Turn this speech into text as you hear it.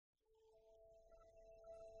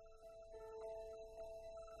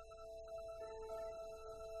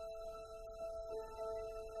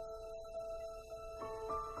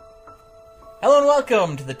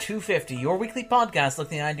welcome to the 250, your weekly podcast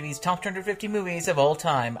looking at IMDb's top 250 movies of all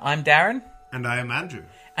time. I'm Darren. And I am Andrew.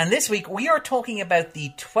 And this week we are talking about the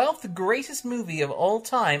 12th greatest movie of all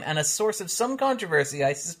time and a source of some controversy,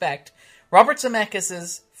 I suspect, Robert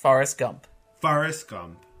Zemeckis' Forrest Gump. Forrest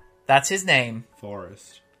Gump. That's his name.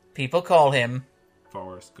 Forrest. People call him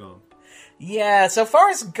Forrest Gump. Yeah, so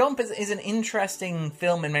Forrest Gump is an interesting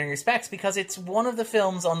film in many respects because it's one of the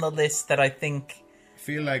films on the list that I think... I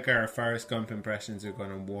feel like our Forrest Gump impressions are going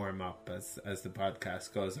to warm up as the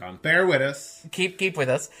podcast goes on. Bear with us. Keep with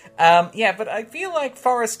us. Yeah, but I feel like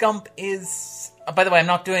Forrest Gump is... By the way, I'm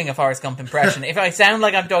not doing a Forrest Gump impression. If I sound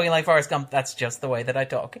like I'm talking like Forrest Gump, that's just the way that I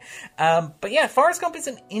talk. But yeah, Forrest Gump is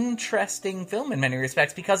an interesting film in many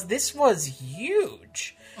respects because this was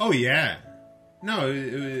huge. Oh, yeah. No,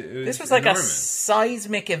 it was this was like enormous. A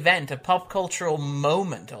seismic event, a pop cultural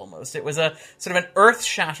moment almost. It was a sort of an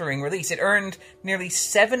earth-shattering release. It earned nearly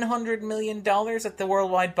 $700 million at the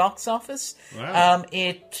worldwide box office. Wow.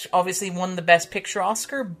 It obviously won the Best Picture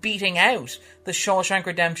Oscar, beating out The Shawshank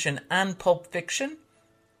Redemption and Pulp Fiction.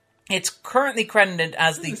 It's currently credited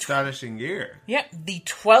as the astonishing year. Yeah, the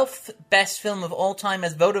 12th best film of all time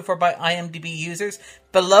as voted for by IMDb users.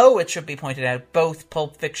 Below, it should be pointed out, both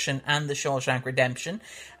Pulp Fiction and The Shawshank Redemption.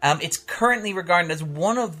 It's currently regarded as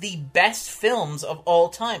one of the best films of all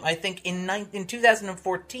time. I think in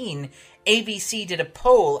 2014, ABC did a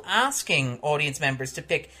poll asking audience members to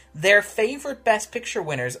pick their favorite Best Picture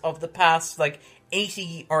winners of the past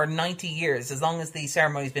 80 or 90 years, as long as the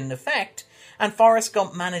ceremony's been in effect. And Forrest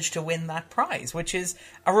Gump managed to win that prize, which is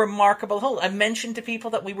a remarkable haul. I mentioned to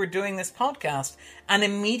people that we were doing this podcast, and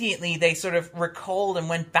immediately they sort of recalled and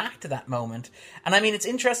went back to that moment. And I mean, it's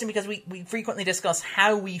interesting because we frequently discuss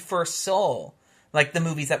how we first saw, the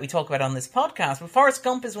movies that we talk about on this podcast. But Forrest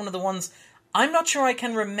Gump is one of the ones I'm not sure I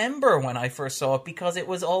can remember when I first saw it because it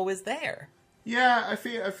was always there. Yeah, I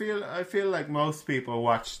feel like most people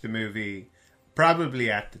watched the movie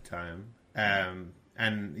probably at the time.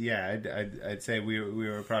 And yeah, I'd say we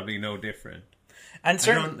were probably no different. And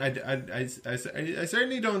I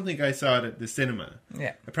certainly don't think I saw it at the cinema.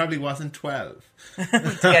 Yeah, I probably wasn't 12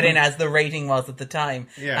 to get in as the rating was at the time.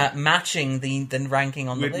 Yeah, matching the ranking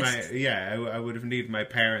on the list. I would have needed my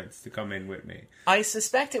parents to come in with me. I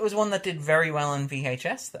suspect it was one that did very well on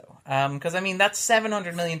VHS though, because I mean that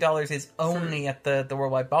 $700 million is only at the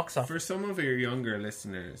worldwide box office. For some of your younger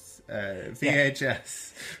listeners,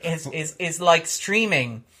 VHS is like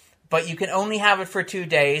streaming. But you can only have it for 2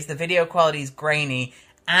 days, the video quality is grainy,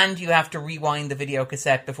 and you have to rewind the video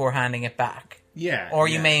cassette before handing it back. Yeah. Or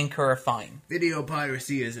you may incur a fine. Video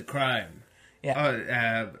piracy is a crime.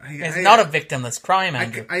 Yeah. It's not a victimless crime,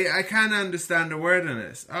 Andrew. I can't understand a word in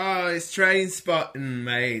this. Oh, it's train spotting,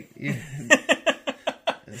 mate.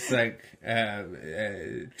 It's like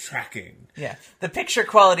tracking. Yeah. The picture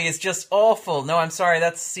quality is just awful. No, I'm sorry,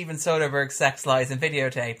 that's Steven Soderbergh's Sex, Lies and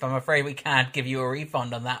Videotape. I'm afraid we can't give you a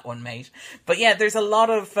refund on that one, mate. But yeah, there's a lot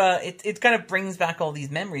of... It kind of brings back all these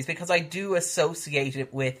memories because I do associate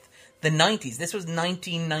it with the 90s. This was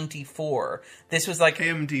 1994. This was like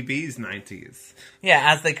IMDb's 90s.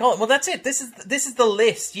 Yeah, as they call it. Well, that's it. This is the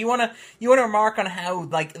list. You wanna remark on how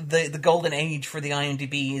the golden age for the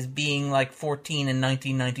IMDb is being 14 in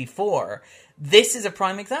 1994. This is a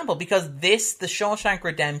prime example because The Shawshank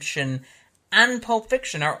Redemption and Pulp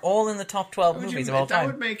Fiction are all in the top 12 movies of all time.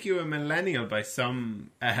 That would make you a millennial by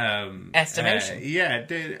some estimation.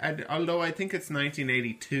 Although I think it's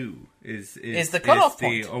 1982 is the cutoff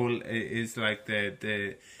point.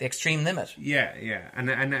 The extreme limit. Yeah,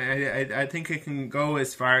 and I think it can go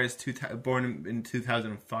as far as born in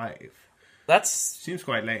 2005. That seems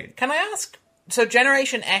quite late. Can I ask? So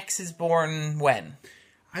Generation X is born when?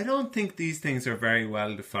 I don't think these things are very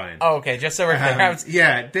well defined. Oh, okay, just so we're clear.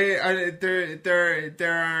 Yeah, there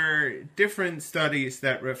are different studies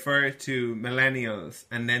that refer to millennials,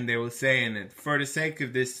 and then they will say in it, for the sake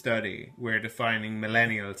of this study, we're defining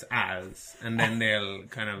millennials as, and then they'll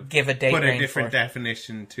kind of give a date put a different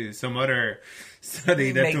definition to some other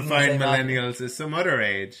study that defined millennials as some other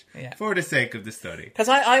age for the sake of the study. Because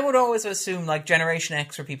I would always assume Generation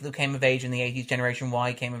X were people who came of age in the 80s, Generation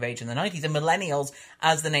Y came of age in the 90s, and millennials,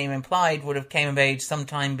 as the name implied, would have came of age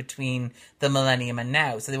sometime between the millennium and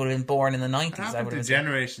now. So they would have been born in the 90s. What happened to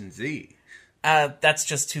Generation Z? That's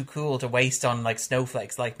just too cool to waste on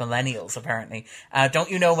snowflakes like millennials, apparently. Don't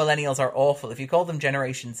you know millennials are awful? If you called them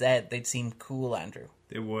Generation Z, they'd seem cool, Andrew.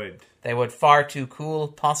 They would. They would. Far too cool,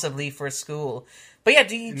 possibly for school. But yeah,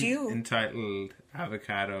 do you... Entitled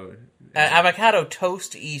avocado... avocado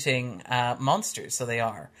toast-eating monsters, so they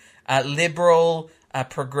are. Liberal,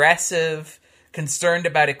 progressive, concerned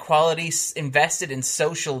about equality, invested in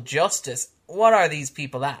social justice. what are these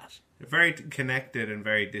people at? Very connected and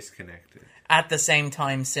very disconnected. At the same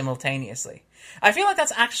time, simultaneously. I feel like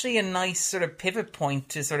that's actually a nice sort of pivot point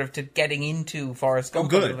to getting into Forrest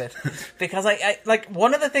Gump a little bit. Because I like,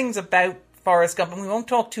 one of the things about Forrest Gump, and we won't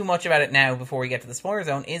talk too much about it now before we get to the spoiler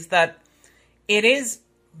zone, is that it is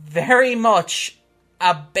very much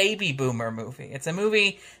a baby boomer movie. It's a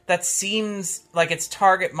movie that seems like its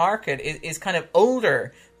target market is kind of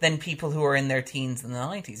older than people who are in their teens in the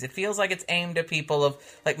 90s. It feels like it's aimed at people of,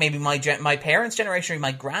 like, maybe my parents' generation or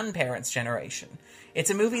my grandparents' generation. It's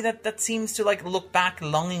a movie that seems to, like, look back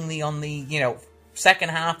longingly on the, you know, second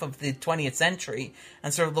half of the 20th century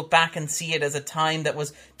and sort of look back and see it as a time that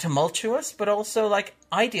was tumultuous, but also, like,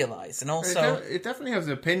 idealized. And also... It definitely has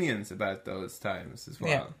opinions about those times as well.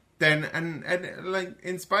 Yeah. Then, and like,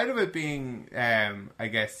 in spite of it being, I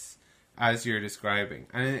guess, as you're describing,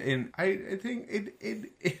 and I think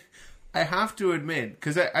it I have to admit,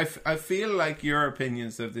 because I feel like your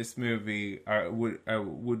opinions of this movie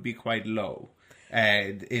would be quite low,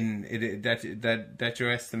 that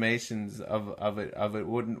your estimations of it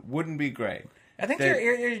wouldn't be great. I think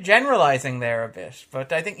you're generalizing there a bit,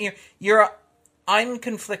 but I think I'm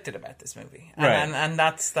conflicted about this movie, and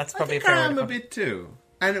that's probably I think a fair I am a bit too.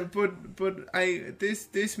 And but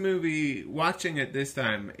this movie, watching it this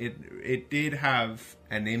time, it did have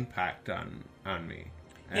an impact on me.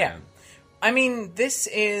 Yeah. I mean, this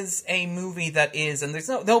is a movie that is, and there's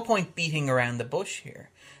no point beating around the bush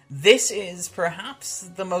here. This is perhaps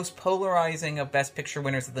the most polarizing of Best Picture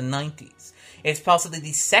winners of the 90s. It's possibly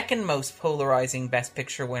the second most polarizing Best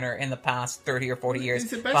Picture winner in the past 30 or 40 years,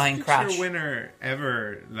 behind Crash. It's the best picture winner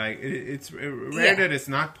ever. Like, it's rare that it's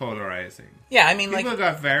not polarizing. Yeah, I mean, people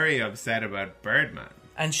got very upset about Birdman.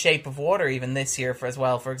 And Shape of Water even this year as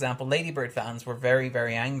well. For example, Lady Bird fans were very,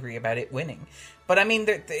 very angry about it winning. But I mean,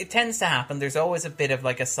 it tends to happen. There's always a bit of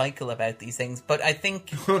like a cycle about these things. But I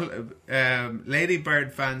think... Lady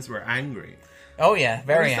Bird fans were angry. Oh yeah,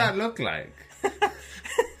 very angry. What does that look like?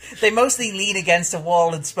 They mostly lean against a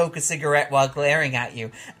wall and smoke a cigarette while glaring at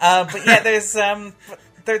you. But yeah, there's...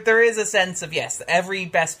 there is a sense of, yes, every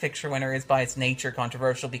Best Picture winner is by its nature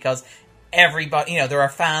controversial because... everybody, there are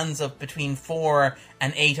fans of between 4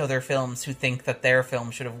 and 8 other films who think that their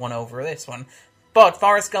film should have won over this one. But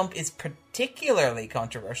Forrest Gump is particularly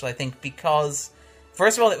controversial, I think, because,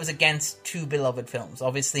 first of all, it was against 2 beloved films.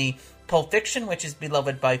 Obviously, Pulp Fiction, which is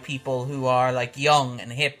beloved by people who are, like, young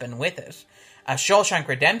and hip and with it. Shawshank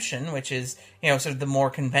Redemption, which is, sort of the more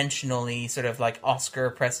conventionally sort of like Oscar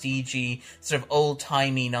prestige-y, sort of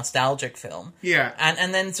old-timey nostalgic film. Yeah.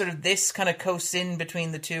 And then sort of this kind of coasts in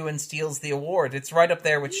between the two and steals the award. It's right up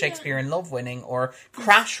there with Shakespeare in Love winning or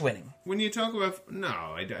Crash winning. When you talk about... No,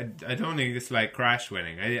 I don't think it's like Crash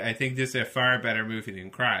winning. I think this is a far better movie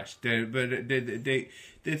than Crash. But the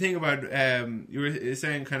thing about... you were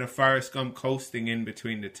saying kind of Forrest Gump coasting in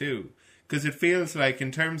between the two. Because it feels like, in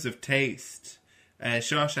terms of taste,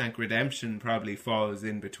 Shawshank Redemption probably falls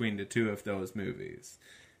in between the two of those movies.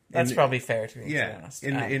 That's probably fair to be honest.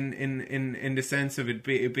 In the sense of it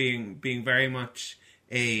being very much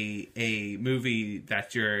a movie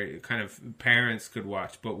that your kind of parents could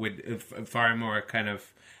watch, but with far more kind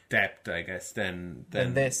of depth, I guess, than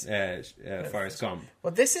this Forrest Gump.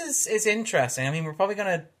 Well, this is interesting. I mean, we're probably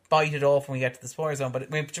going to bite it off when we get to the spoiler zone, but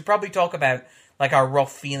we should probably talk about like our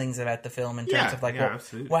rough feelings about the film in terms of like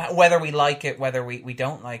whether we like it, whether we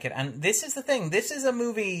don't like it. And this is the thing. This is a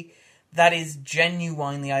movie that is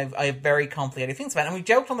genuinely, I have very complicated things about it. And we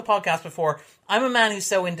joked on the podcast before, I'm a man who's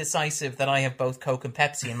so indecisive that I have both Coke and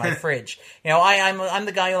Pepsi in my fridge. I'm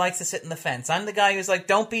the guy who likes to sit in the fence. I'm the guy who's like,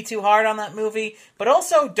 don't be too hard on that movie, but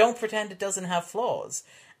also don't pretend it doesn't have flaws.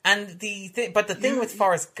 And the thing with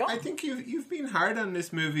Forrest Gump... I think you've been hard on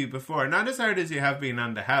this movie before. Not as hard as you have been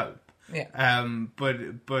on The Help. Yeah. But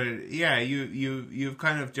yeah, you've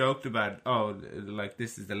kind of joked about, like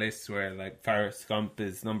this is the list where like Forrest Gump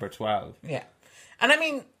is number 12. Yeah. And I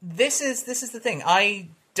mean, this is the thing. I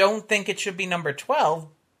don't think it should be number 12,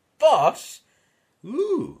 but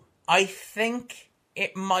I think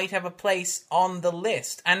it might have a place on the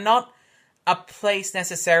list, and not a place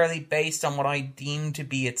necessarily based on what I deem to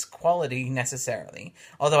be its quality necessarily.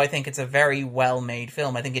 Although I think it's a very well-made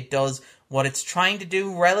film. I think it does what it's trying to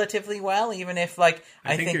do relatively well, even if, like...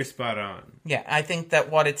 I think you're spot on. Yeah, I think that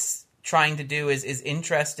what it's trying to do is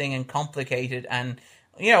interesting and complicated and,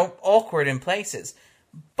 awkward in places.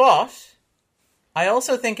 But I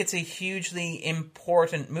also think it's a hugely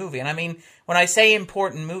important movie. And I mean, when I say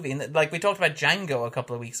important movie, like we talked about Django a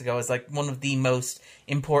couple of weeks ago as like one of the most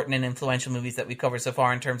important and influential movies that we covered so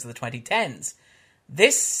far in terms of the 2010s.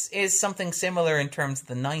 This is something similar in terms of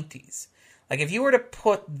the 90s. Like, if you were to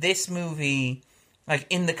put this movie, like,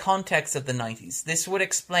 in the context of the 90s, this would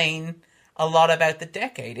explain a lot about the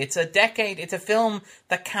decade. It's a film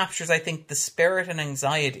that captures, I think, the spirit and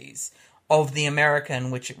anxieties of the America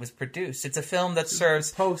in which it was produced. It's a film that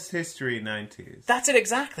serves... post-history 90s. That's it,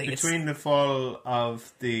 exactly. Between the fall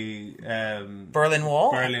of the... Berlin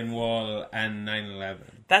Wall and 9/11.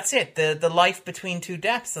 That's it. The life between two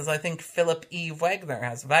depths, as I think Philip E. Wagner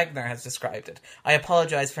has described it. I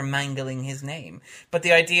apologize for mangling his name. But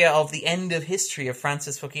the idea of the end of history of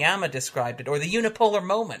Francis Fukuyama described it, or the unipolar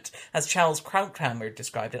moment, as Charles Krauthammer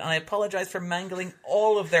described it. And I apologize for mangling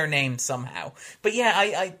all of their names somehow. But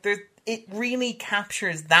yeah, it really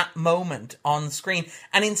captures that moment on screen,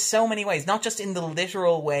 and in so many ways, not just in the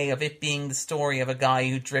literal way of it being the story of a guy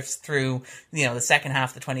who drifts through, the second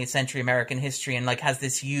half of the 20th century American history and like has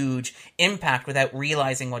this huge impact without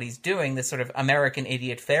realizing what he's doing, this sort of American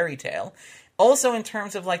idiot fairy tale. Also in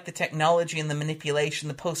terms of like the technology and the manipulation,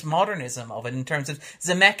 the postmodernism of it, in terms of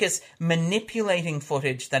Zemeckis manipulating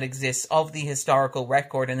footage that exists of the historical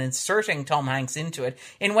record and inserting Tom Hanks into it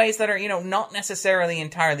in ways that are, not necessarily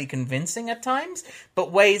entirely convincing at times,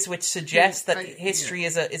 but ways which suggest that history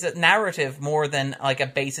is a narrative more than like a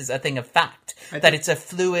thing of fact. That it's a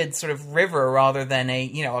fluid sort of river rather than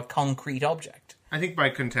a concrete object. I think by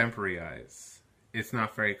contemporary eyes, it's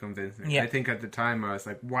not very convincing. Yeah. I think at the time I was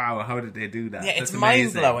like, wow, how did they do that? Yeah, it's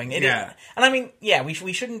mind-blowing. It is. And I mean,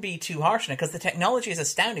 we shouldn't be too harsh on it because the technology is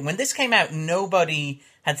astounding. When this came out, nobody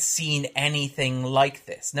had seen anything like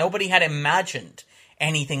this. Nobody had imagined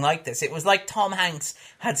anything like this. It was like Tom Hanks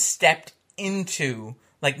had stepped into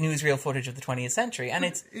like newsreel footage of the 20th century, and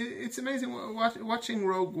it's amazing watching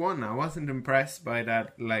Rogue One. I wasn't impressed by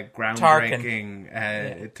that like groundbreaking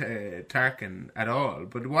Tarkin at all,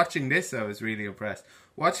 but watching this, I was really impressed.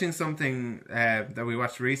 Watching something that we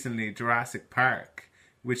watched recently, Jurassic Park,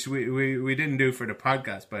 which we didn't do for the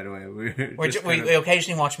podcast, by the way. We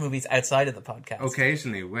occasionally watch movies outside of the podcast.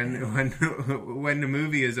 Occasionally, when the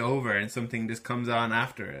movie is over and something just comes on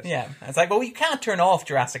after it. Yeah, it's like, well, you can't turn off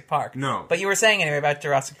Jurassic Park. No. But you were saying anyway about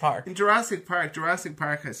Jurassic Park. In Jurassic Park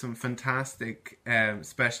has some fantastic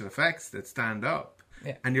special effects that stand up.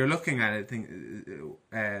 Yeah. And you're looking at it thinking,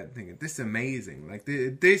 this is amazing. Like,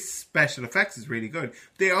 this special effects is really good.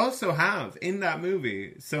 They also have, in that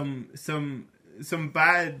movie, some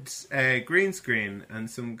bad green screen and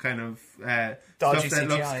some kind of dodgy stuff that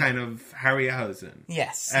CGI. looks kind of Harryhausen.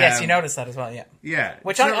 Yes, you noticed that as well. Yeah,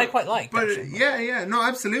 which I quite like. But no,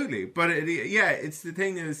 absolutely. But it's the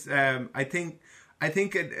thing is, I think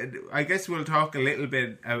I guess we'll talk a little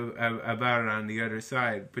bit about it on the other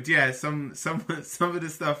side. But yeah, some of the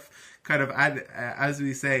stuff kind of as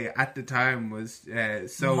we say at the time was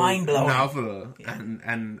so mind-blowing. Novel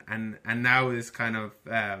and now is kind of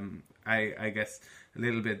I guess a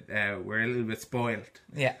little bit we're a little bit spoiled.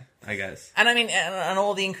 Yeah, I guess. And I mean, and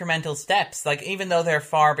all the incremental steps, like even though they're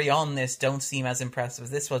far beyond this, don't seem as impressive as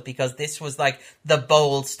this was, because this was like the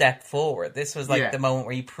bold step forward. This was like the moment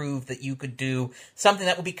where you proved that you could do something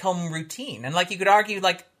that would become routine, and like you could argue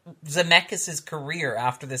like Zemeckis' career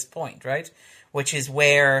after this point, right? Which is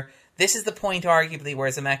where. This is the point, arguably, where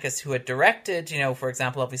Zemeckis, who had directed, for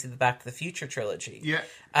example, obviously the Back to the Future trilogy. Yeah.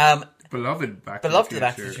 Beloved Back to the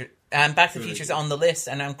Future. And Back to the Future's on the list,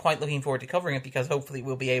 and I'm quite looking forward to covering it because hopefully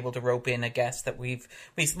we'll be able to rope in a guest that we've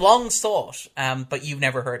long sought, but you've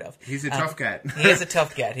never heard of. He's a tough get. He is a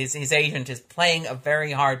tough get. His agent is playing a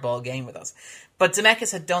very hardball game with us. But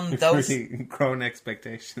Zemeckis had done those... We've really grown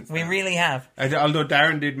expectations. We really have. Although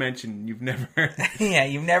Darren did mention you've never heard of him. Yeah,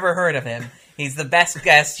 you've never heard of him. He's the best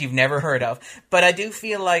guest you've never heard of. But I do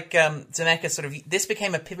feel like Zemeckis this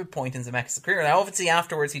became a pivot point in Zemeckis' career. Now, obviously,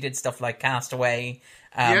 afterwards he did stuff like Castaway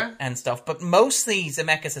and stuff. But mostly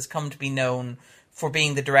Zemeckis has come to be known for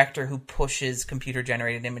being the director who pushes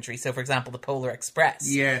computer-generated imagery. So, for example, The Polar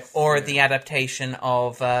Express. Yes. Or the adaptation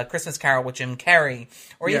of Christmas Carol with Jim Carrey.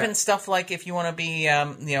 Or even stuff like, if you want to be,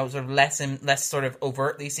 sort of less sort of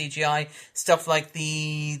overtly CGI, stuff like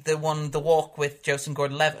The Walk with Joseph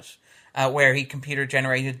Gordon-Levitt. Where he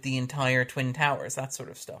computer-generated the entire Twin Towers, that sort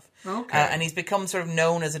of stuff. Okay. And he's become sort of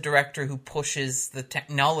known as a director who pushes the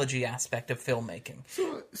technology aspect of filmmaking.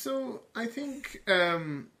 So I think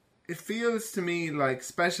it feels to me like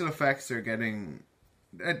special effects are getting...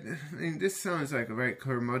 I mean, this sounds like a very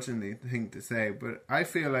curmudgeonly thing to say, but I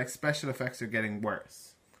feel like special effects are getting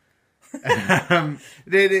worse. It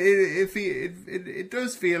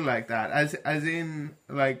does feel like that, as in,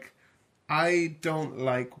 like... I don't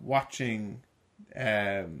like watching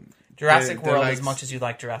Jurassic World as much as you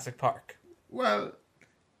like Jurassic Park. Well,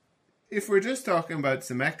 if we're just talking about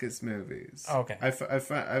Zemeckis movies, okay, I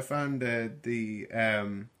found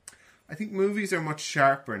I I think movies are much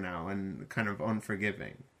sharper now and kind of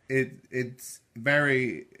unforgiving. It's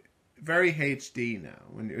very, very HD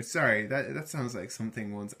now. Sorry, that sounds like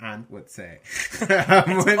something one's aunt would say.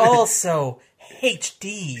 It's also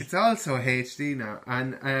HD. It's also HD now,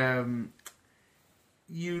 and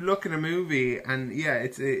you look at a movie, and yeah,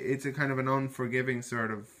 it's a kind of an unforgiving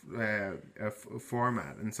sort of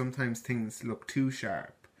format, and sometimes things look too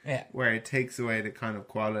sharp. Yeah. Where it takes away the kind of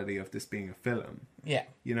quality of this being a film. Yeah.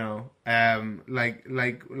 You know, like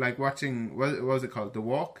watching, what was it called? The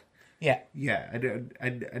Walk? Yeah. Yeah, I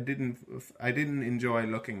didn't enjoy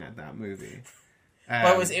looking at that movie.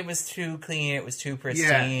 Well, it was too clean. It was too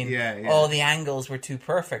pristine. Yeah. All the angles were too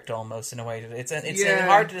perfect, almost in a way. It's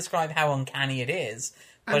hard to describe how uncanny it is,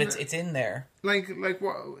 but it's in there. Like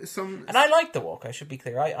what some. And I like The Walk. I should be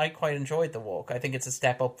clear. I quite enjoyed The Walk. I think it's a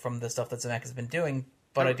step up from the stuff that Zemeckis has been doing.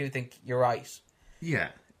 But I do think you're right. Yeah,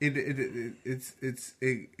 it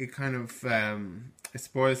kind of it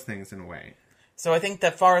spoils things in a way. So I think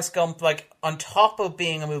that Forrest Gump, like, on top of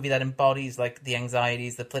being a movie that embodies like the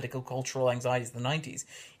anxieties, the political, cultural anxieties of the 90s,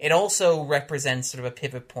 it also represents sort of a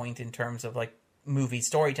pivot point in terms of like movie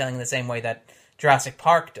storytelling in the same way that Jurassic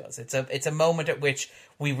Park does. It's a moment at which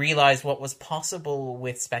we realize what was possible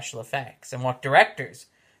with special effects, and what directors,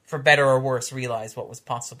 for better or worse, realized what was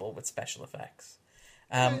possible with special effects.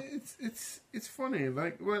 It's funny,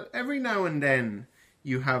 like, well, every now and then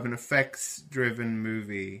you have an effects-driven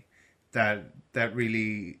movie that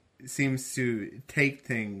really seems to take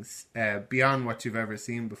things beyond what you've ever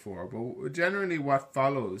seen before. But generally, what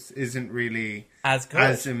follows isn't really as good,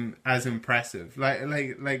 as impressive. Like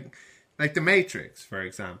The Matrix, for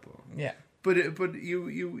example. Yeah. But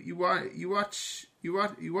you watch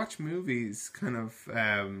movies kind of.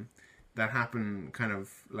 That happen kind of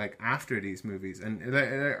like after these movies, and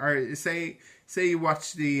or say you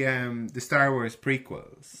watch the Star Wars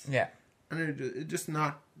prequels, yeah, and they're just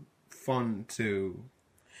not fun to.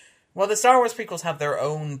 Well, the Star Wars prequels have their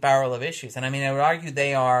own barrel of issues, and I mean, I would argue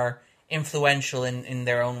they are influential in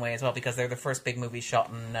their own way as well, because they're the first big movies shot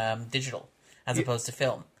in digital as opposed to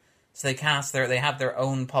film. So they have their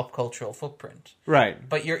own pop cultural footprint. Right.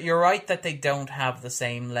 But you're right that they don't have the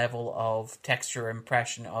same level of texture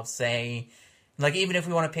impression of, say, like, even if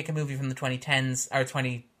we want to pick a movie from the 2010s or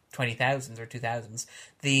 2000s or 2000s,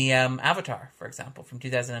 the Avatar, for example, from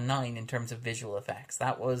 2009 in terms of visual effects.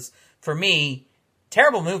 That was, for me,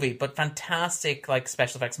 terrible movie, but fantastic, like,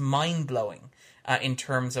 special effects, mind-blowing. In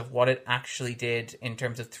terms of what it actually did in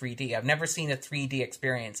terms of 3D. I've never seen a 3D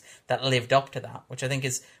experience that lived up to that, which I think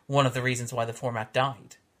is one of the reasons why the format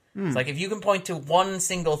died. It's like, if you can point to one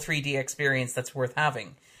single 3D experience that's worth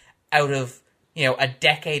having out of, a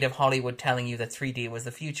decade of Hollywood telling you that 3D was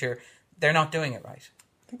the future, they're not doing it right.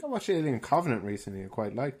 I think I watched Alien Covenant recently and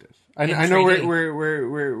quite liked it. I know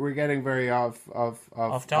we're getting very off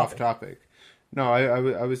topic. No,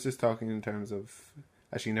 I was just talking in terms of,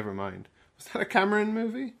 actually, never mind. Was that a Cameron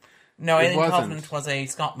movie? No, Alien Covenant was a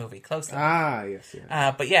Scott movie, closely. Ah, yes.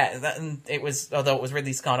 But yeah, it was, although it was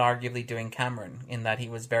Ridley Scott arguably doing Cameron, in that he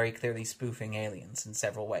was very clearly spoofing aliens in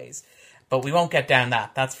several ways. But we won't get down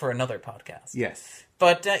that. That's for another podcast. Yes.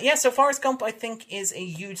 But so Forrest Gump, I think, is a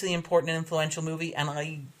hugely important and influential movie, and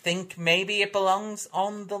I think maybe it belongs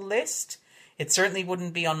on the list. It certainly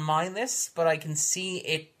wouldn't be on my list, but I can see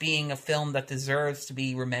it being a film that deserves to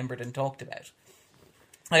be remembered and talked about.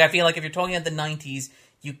 Like, I feel like if you're talking about the 90s,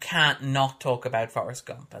 you can't not talk about Forrest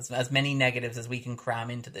Gump, as many negatives as we can cram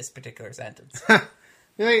into this particular sentence. Yeah,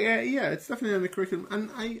 it's definitely on the curriculum. And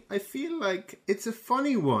I feel like it's a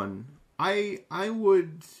funny one. I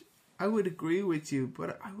would agree with you,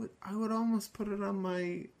 but I would almost put it on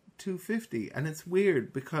my 250. And it's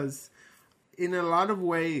weird because in a lot of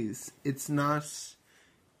ways it's not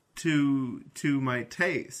to my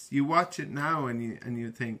taste. You watch it now and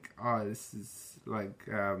you think, oh, this is like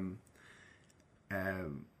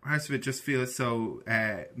parts of it just feel so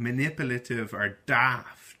manipulative or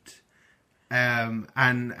daft, and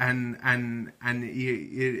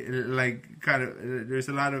you like kind of there's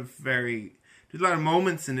a lot of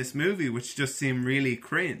moments in this movie which just seem really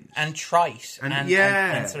cringe and trite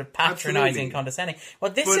and sort of patronizing, condescending. Well,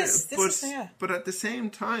 this is but at the same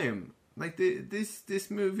time, like this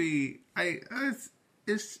movie,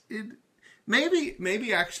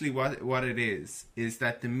 Maybe actually what it is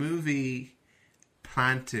that the movie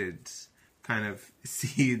planted kind of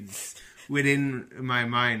seeds within my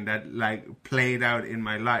mind that like played out in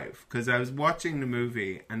my life, because I was watching the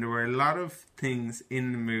movie and there were a lot of things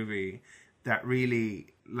in the movie that really,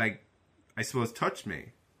 like, I suppose touched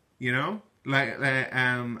me, and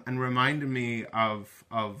reminded me of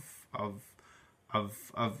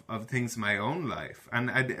things in my own life, and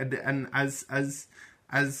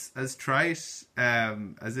as trite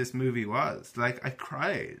as this movie was, like, I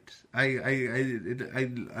cried. I've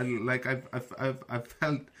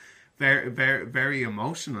felt very, very, very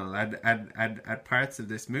emotional at parts of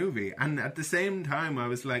this movie, and at the same time I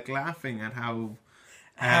was like laughing at how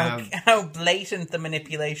blatant the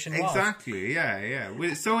manipulation was. Exactly,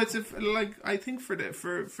 yeah. So it's like, I think for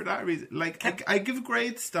that reason, like, I give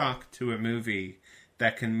great stock to a movie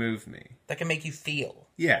that can move me, that can make you feel.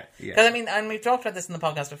 Yeah. Because, I mean, and we've talked about this in the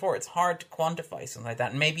podcast before, it's hard to quantify something like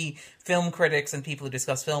that. And maybe film critics and people who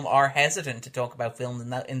discuss film are hesitant to talk about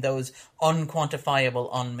film in those unquantifiable,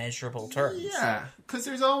 unmeasurable terms. Yeah, because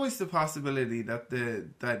there's always the possibility that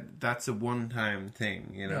that's a one-time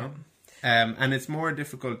thing, you know? Yeah. And it's more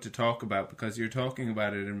difficult to talk about because you're talking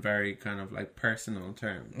about it in very kind of like personal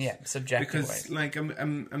terms. Yeah, subjective because, way. Like, a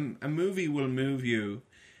movie will move you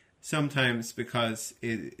sometimes because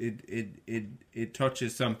it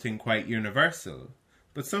touches something quite universal,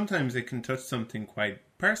 but sometimes it can touch something quite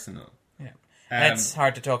personal. Yeah, it's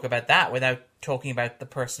hard to talk about that without talking about the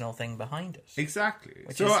personal thing behind it. Exactly.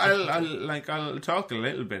 So I'll talk a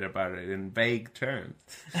little bit about it in vague terms,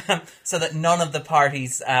 so that none of the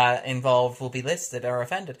parties involved will be listed or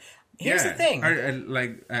offended. Here's the thing.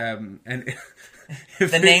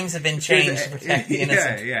 The names have been changed to protect the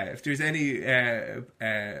innocent. Yeah. If there's any, if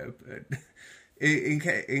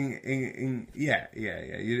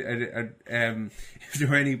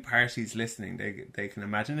there are any parties listening, they can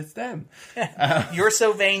imagine it's them. You're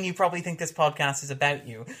so vain, you probably think this podcast is about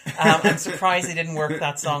you. I'm surprised they didn't work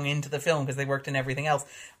that song into the film because they worked in everything else.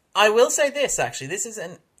 I will say this, actually. This is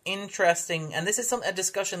an interesting, and this is a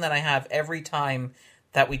discussion that I have every time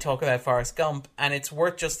that we talk about Forrest Gump, and it's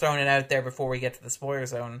worth just throwing it out there before we get to the spoiler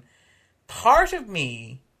zone. Part of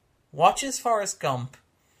me watches Forrest Gump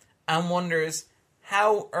and wonders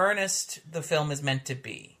how earnest the film is meant to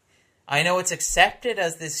be. I know it's accepted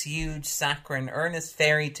as this huge, saccharine, earnest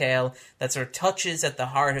fairy tale that sort of touches at the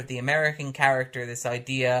heart of the American character, this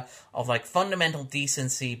idea of like fundamental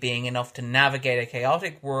decency being enough to navigate a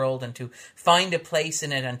chaotic world and to find a place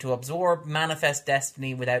in it and to absorb manifest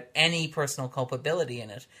destiny without any personal culpability in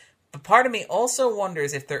it. But part of me also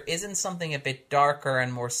wonders if there isn't something a bit darker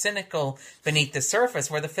and more cynical beneath the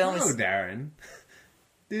surface where the film is... Darren.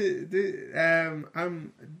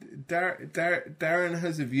 Darren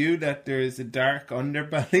has a view that there is a dark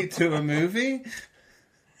underbelly to a movie.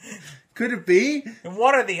 Could it be?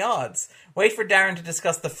 What are the odds? Wait for Darren to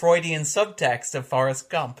discuss the Freudian subtext of Forrest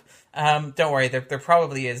Gump. Don't worry, there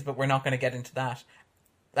probably is, but we're not going to get into that.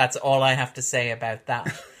 That's all I have to say about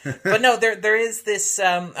that. But no, there is this...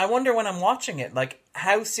 I wonder when I'm watching it, like,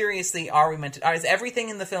 how seriously are we meant to... Is everything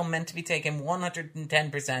in the film meant to be taken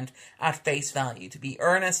 110% at face value? To be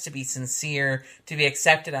earnest, to be sincere, to be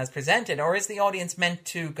accepted as presented? Or is the audience meant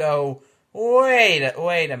to go, wait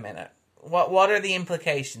a minute. What are the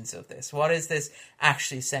implications of this? What is this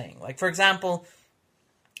actually saying? Like, for example,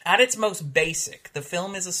 at its most basic, the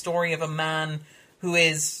film is a story of a man who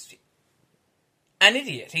is... an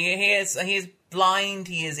idiot. He is blind.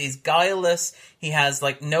 He's guileless. He has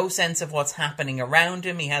like no sense of what's happening around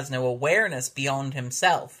him. He has no awareness beyond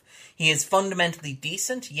himself. He is fundamentally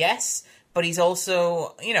decent, yes, but he's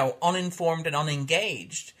also, uninformed and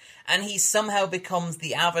unengaged. And he somehow becomes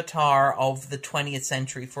the avatar of the 20th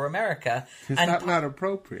century for America. Is that not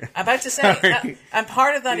appropriate? I'm about to say, and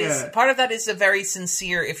part of that is a very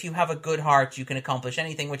sincere. If you have a good heart, you can accomplish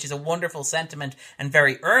anything, which is a wonderful sentiment and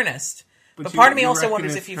very earnest. But part of me also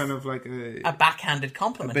wonders if you kind of like a backhanded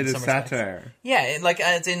compliment, a bit of satire. Yeah, like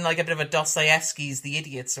it's in like a bit of a Dostoevsky's The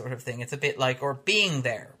Idiot sort of thing. It's a bit like, or Being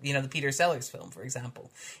There, the Peter Sellers film, for example.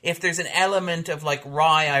 If there's an element of like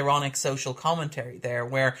wry, ironic social commentary there,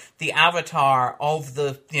 where the avatar of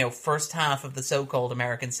the first half of the so-called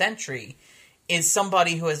American century is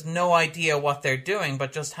somebody who has no idea what they're doing,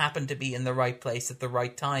 but just happened to be in the right place at the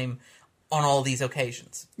right time on all these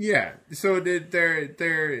occasions. Yeah, so their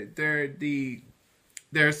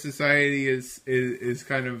society is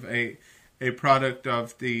kind of a product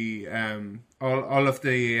of the all of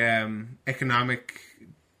the economic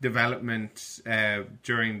develelment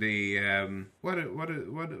during the what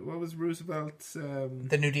was Roosevelt's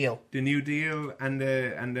the New Deal, and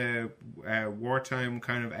the wartime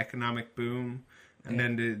kind of economic boom. And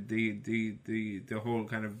then the whole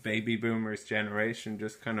kind of baby boomers generation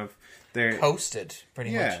just kind of coasted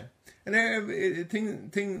pretty much. And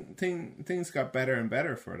things got better and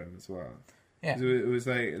better for them as well. Yeah, it was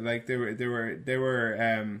like they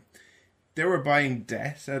were buying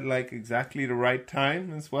debt at like exactly the right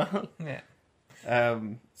time as well. Yeah.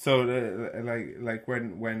 So like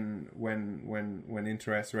when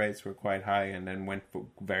interest rates were quite high and then went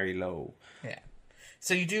very low. Yeah.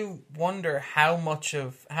 So you do wonder how much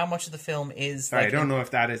of the film is. Sorry, I don't know if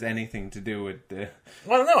that has anything to do with the.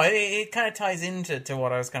 Well, no, it kind of ties into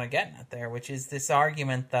what I was kind of getting at there, which is this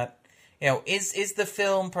argument that, you know, is the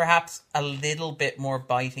film perhaps a little bit more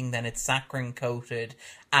biting than its saccharine coated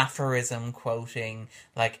aphorism quoting,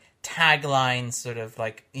 like tagline sort of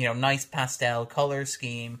like, you know, nice pastel color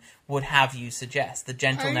scheme would have you suggest, the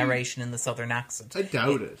gentle narration in the southern accent. I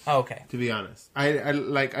doubt it. Oh, okay. To be honest,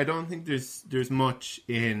 I don't think there's much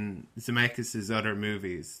in Zemeckis' other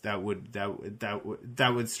movies that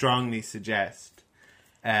would strongly suggest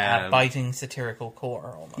biting satirical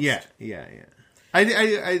core almost. Yeah. I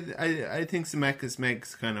think Zemeckis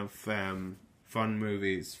makes kind of fun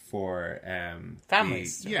movies for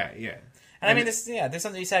families. Yeah. And I mean, there's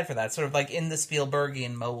something you said for that, sort of like in the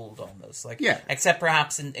Spielbergian mold almost. Like, yeah. Except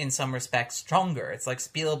perhaps in some respects stronger. It's like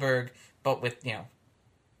Spielberg, but with, you know,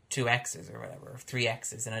 2 X's or whatever, or 3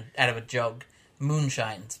 X's out of a jug.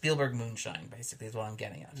 Moonshine. Spielberg moonshine, basically, is what I'm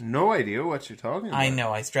getting at. No idea what you're talking about. I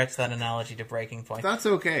know, I stretched that analogy to breaking point. That's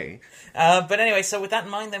okay. But anyway, so with that in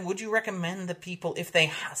mind, then, would you recommend that people, if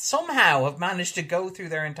they somehow have managed to go through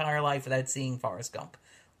their entire life without seeing Forrest Gump,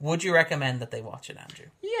 would you recommend that they watch it, Andrew?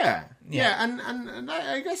 Yeah, and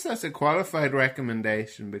I guess that's a qualified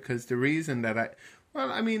recommendation, because the reason that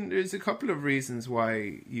there's a couple of reasons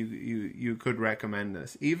why you could recommend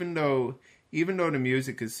this. Even though the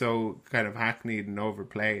music is so kind of hackneyed and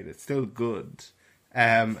overplayed, it's still good.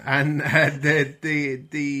 The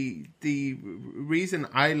reason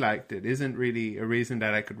I liked it isn't really a reason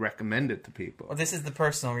that I could recommend it to people. Well, this is the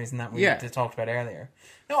personal reason that we talked about earlier.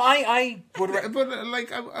 No, I would... But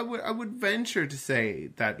like I would venture to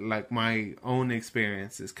say that like my own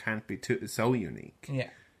experiences can't be so unique. Yeah.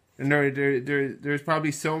 And there's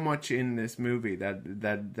probably so much in this movie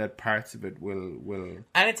that parts of it will...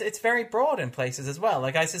 And it's very broad in places as well.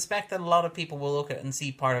 Like, I suspect that a lot of people will look at it and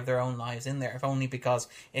see part of their own lives in there, if only because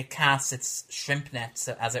it casts its shrimp nets,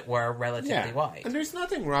 as it were, relatively wide. And there's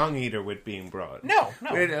nothing wrong either with being broad. No.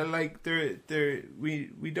 Like,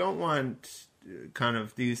 we don't want kind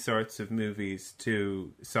of these sorts of movies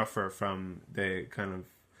to suffer from the kind of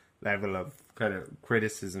level of kind of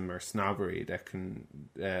criticism or snobbery that can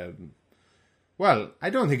I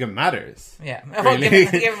don't think it matters. Yeah. Really.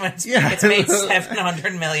 Given it's made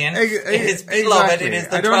 700 million. It is beloved. Exactly. It is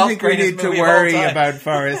the 12th I don't think we need to worry about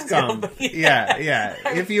Forrest Gump. Yeah.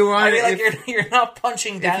 If you want, you're not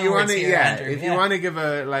punching downwards here, Andrew. If you want to give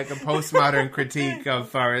a postmodern critique of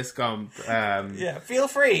Forrest Gump, feel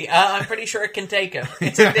free. I'm pretty sure it can take it.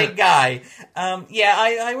 It's a big guy.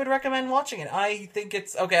 I would recommend watching it. I think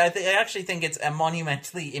it's okay. I actually think it's a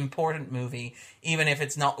monumentally important movie, even if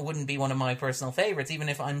wouldn't be one of my personal favorites, even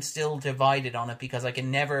if I'm still divided on it, because I can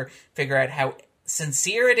never figure out how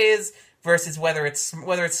sincere it is versus whether it's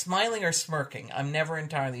smiling or smirking. I'm never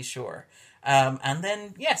entirely sure. And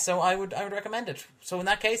then so I would recommend it. So in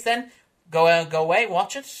that case, then go away,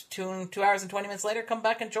 watch it. 2 hours and 20 minutes later, come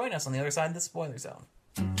back and join us on the other side of the spoiler zone.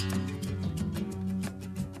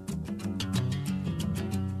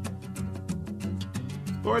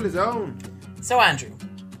 Spoiler zone. So Andrew,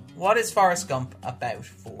 what is Forrest Gump about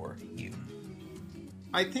for you?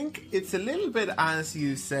 I think it's a little bit, as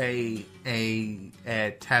you say, a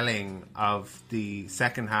telling of the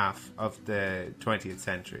second half of the 20th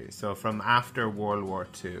century. So from after World War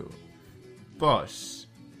II. But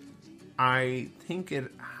I think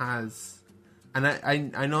it has... And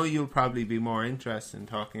I know you'll probably be more interested in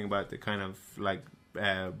talking about the kind of like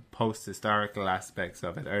post-historical aspects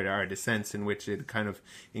of it, or the sense in which it kind of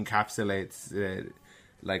encapsulates...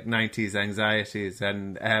 like 90s anxieties,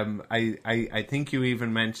 and I think you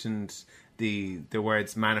even mentioned the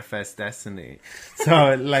words manifest destiny.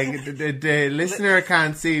 So like the listener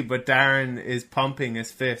can't see, but Darren is pumping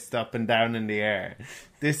his fist up and down in the air.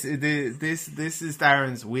 This is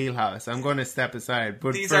Darren's wheelhouse. I'm going to step aside,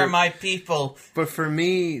 but these are my people. But for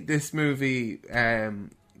me, this movie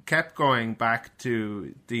kept going back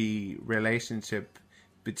to the relationship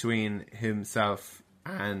between himself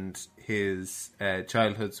and his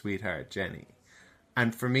childhood sweetheart Jenny,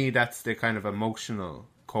 and for me that's the kind of emotional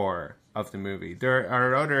core of the movie. There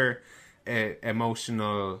are other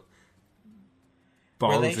emotional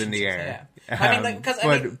balls in the air,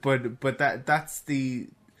 but that's the...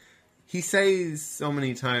 He says so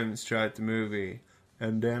many times throughout the movie,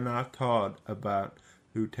 and then I thought about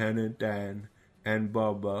Lieutenant Dan and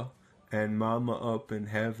Bubba and Mama up in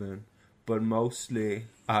heaven, but mostly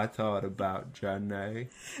I thought about Jenny.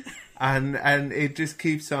 And it just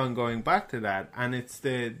keeps on going back to that, and it's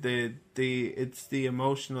the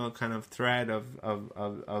emotional kind of thread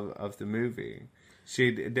of the movie.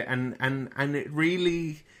 And it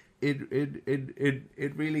really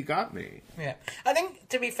got me. Yeah, I think,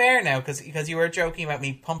 to be fair now, because you were joking about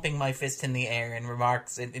me pumping my fist in the air in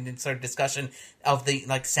remarks in sort of discussion of the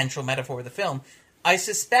like central metaphor of the film, I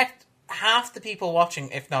suspect half the people watching,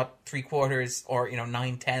 if not 3/4 or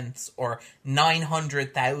 9/10 or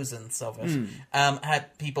 900,000 of it,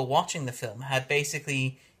 had people watching the film had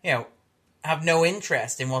basically have no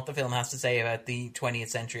interest in what the film has to say about the 20th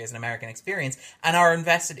century as an American experience, and are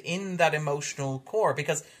invested in that emotional core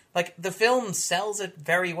because, like, the film sells it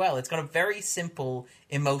very well. It's got a very simple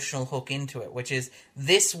emotional hook into it, which is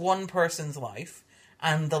this one person's life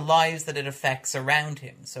and the lives that it affects around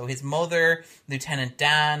him. So his mother, Lieutenant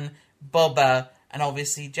Dan, Bubba, and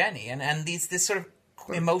obviously Jenny. And this sort of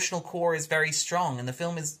emotional core is very strong, and the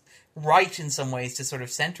film is right in some ways to sort of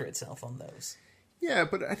center itself on those. Yeah,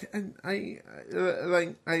 but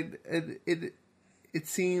it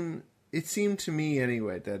seemed to me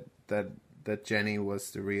anyway that Jenny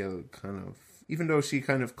was the real kind of, even though she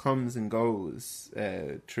kind of comes and goes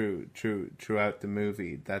throughout the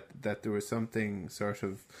movie, that there was something sort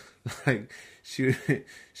of like she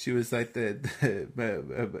was like the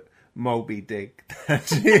Moby Dick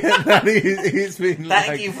that he's been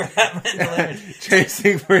Thank you for that mental image.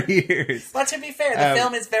 Chasing for years. Well, to be fair, the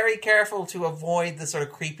film is very careful to avoid the sort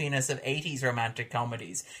of creepiness of 80s romantic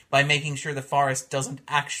comedies by making sure the Forrest doesn't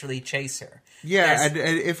actually chase her. Yeah, and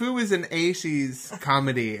if it was an 80s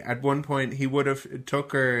comedy, at one point he would have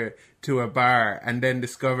took her to a bar and then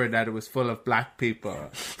discovered that it was full of black people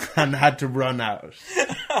and had to run out.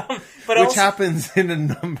 Which happens in a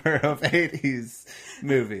number of 80s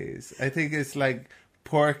movies. I think it's like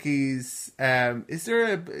Porky's. Is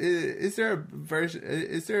there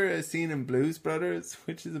a scene in Blues Brothers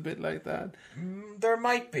which is a bit like that? There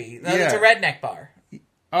might be. It's a redneck bar.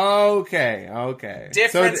 Okay.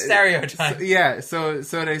 Different stereotype. So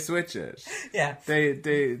they switch it. Yeah. They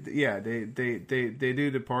do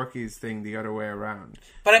the Porky's thing the other way around.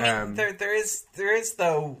 But I mean, there is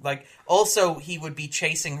though, like, also he would be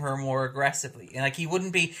chasing her more aggressively, and like he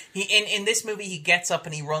wouldn't be. In this movie he gets up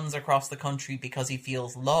and he runs across the country because he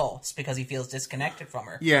feels lost, because he feels disconnected from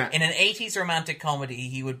her. Yeah. In an 80s romantic comedy,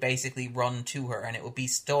 he would basically run to her, and it would be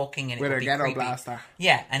stalking, and it with would a be ghetto creepy. blaster.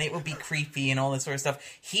 Yeah, and it would be creepy and all this sort of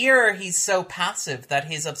stuff. Here he's so passive that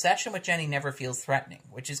his obsession with Jenny never feels threatening,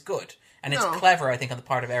 which is good. And it's clever, I think, on the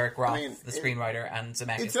part of Eric Roth, the screenwriter, and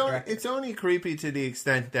Zemeckis, the director. It's only creepy to the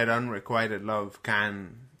extent that unrequited love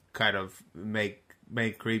can kind of make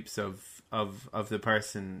creeps of the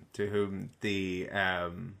person to whom the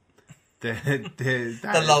love is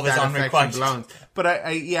unrequited belongs. But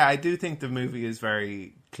I do think the movie is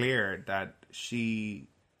very clear that she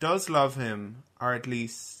does love him, or at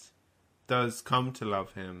least does come to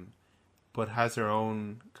love him, but has her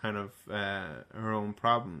own kind of her own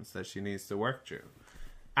problems that she needs to work through,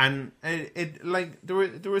 and it like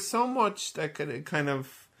there was so much that kind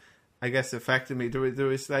of, I guess, affected me. There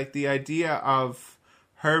was like the idea of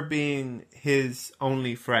her being his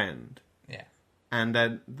only friend, and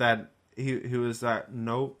that he was like,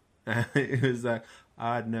 no, he was like,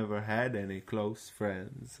 I'd never had any close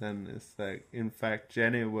friends, and it's like, in fact,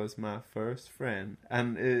 Jenny was my first friend,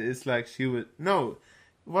 and it's like she was no.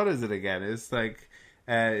 What is it again? It's like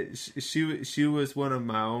she was one of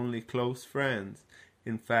my only close friends.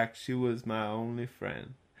 In fact, she was my only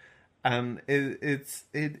friend, and it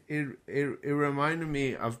reminded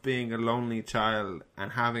me of being a lonely child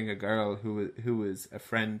and having a girl who was a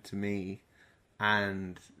friend to me,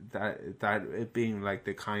 and that it being like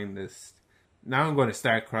the kindest. Now I'm going to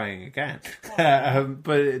start crying again,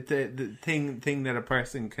 but the thing that a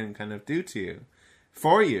person can kind of do to you,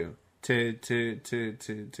 for you. To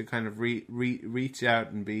kind of reach out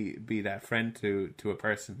and be that friend to a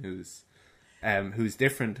person who's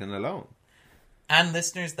different and alone. And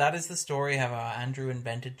listeners, that is the story of how Andrew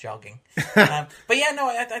invented jogging. But yeah, no,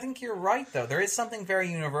 I think you're right, though. There is something very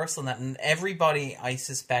universal in that, and everybody, I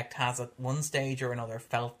suspect, has at one stage or another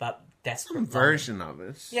felt that desperate version of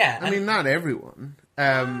it. Yeah, I mean, not everyone.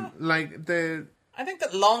 I think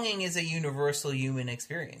that longing is a universal human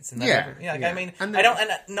experience. And I mean,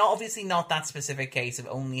 obviously not that specific case of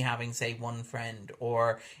only having, say, one friend,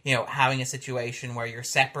 or, having a situation where you're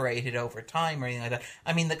separated over time or anything like that.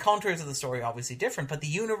 I mean, the contours of the story are obviously different, but the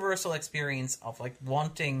universal experience of, like,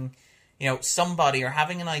 wanting, somebody, or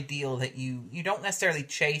having an ideal that you don't necessarily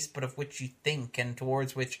chase, but of which you think and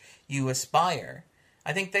towards which you aspire.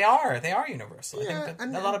 I think they are universal. Yeah, I think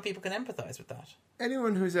that a lot of people can empathize with that.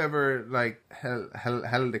 Anyone who's ever like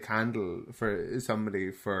held a candle for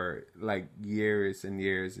somebody for like years and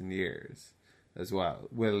years and years as well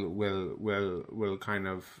will kind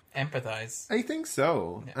of empathize. I think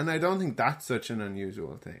so, and I don't think that's such an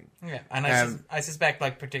unusual thing. Yeah, and I suspect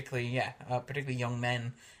like particularly young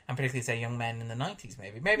men, and particularly say young men in the 90s,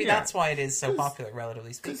 maybe that's why it is so popular,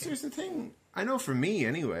 relatively speaking. Because there's the thing, I know for me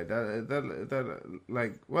anyway, that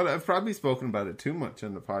like, well, I've probably spoken about it too much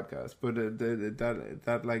on the podcast, but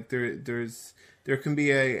that like there can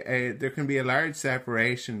be a large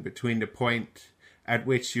separation between the point at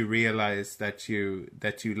which you realize that you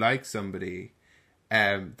like somebody,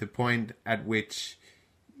 the point at which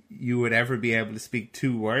you would ever be able to speak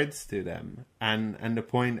 2 words to them, and the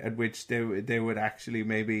point at which they would actually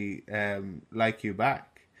maybe like you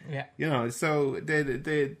back. Yeah, you know. So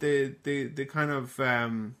the kind of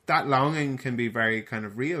that longing can be very kind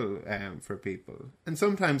of real for people, and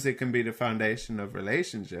sometimes it can be the foundation of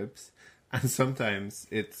relationships. And sometimes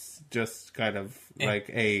it's just kind of like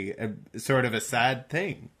a sort of a sad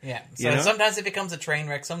thing. Yeah. So sometimes it becomes a train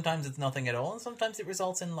wreck. Sometimes it's nothing at all. And sometimes it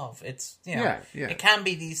results in love. It's, it can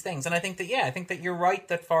be these things. And I think that you're right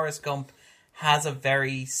that Forrest Gump has a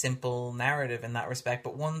very simple narrative in that respect,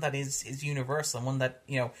 but one that is universal and one that,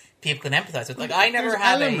 people can empathize with. Like, I never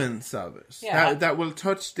had elements of it that will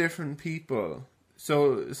touch different people.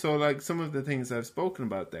 So like some of the things I've spoken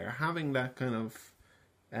about there, having that kind of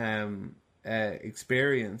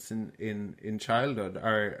experience in childhood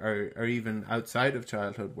or even outside of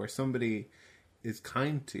childhood where somebody is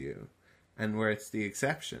kind to you and where it's the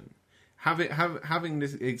exception, having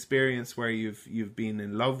this experience where you've been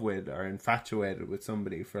in love with or infatuated with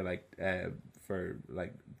somebody for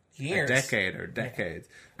years, a decade or decades,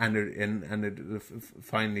 and it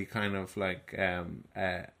finally kind of like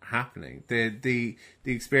happening. The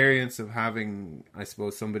experience of having, I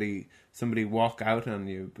suppose, somebody walk out on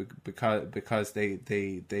you because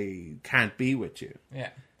they can't be with you. Yeah.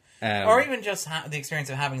 Or even just the experience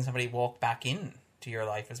of having somebody walk back in to your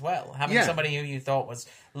life as well. Having somebody who you thought was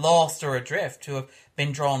lost or adrift to have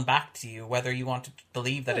been drawn back to you, whether you want to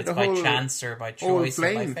believe that it's by chance or by choice.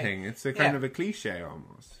 Or by thing. It's a kind of a cliche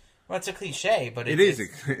almost. Well, it's a cliche, but it is a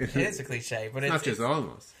cliche. But it's not just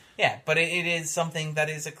almost. Yeah, but it is something that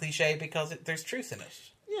is a cliche because there's truth in it.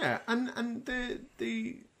 Yeah, and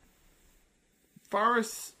the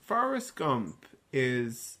Forrest Gump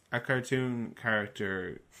is a cartoon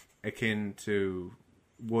character akin to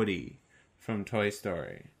Woody from Toy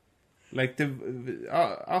Story. Like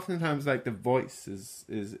oftentimes, like the voice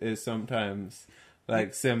is sometimes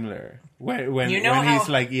like similar when he's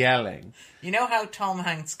like yelling. You know how Tom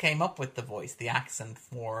Hanks came up with the voice, the accent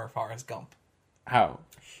for Forrest Gump? How?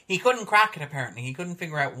 He couldn't crack it, apparently. He couldn't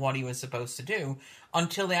figure out what he was supposed to do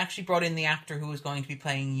until they actually brought in the actor who was going to be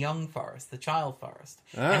playing young Forrest, the child Forrest.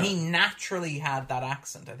 And he naturally had that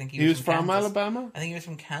accent. I think he was from Alabama? I think he was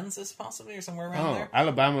from Kansas, possibly, or somewhere around there.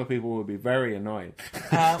 Alabama people would be very annoyed.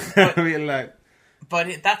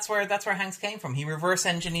 But that's where Hanks came from. He reverse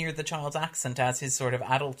engineered the child's accent as his sort of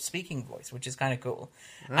adult speaking voice, which is kind of cool.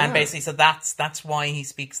 And basically, so that's why he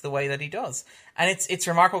speaks the way that he does. And it's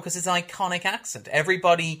remarkable because it's an iconic accent.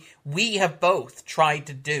 We have both tried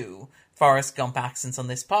to do Forrest Gump accents on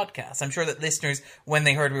this podcast. I'm sure that listeners, when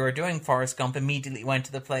they heard we were doing Forrest Gump, immediately went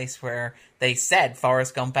to the place where they said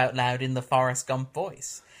Forrest Gump out loud in the Forrest Gump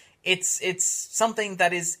voice. It's something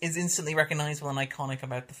that is instantly recognizable and iconic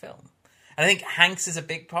about the film. And I think Hanks is a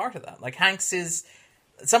big part of that. Like, Hanks is...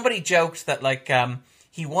 Somebody joked that, like,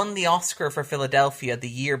 he won the Oscar for Philadelphia the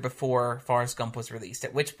year before Forrest Gump was released,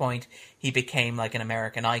 at which point he became, like, an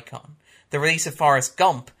American icon. The release of Forrest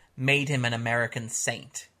Gump made him an American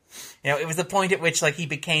saint. It was the point at which, like, he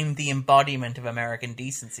became the embodiment of American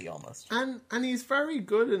decency, almost. And he's very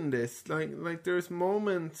good in this. Like there's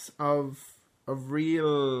moments of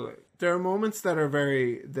real... There are moments that are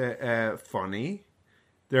very funny.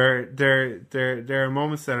 There are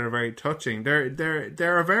moments that are very touching.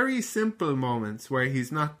 There are very simple moments where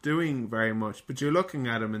he's not doing very much, but you're looking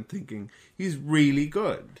at him and thinking he's really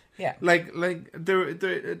good. Yeah. Like there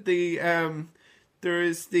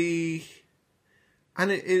is the,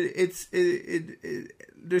 and it's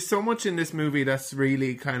there's so much in this movie that's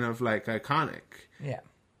really kind of like iconic. Yeah.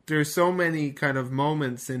 There's so many kind of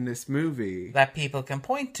moments in this movie that people can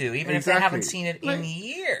point to, even if they haven't seen it in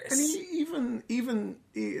years. And even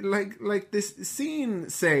like this scene,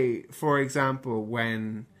 say for example,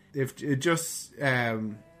 when they've just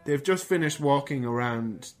finished walking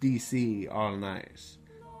around DC all night,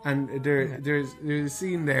 and there's a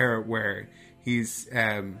scene there where he's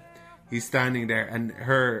he's standing there, and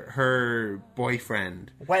her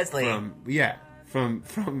boyfriend Wesley from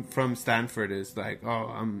Stanford is like, oh,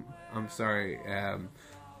 I'm sorry,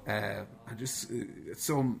 I just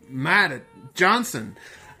so mad at Johnson,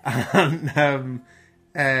 and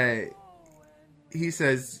he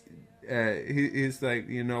says, he's like,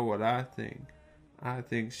 you know what I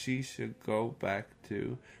think she should go back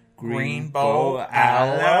to Greenbow,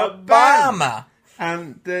 Alabama.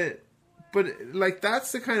 And but like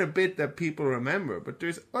that's the kind of bit that people remember. But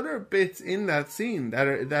there's other bits in that scene that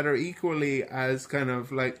are equally as kind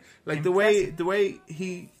of like the way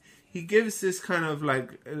he gives this kind of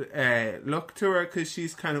like look to her because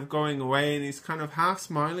she's kind of going away, and he's kind of half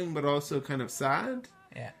smiling but also kind of sad.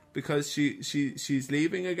 Yeah. Because she's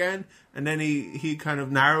leaving again, and then he kind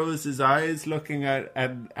of narrows his eyes looking at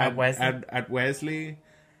Wesley.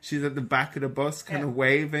 She's at the back of the bus, kind of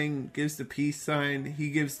waving, gives the peace sign. He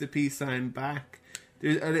gives the peace sign back.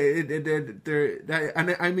 It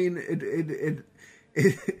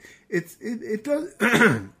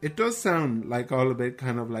does sound like all of it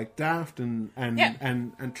kind of like daft and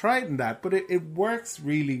tried in that, but it works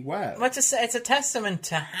really well. Well, it's a testament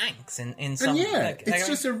to Hanks in some. And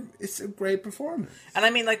it's a great performance. And I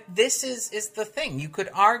mean, like, this is the thing. You could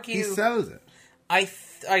argue he sells it. I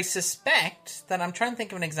suspect that I'm trying to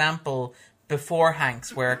think of an example before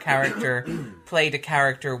Hanks where a character played a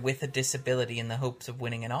character with a disability in the hopes of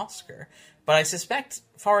winning an Oscar. But I suspect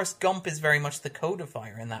Forrest Gump is very much the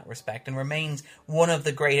codifier in that respect and remains one of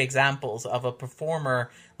the great examples of a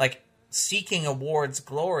performer like seeking awards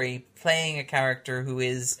glory, playing a character who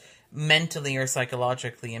is mentally or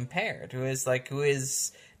psychologically impaired, who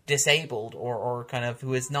is disabled or kind of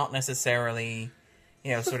who is not necessarily,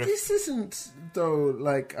 This isn't though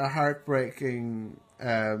like a heartbreaking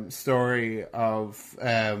story of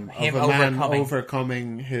a man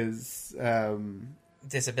overcoming his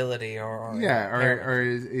disability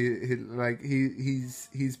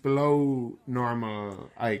he's below normal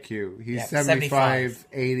IQ. He's 75,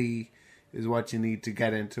 80 is what you need to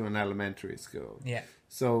get into an elementary school. Yeah.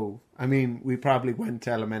 So, I mean, we probably went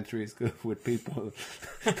to elementary school with people.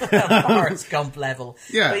 Forrest Gump level.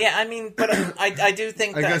 Yeah. But yeah, I mean, but I do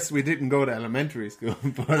think I guess we didn't go to elementary school.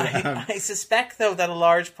 But I suspect, though, that a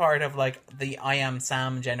large part of, like, the I Am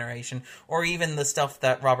Sam generation, or even the stuff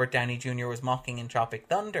that Robert Downey Jr. was mocking in Tropic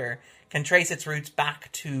Thunder, can trace its roots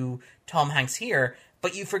back to Tom Hanks here.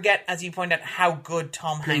 But you forget, as you point out, how good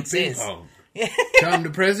Tom Hanks is. Tom the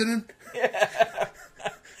President? Yeah.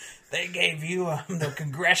 They gave you the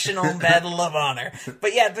Congressional Medal of Honor.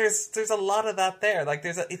 But yeah, there's a lot of that there. Like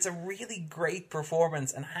it's a really great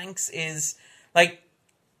performance, and Hanks is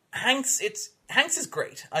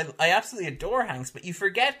great. I absolutely adore Hanks, but you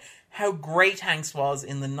forget how great Hanks was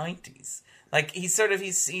in the 90s. Like he's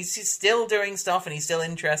still doing stuff, and he's still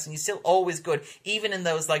interesting. He's still always good, even in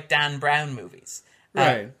those like Dan Brown movies.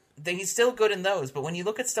 Right. He's still good in those, but when you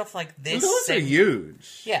look at stuff like this, those are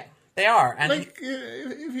huge. Yeah. They are. And like,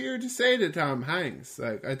 if you were to say to Tom Hanks,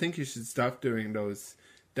 like, I think you should stop doing those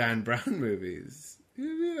Dan Brown movies,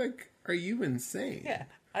 you'd be like, are you insane? Yeah,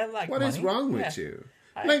 I like What money. Is wrong with you?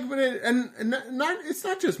 It's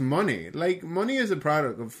not just money. Like, money is a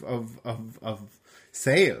product of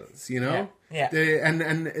sales, you know? Yeah.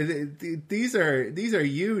 These are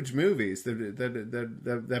huge movies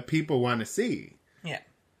that people want to see. Yeah.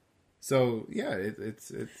 So yeah,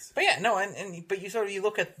 it's. But yeah, no, but you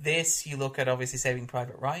look at this, you look at obviously Saving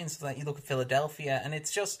Private Ryan, so that you look at Philadelphia, and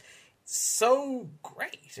it's just so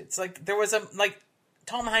great. It's like there was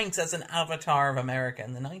Tom Hanks as an avatar of America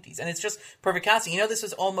in the 90s, and it's just perfect casting. This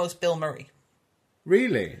was almost Bill Murray.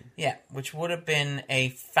 Really? Yeah, which would have been a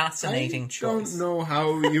fascinating choice. I don't know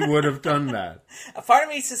how you would have done that. A part of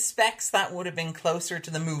me suspects that would have been closer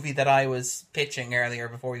to the movie that I was pitching earlier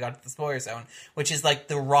before we got to the spoiler zone, which is like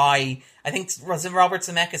the wry... I think Robert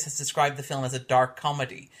Zemeckis has described the film as a dark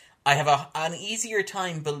comedy. I have an easier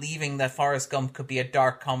time believing that Forrest Gump could be a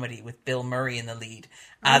dark comedy with Bill Murray in the lead,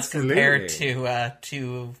 as compared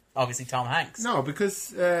to obviously Tom Hanks. No,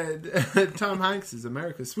 because Tom Hanks is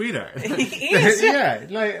America's sweetheart. He is. Yeah,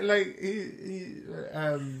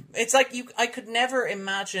 it's like I could never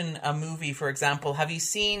imagine a movie. For example, have you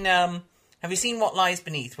seen What Lies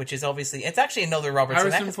Beneath? Which is obviously it's actually another Robert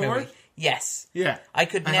Zemeckis movie. Yes. Yeah. I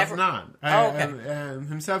could never. Have not.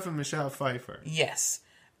 Himself and Michelle Pfeiffer. Yes.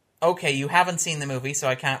 Okay, you haven't seen the movie, so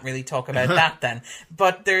I can't really talk about that then.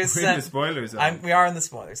 But there's... We're in the spoiler zone. We are in the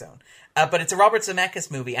spoiler zone. But it's a Robert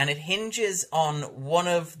Zemeckis movie, and it hinges on one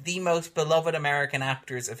of the most beloved American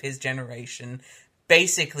actors of his generation,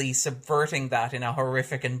 basically subverting that in a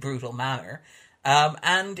horrific and brutal manner.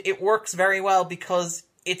 And it works very well because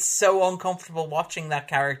it's so uncomfortable watching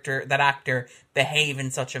that actor behave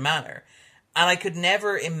in such a manner. And I could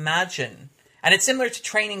never imagine... And it's similar to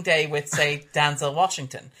Training Day with, say, Denzel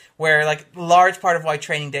Washington, where, like, large part of why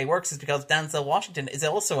Training Day works is because Denzel Washington is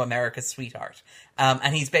also America's sweetheart.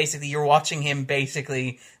 And he's basically, you're watching him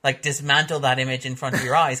basically, like, dismantle that image in front of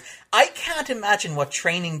your eyes. I can't imagine what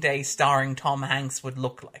Training Day starring Tom Hanks would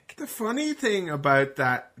look like. The funny thing about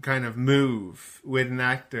that kind of move with an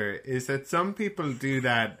actor is that some people do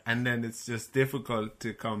that and then it's just difficult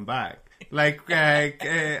to come back. Like,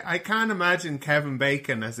 I can't imagine Kevin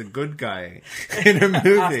Bacon as a good guy in a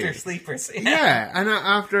movie. After Sleepers. Yeah, and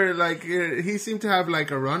after, like, he seemed to have,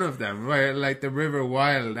 like, a run of them, where, like, The River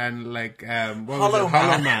Wild and, like, Hollow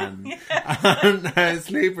Man. And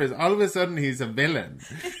Sleepers. All of a sudden, he's a villain.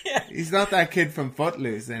 Yeah. He's not that kid from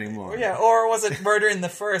Footloose anymore. Yeah, or was it Murder in the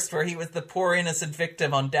First, where he was the poor innocent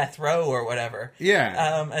victim on death row or whatever?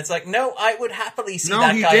 Yeah. It's like, no, I would happily see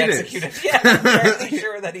that guy executed. Yeah, I'm fairly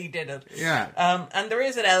sure that he did it. Yeah. And there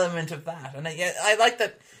is an element of that. And I like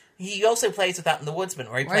that he also plays with that in The Woodsman,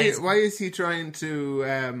 where he plays... Why is he trying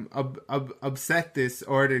to upset this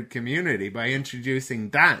ordered community by introducing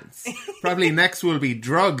dance? Probably next will be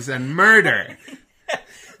drugs and murder.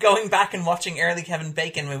 Going back and watching early Kevin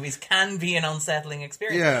Bacon movies can be an unsettling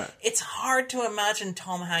experience. Yeah. It's hard to imagine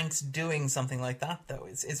Tom Hanks doing something like that, though,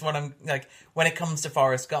 is what I'm... like, when it comes to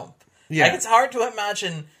Forrest Gump. Yeah. Like, it's hard to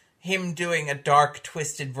imagine him doing a dark,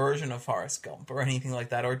 twisted version of Forrest Gump or anything like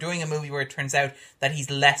that, or doing a movie where it turns out that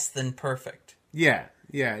he's less than perfect. Yeah,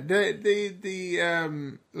 yeah.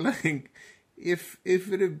 Like, if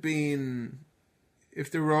it had been,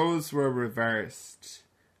 if the roles were reversed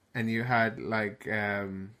and you had, like,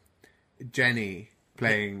 Jenny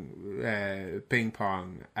playing ping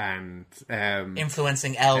pong and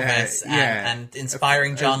influencing Elvis and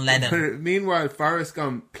inspiring John Lennon. Meanwhile, Forrest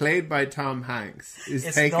Gump, played by Tom Hanks, is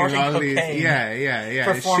taking all cocaine, these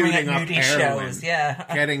performing shooting at up nudie heroin, shows,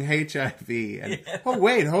 getting HIV, and oh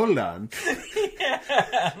wait, hold on,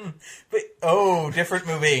 different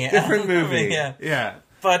movie, yeah.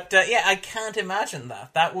 But, I can't imagine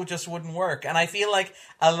that. That wouldn't work. And I feel like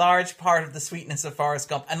a large part of the sweetness of Forrest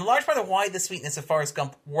Gump, and a large part of why the sweetness of Forrest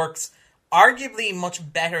Gump works arguably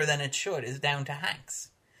much better than it should, is down to Hanks.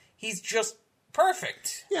 He's just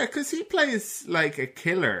perfect. Yeah, because he plays like a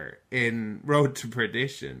killer in Road to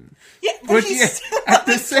Perdition. Yeah, but he's at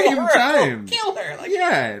the same time killer. Like,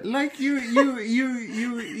 like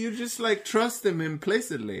you just like trust him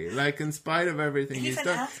implicitly, like in spite of everything he's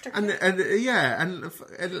done.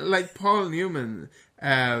 And like Paul Newman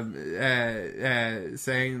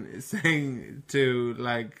saying to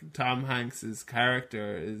like Tom Hanks's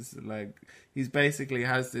character is like, he's basically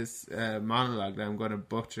has this monologue that I'm going to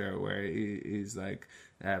butcher, where he's like,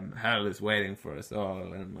 hell is waiting for us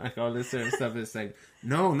all, and like all this sort of stuff. Is like,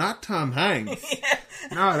 no, not Tom Hanks.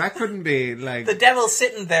 No, that couldn't be. Like, the devil's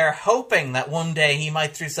sitting there hoping that one day he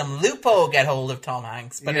might, through some loophole, get hold of Tom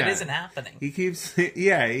Hanks, but it isn't happening. He keeps,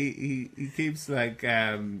 he keeps like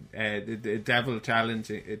the devil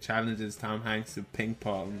challenges Tom Hanks to ping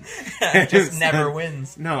pong, just never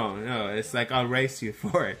wins. No, it's like, I'll race you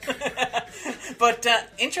for it. But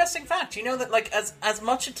interesting fact, you know that like as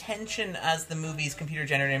much attention as the movie's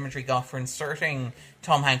computer-generated imagery got for inserting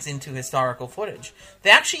Tom Hanks into historical footage, they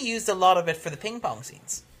actually used a lot of it for the ping pong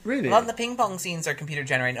scenes. Really? A lot of the ping pong scenes are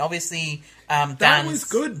computer-generated. Obviously, that was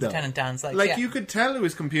good, though. Lieutenant Dan's you could tell it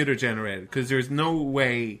was computer-generated, because there's no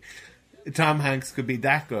way Tom Hanks could be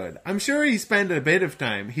that good. I'm sure he spent a bit of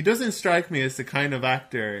time. He doesn't strike me as the kind of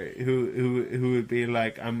actor who would be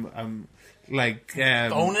like, I'm like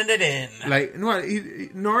phoning it in. Like, no,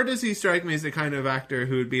 nor does he strike me as the kind of actor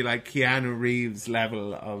who would be like Keanu Reeves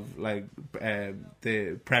level of like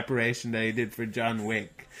the preparation that he did for John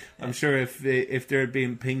Wick. I'm sure if there had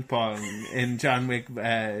been ping pong in John Wick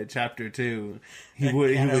Chapter 2, he would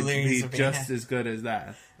be just as good as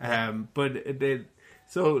that.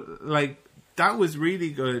 So like, that was really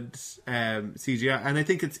good CGI, and I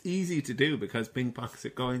think it's easy to do because ping pongs are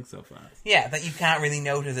going so fast. Yeah, that you can't really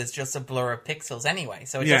notice it's just a blur of pixels anyway,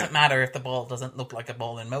 so it doesn't matter if the ball doesn't look like a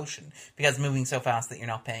ball in motion, because it's moving so fast that you're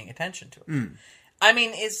not paying attention to it. I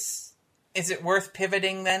mean, is it worth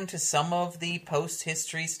pivoting then to some of the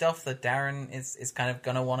post-history stuff that Darren is kind of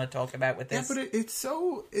going to want to talk about with this? Yeah, but it's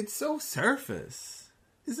so surface,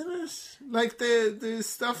 isn't it? Like the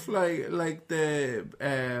stuff like the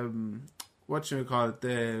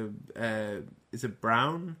whatchamacallit, is it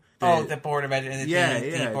Brown? The Board of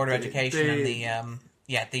Education. Board of Education and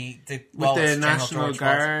the Wallace, with the National George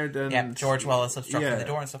Guard Wallace. and George Wallace obstructing the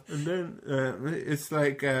door and stuff. And then it's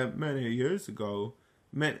like many years ago,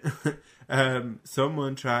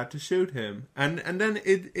 someone tried to shoot him, and then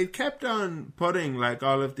it kept on putting like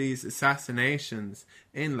all of these assassinations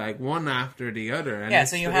in like one after the other. And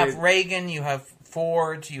so you have Reagan, you have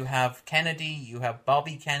Ford, you have Kennedy, you have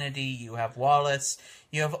Bobby Kennedy, you have Wallace.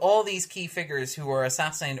 You have all these key figures who were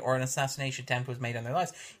assassinated or an assassination attempt was made on their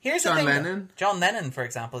lives. Here's the thing, Lennon. John Lennon, for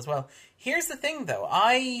example, as well. Here's the thing, though.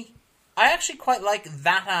 I actually quite like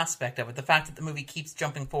that aspect of it, the fact that the movie keeps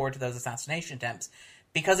jumping forward to those assassination attempts,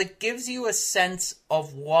 because it gives you a sense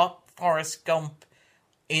of what Forrest Gump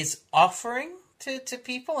is offering to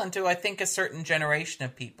people and to, I think, a certain generation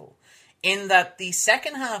of people. In that the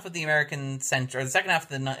second half of the American century, or the second half of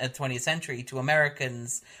the 20th century, to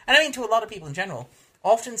Americans, and I mean to a lot of people in general,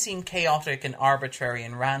 often seem chaotic and arbitrary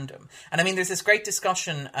and random. And I mean, there's this great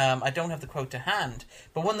discussion, I don't have the quote to hand,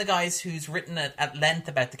 but one of the guys who's written at length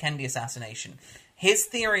about the Kennedy assassination, his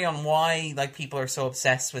theory on why like people are so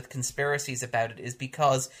obsessed with conspiracies about it is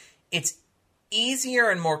because it's easier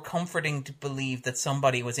and more comforting to believe that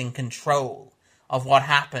somebody was in control of what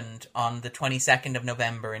happened on the 22nd of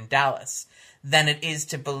November in Dallas than it is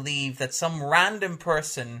to believe that some random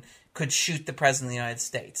person could shoot the President of the United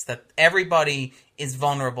States, that everybody is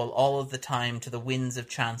vulnerable all of the time to the winds of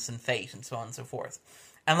chance and fate and so on and so forth.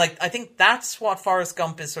 And like, I think that's what Forrest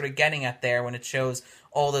Gump is sort of getting at there when it shows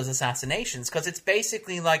all those assassinations, because it's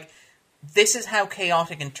basically like, this is how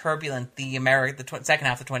chaotic and turbulent the second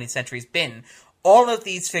half of the 20th century has been. All of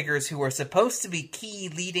these figures who are supposed to be key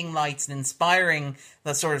leading lights and inspiring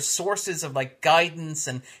the sort of sources of like guidance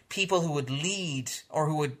and people who would lead or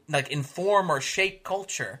who would like inform or shape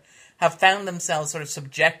culture have found themselves sort of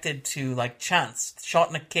subjected to like chance, shot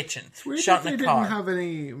in a kitchen, shot in a car. They didn't have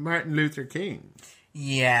any Martin Luther King.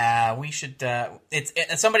 Yeah, we should.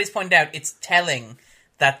 Somebody's pointed out it's telling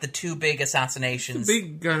that the two big assassinations, the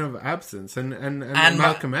big kind of absence, and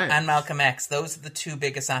Malcolm X and Malcolm X, those are the two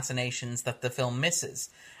big assassinations that the film misses,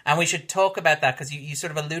 and we should talk about that because you sort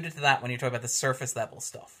of alluded to that when you talk about the surface level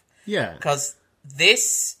stuff. Yeah, because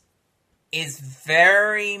this is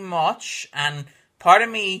very much, and part of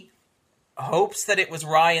me hopes that it was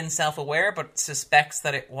wry and self-aware, but suspects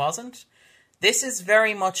that it wasn't. This is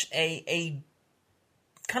very much a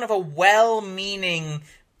kind of a well-meaning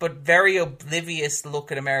but very oblivious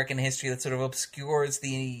look at American history that sort of obscures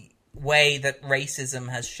the way that racism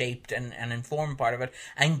has shaped and informed part of it,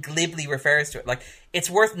 and glibly refers to it. Like, it's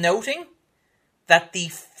worth noting that the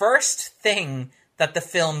first thing that the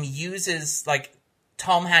film uses, like,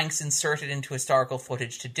 Tom Hanks inserted into historical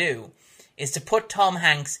footage to do is to put Tom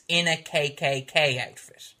Hanks in a KKK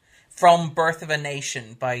outfit from Birth of a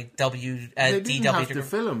Nation by D.W. They didn't have to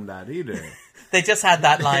film that either. They just had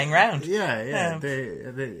that lying around. Yeah.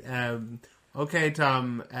 Okay,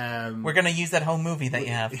 Tom. We're going to use that whole movie that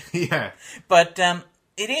you have. Yeah. But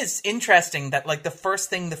it is interesting that, like, the first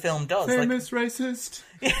thing the film does... Famous racist.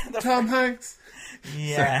 Yeah, Tom Hanks.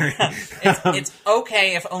 Yeah. It's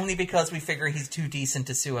okay if only because we figure he's too decent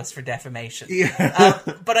to sue us for defamation. Yeah.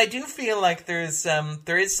 But I do feel like there is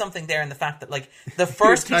something there in the fact that, like, the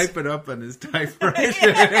first... He'll type it up on his typewriter.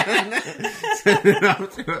 Send it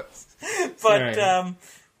up to us.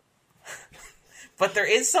 But there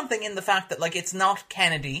is something in the fact that, like, it's not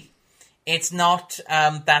Kennedy, it's not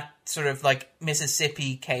that sort of like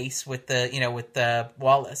Mississippi case with the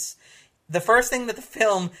Wallace. The first thing that the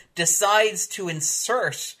film decides to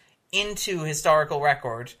insert into historical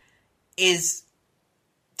record is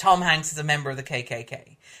Tom Hanks as a member of the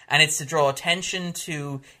KKK. And it's to draw attention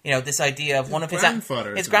to, this idea of one of his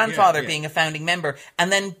grandfather being a founding member, and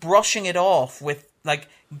then brushing it off with, like,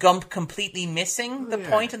 Gump completely missing the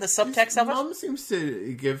point and the subtext of it. Mom seems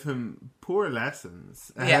to give him poor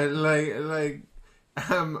lessons. On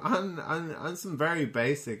some very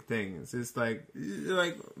basic things. It's like,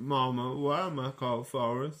 Mama, why am I called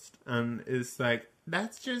Forrest? And it's like,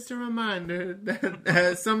 that's just a reminder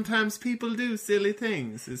that sometimes people do silly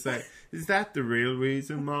things. It's like, is that the real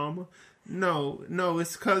reason, Mama? No,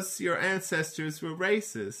 it's because your ancestors were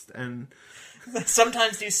racist and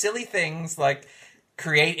sometimes do silly things like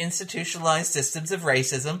create institutionalized systems of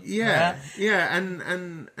racism. Yeah,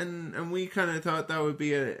 and we kind of thought that would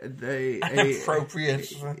be an appropriate.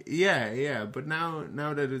 Yeah, but now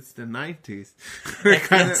that it's the 90s, it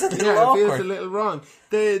feels a little awkward. It feels a little wrong.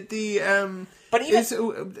 But even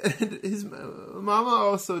his mama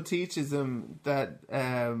also teaches him that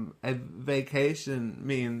a vacation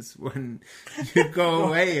means when you go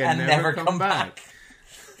away and never come back.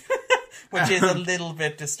 Which is a little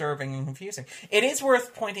bit disturbing and confusing. It is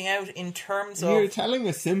worth pointing out in terms of... You're telling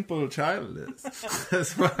a simple child this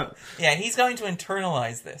as well. Yeah, he's going to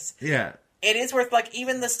internalize this. Yeah. It is worth, like,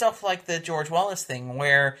 even the stuff like the George Wallace thing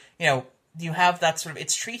where, you have that sort of...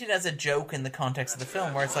 It's treated as a joke in the context of the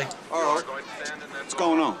film, where it's like... All right, what's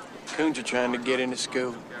going on? Coons are trying to get into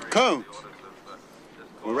school. Coons?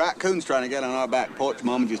 Well, raccoons trying to get on our back porch.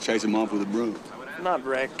 Mama just chased them off with a broom. Not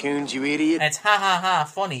raccoons, you idiot. And it's ha ha ha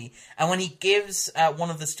funny. And when he gives one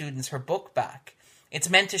of the students her book back, it's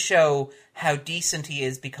meant to show how decent he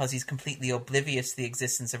is because he's completely oblivious to the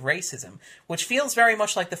existence of racism, which feels very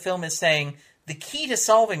much like the film is saying the key to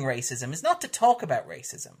solving racism is not to talk about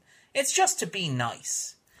racism. It's just to be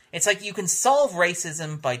nice. It's like you can solve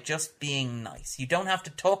racism by just being nice. You don't have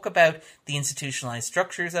to talk about the institutionalized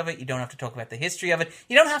structures of it. You don't have to talk about the history of it.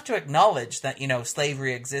 You don't have to acknowledge that,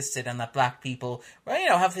 slavery existed and that black people,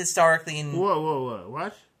 have historically... Whoa.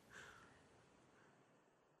 What?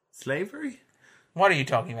 Slavery? What are you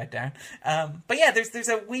talking about, Darren? But yeah, there's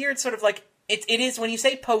a weird sort of like... It is, when you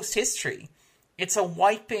say post-history, it's a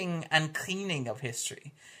wiping and cleaning of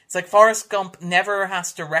history. It's like Forrest Gump never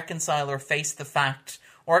has to reconcile or face the fact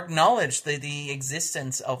or acknowledge the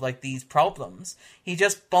existence of, like, these problems. He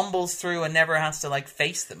just bumbles through and never has to, like,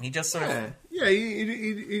 face them. He just sort of... Yeah,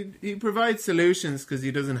 he provides solutions because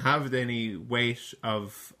he doesn't have any weight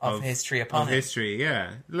of history upon him. History,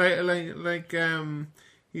 yeah.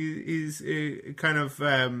 He's kind of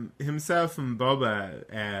himself and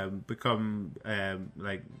Bubba become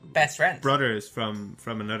like best friends, brothers from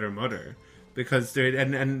another mother, because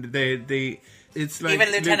they it's like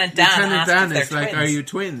even Lieutenant Dan is like, twins. "Are you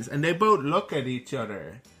twins?" And they both look at each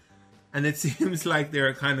other, and it seems like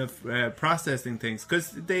they're kind of processing things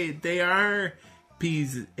because they are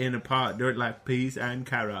peas in a pod. They're like peas and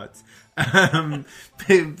carrots,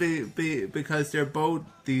 because they're both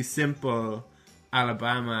these simple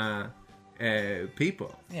Alabama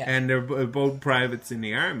people, and they're both privates in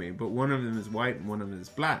the army, but one of them is white and one of them is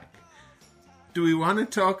black. Do we want to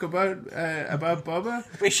talk about Bubba?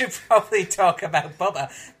 We should probably talk about Bubba.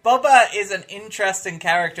 Bubba is an interesting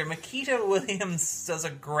character. Makita Williams does a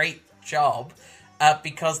great job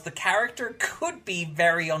because the character could be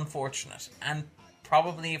very unfortunate, and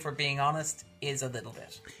probably, if we're being honest, is a little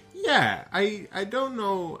bit. Yeah, I don't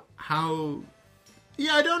know how...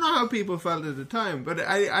 Yeah, I don't know how people felt at the time, but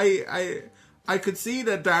I could see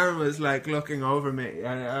that Darren was, like, looking over me.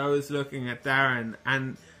 I was looking at Darren,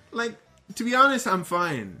 and, like, to be honest, I'm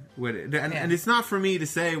fine with it. And it's not for me to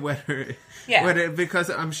say whether because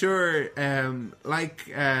I'm sure, like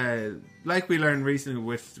we learned recently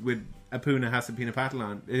with Apuna Hasapina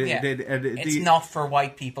Patalon. It's not for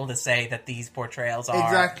white people to say that these portrayals are...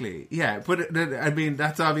 Exactly, yeah. But, I mean,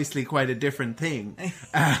 that's obviously quite a different thing.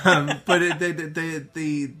 But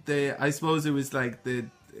I suppose it was like the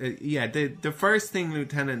first thing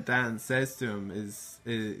Lieutenant Dan says to him is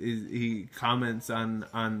he comments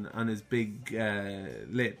on his big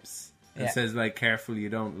lips. And says, like, careful you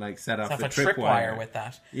don't, like, set off a tripwire with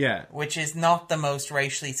that. Yeah. Which is not the most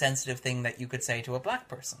racially sensitive thing that you could say to a black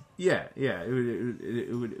person. Yeah.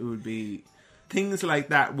 It would be... Things like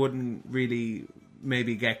that wouldn't really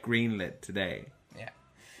maybe get greenlit today. Yeah.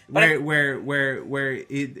 But where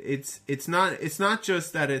it's not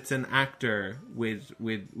just that it's an actor with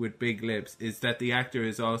big lips, it's that the actor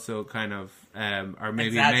is also kind of or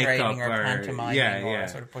maybe makeup or pantomiming or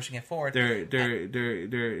sort of pushing it forward. They're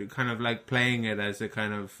kind of like playing it as a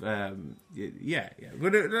kind of but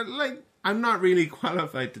like, I'm not really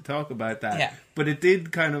qualified to talk about that. Yeah. But it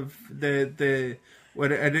did kind of the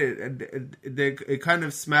kind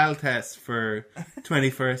of smell test for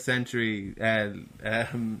 21st century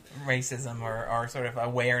racism or sort of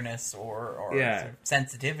awareness or sort of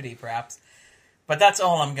sensitivity, perhaps. But that's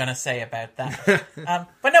all I'm going to say about that.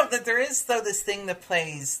 But no, there is, though, this thing that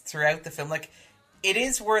plays throughout the film. Like, it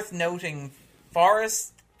is worth noting,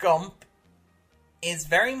 Forrest Gump is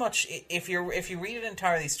very much, if you read it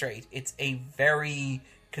entirely straight, it's a very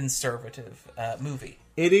conservative movie.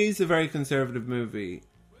 It is a very conservative movie,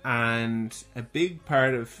 and a big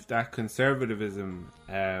part of that conservatism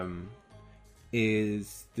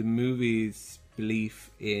is the movie's belief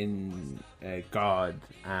in God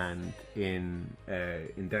and in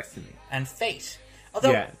destiny and fate.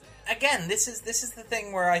 Although, again, this is the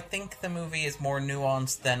thing where I think the movie is more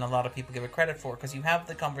nuanced than a lot of people give it credit for, because you have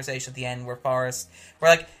the conversation at the end where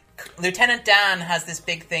Lieutenant Dan has this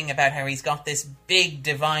big thing about how he's got this big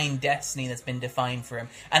divine destiny that's been defined for him,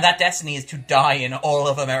 and that destiny is to die in all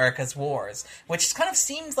of America's wars, which kind of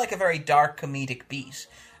seems like a very dark comedic beat.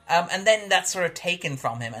 And then that's sort of taken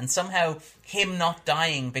from him, and somehow him not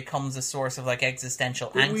dying becomes a source of, like, existential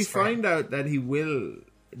angst. We find out that he will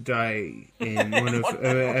die in one of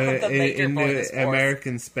in the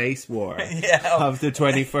American space war of the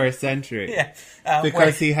 21st century.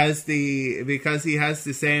 Because he has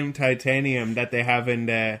the same titanium that they have in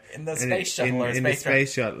the space shuttle in the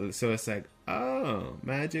space shuttle. So it's like, oh,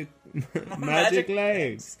 magic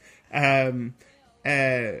legs. And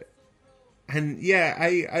yeah,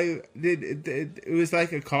 I did. It was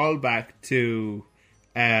like a callback to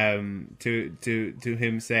him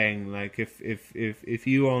saying, like, if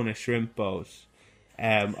you own a shrimp boat,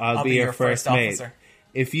 I'll be your first mate. Officer.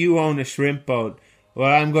 If you own a shrimp boat,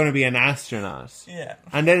 well, I'm going to be an astronaut. Yeah.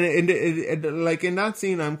 And then in that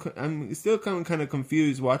scene, I'm still kind of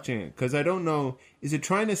confused watching it, because I don't know, is it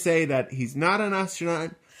trying to say that he's not an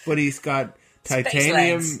astronaut, but he's got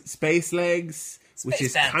titanium space legs, which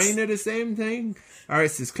is kind of the same thing, or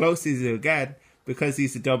it's as close as it'll get, because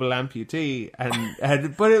he's a double amputee,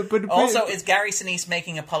 but also, is Gary Sinise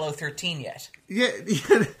making Apollo 13 yet? Yeah,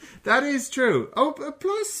 that is true. Oh,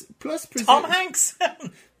 plus Tom Hanks.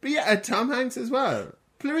 But yeah, Tom Hanks as well.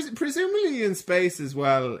 Presumably in space as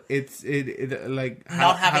well. It like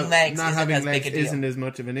not having legs isn't as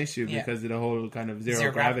much of an issue because of the whole kind of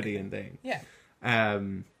zero gravity and thing. Yeah.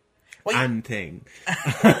 Thing.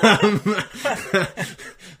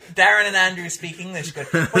 Darren and Andrew speak English good.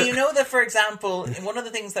 Well, you know that, for example, one of the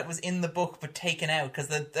things that was in the book but taken out,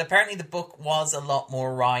 because apparently the book was a lot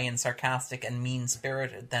more wry and sarcastic and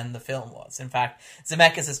mean-spirited than the film was. In fact,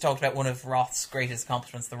 Zemeckis has talked about one of Roth's greatest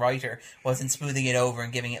accomplishments, the writer, was in smoothing it over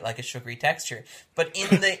and giving it like a sugary texture. But in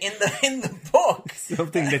the book,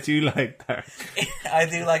 something that you like, there. I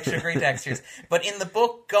do like sugary textures. But in the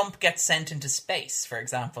book, Gump gets sent into space, for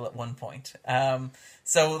example, at one point.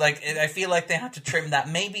 So, like, I feel like they had to trim that.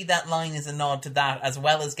 Maybe that line is a nod to that, as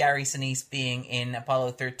well as Gary Sinise being in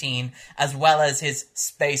Apollo 13, as well as his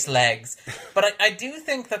space legs. But I do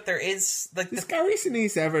think that there is... like, does Gary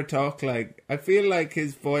Sinise ever talk like... I feel like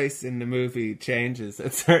his voice in the movie changes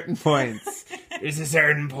at certain points. There's a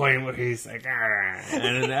certain point where he's like...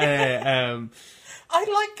 I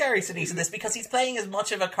like Gary Sinise in this because he's playing as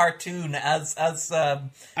much of a cartoon as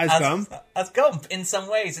Gump in some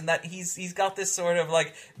ways, in that he's got this sort of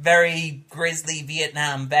like very grisly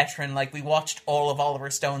Vietnam veteran, like we watched all of Oliver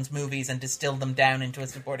Stone's movies and distilled them down into a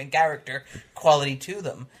supporting character quality to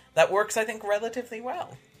them that works, I think, relatively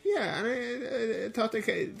well. Yeah, and I thought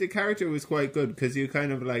the character was quite good because you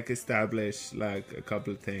kind of like establish like a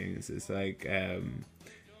couple of things. It's like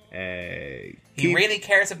he really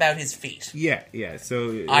cares about his feet. Yeah.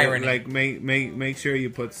 So irony. Like make sure you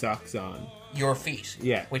put socks on your feet.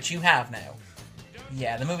 Yeah, which you have now.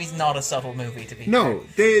 Yeah, the movie's not a subtle movie to be. No,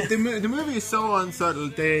 the movie is so unsubtle.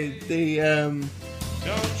 Don't you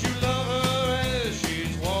love her as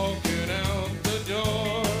she's walking out the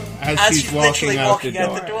door? As she's walking out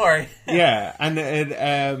the door. Yeah, and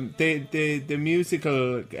the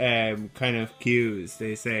musical kind of cues,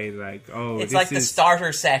 they say like, oh, it's like the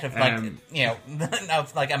starter set of like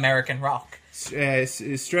of like American rock.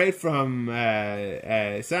 Straight from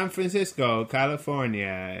San Francisco,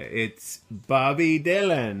 California. It's Bobby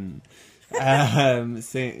Dylan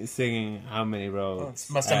singing How Many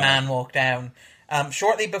Roads. Must a Man Walk Down.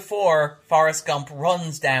 Shortly before, Forrest Gump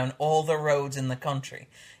runs down all the roads in the country.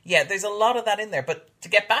 Yeah, there's a lot of that in there. But to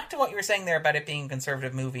get back to what you were saying there about it being a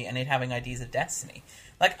conservative movie and it having ideas of destiny,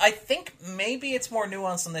 like, I think maybe it's more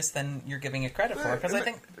nuanced on this than you're giving it credit for. Because I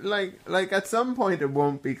think, like at some point, it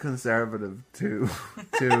won't be conservative to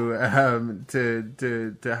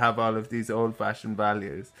have all of these old fashioned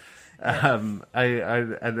values. Yeah.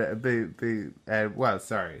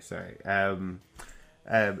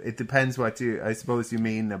 It depends what I suppose you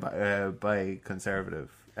mean by conservative.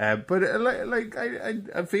 But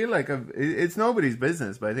I feel like it's nobody's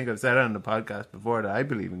business. But I think I've said it on the podcast before that I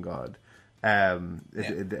believe in God. For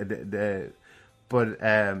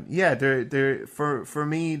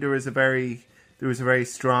me there was a very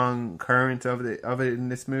strong current of it in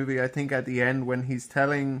this movie. I think at the end when he's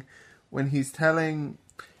telling.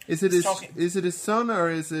 Is it his son or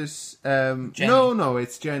is it Jenny? No,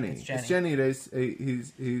 it's Jenny. It's Jenny.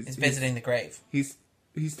 He's visiting the grave.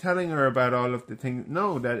 He's telling her about all of the things.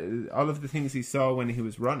 No, that all of the things he saw when he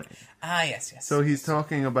was running. Ah, yes. So he's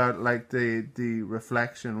talking about like the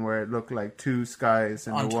reflection where it looked like two skies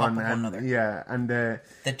and on the top one of one another. Yeah, and the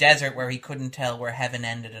desert where he couldn't tell where heaven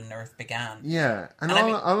ended and earth began. Yeah, and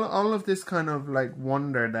all of this kind of like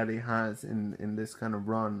wonder that he has in this kind of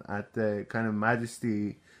run at the kind of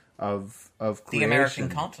majesty of creation. The American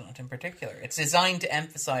continent in particular. It's designed to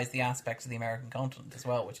emphasize the aspects of the American continent as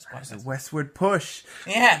well, which is quite There's a westward push.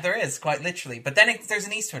 Yeah, there is, quite literally. But then there's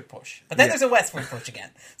an eastward push. But then there's a westward push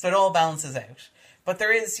again. So it all balances out. But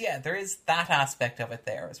there is that aspect of it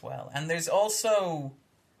there as well. And there's also,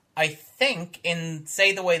 I think, in,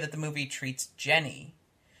 say, the way that the movie treats Jenny,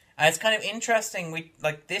 it's kind of interesting.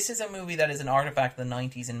 This is a movie that is an artifact of the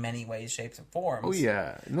 90s in many ways, shapes, and forms. Oh,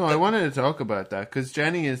 yeah. No, I wanted to talk about that, because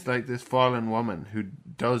Jenny is like this fallen woman who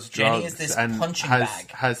does Jenny drugs is this and punching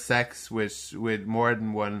bag. has sex with more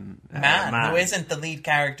than one man who isn't the lead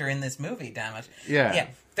character in this movie, damn it. Yeah.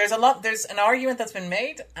 There's an argument that's been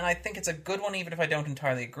made, and I think it's a good one even if I don't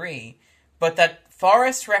entirely agree, but that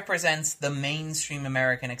Forrest represents the mainstream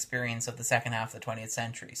American experience of the second half of the 20th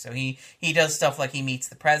century. So he does stuff like he meets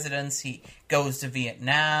the presidents, he goes to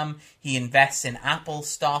Vietnam, he invests in Apple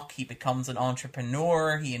stock, he becomes an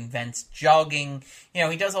entrepreneur, he invents jogging. You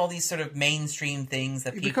know, he does all these sort of mainstream things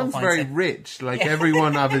that he people becomes find... very rich, like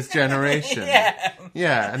everyone of his generation.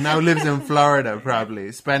 Yeah, and now lives in Florida,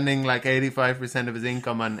 probably, spending like 85% of his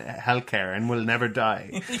income on healthcare and will never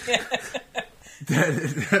die.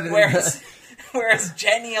 Whereas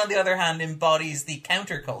Jenny, on the other hand, embodies the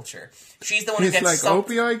counterculture. She's the one who gets like, sucked...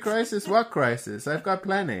 opioid crisis? What crisis? I've got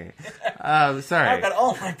plenty. Sorry. I've got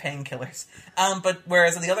all my painkillers. But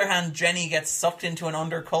whereas, on the other hand, Jenny gets sucked into an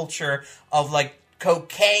underculture of, like,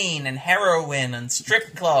 cocaine and heroin and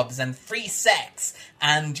strip clubs and free sex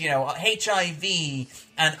and, you know, HIV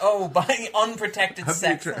and, by unprotected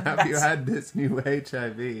sex. Have you had this new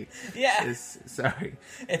HIV? Yeah. Sorry.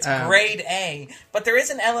 It's grade A. But there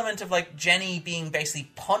is an element of, like, Jenny being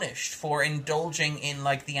basically punished for indulging in,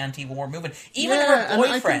 like, the anti-war movement. Even her boyfriend.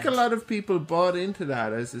 And I think a lot of people bought into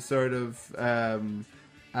that as a sort of...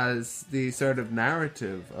 as the sort of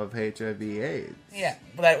narrative of HIV/AIDS. Yeah,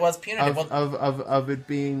 but that was punitive. Of it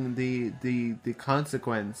being the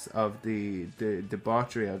consequence of the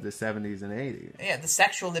debauchery of the 70s and 80s. Yeah, the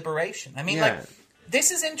sexual liberation. I mean, like, this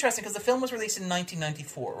is interesting because the film was released in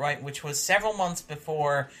 1994, right? Which was several months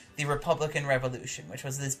before the Republican Revolution, which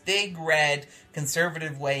was this big red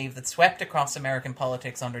conservative wave that swept across American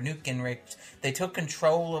politics under Newt Gingrich. They took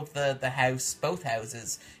control of the House, both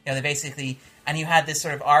houses. You know, they basically... And you had this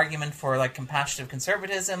sort of argument for, like, compassionate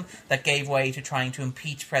conservatism that gave way to trying to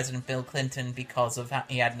impeach President Bill Clinton because of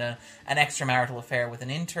he had an extramarital affair with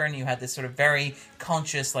an intern. You had this sort of very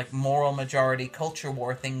conscious, like, moral majority culture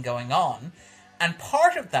war thing going on. And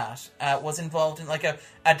part of that was involved in, like, a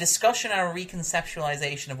discussion and a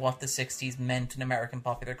reconceptualization of what the 60s meant in American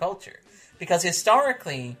popular culture. Because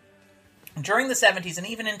historically, during the 70s and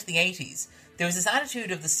even into the 80s, there was this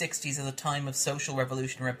attitude of the 60s as a time of social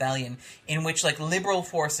revolution and rebellion in which, like, liberal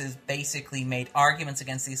forces basically made arguments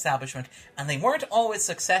against the establishment, and they weren't always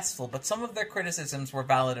successful, but some of their criticisms were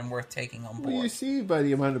valid and worth taking on board. Well, you see by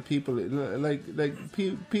the amount of people,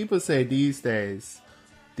 people say these days,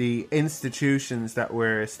 the institutions that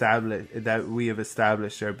we have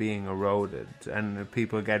established are being eroded, and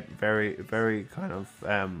people get very, very kind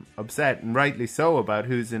of upset, and rightly so, about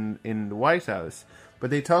who's in the White House. But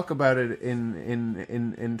they talk about it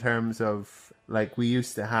in terms of, like, we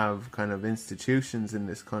used to have kind of institutions in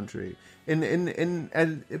this country.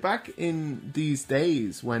 Back in these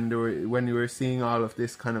days when you were seeing all of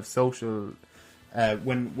this kind of social,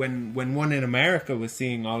 when one in America was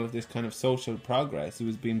seeing all of this kind of social progress, it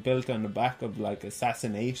was being built on the back of, like,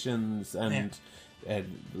 assassinations and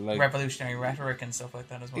like revolutionary rhetoric and stuff like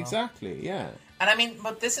that as well. Exactly, yeah. And I mean,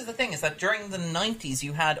 but this is the thing, is that during the 90s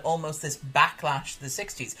you had almost this backlash to the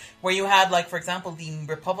 60s, where you had, like, for example, the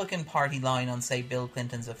Republican Party line on, say, Bill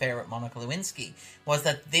Clinton's affair with Monica Lewinsky, was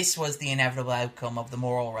that this was the inevitable outcome of the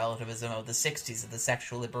moral relativism of the 60s, of the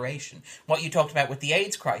sexual liberation. What you talked about with the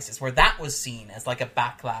AIDS crisis, where that was seen as, like, a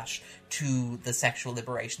backlash to the sexual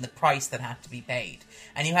liberation, the price that had to be paid.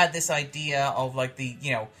 And you had this idea of, like, the,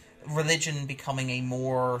 you know, religion becoming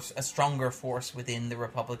a stronger force within the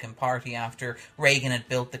Republican Party after Reagan had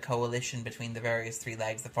built the coalition between the various three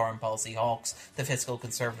legs, the foreign policy hawks, the fiscal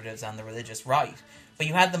conservatives, and the religious right. But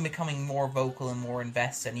you had them becoming more vocal and more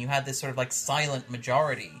invested, and you had this sort of, like, silent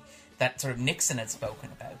majority that sort of Nixon had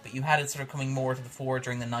spoken about, but you had it sort of coming more to the fore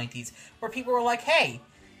during the 90s, where people were like, hey,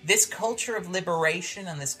 this culture of liberation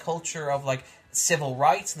and this culture of, like, civil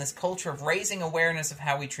rights and this culture of raising awareness of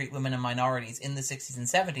how we treat women and minorities in the 60s and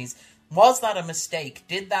 70s, was that a mistake?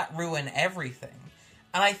 Did that ruin everything?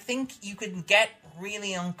 And I think you can get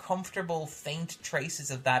really uncomfortable, faint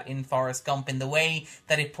traces of that in Forrest Gump, in the way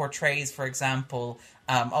that it portrays, for example,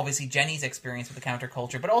 obviously Jenny's experience with the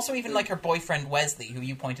counterculture, but also even, like, her boyfriend Wesley, who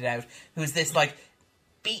you pointed out, who's this, like,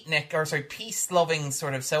 peace-loving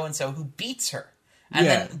sort of so-and-so who beats her. and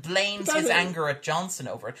then blames his anger at Johnson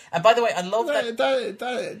over it. And by the way, I love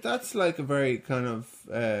that's like a very kind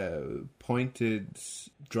of pointed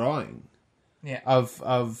drawing. Yeah.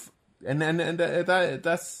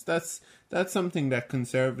 That's something that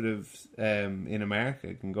conservatives in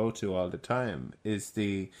America can go to all the time.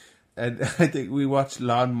 And I think we watched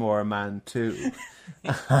Lawnmower Man 2,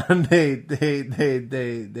 and they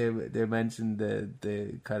mentioned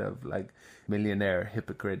the kind of like millionaire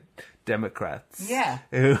hypocrite Democrats. Yeah.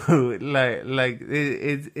 Who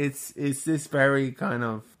it's this very kind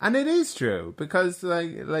of, and it is true because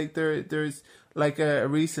there's like a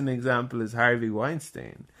recent example is Harvey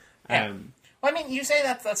Weinstein. Yeah. Well, I mean, you say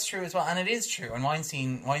that's true as well, and it is true. And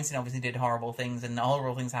Weinstein obviously did horrible things, and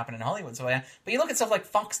horrible things happen in Hollywood. So, but you look at stuff like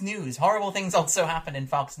Fox News. Horrible things also happen in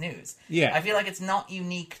Fox News. Yeah, I feel like it's not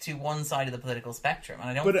unique to one side of the political spectrum,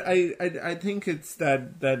 and I don't. But I think it's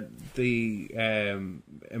that the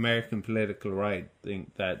American political right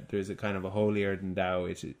think that there's a kind of a holier than thou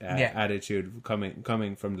attitude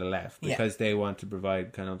coming from the left because they want to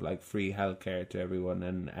provide kind of like free healthcare to everyone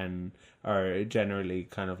and are generally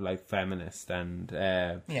kind of like feminist and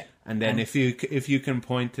then if you can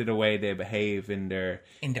point to the way they behave in their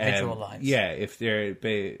individual lives, if they're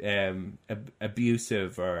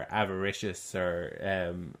abusive or avaricious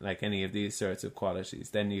or like any of these sorts of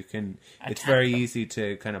qualities, then you can it's very easy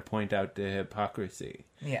to kind of point out the hypocrisy.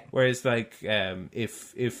 Whereas like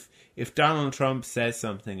if Donald Trump says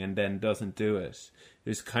something and then doesn't do it,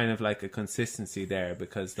 there's kind of like a consistency there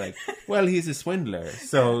because like, well, he's a swindler.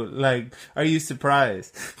 So like, are you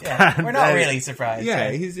surprised? Yeah, we're not really surprised. Yeah,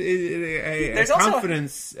 right? He's a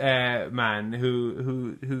confidence man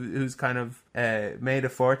who's kind of made a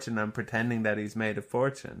fortune on pretending that he's made a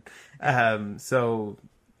fortune. So...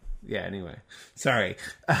 Yeah, anyway. Sorry.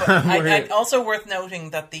 But also worth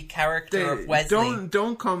noting that the character of Wesley...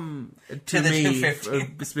 Don't come to me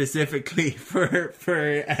specifically for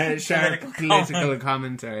sharp political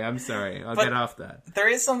commentary. I'm sorry. I'll get off that. There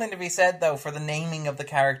is something to be said, though, for the naming of the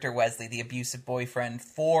character Wesley, the abusive boyfriend,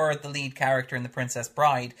 for the lead character in The Princess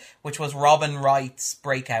Bride, which was Robin Wright's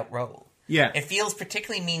breakout role. Yeah. It feels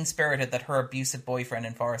particularly mean-spirited that her abusive boyfriend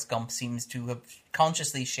in Forrest Gump seems to have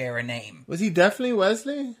consciously share a name. Was he definitely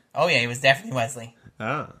Wesley? Oh yeah, he was definitely Wesley.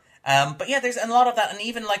 Ah. But yeah, there's a lot of that, and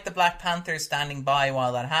even like the Black Panther standing by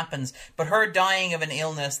while that happens, but her dying of an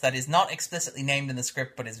illness that is not explicitly named in the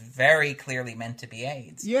script, but is very clearly meant to be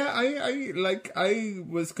AIDS. Yeah, I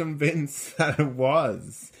was convinced that it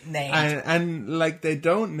was named, and like they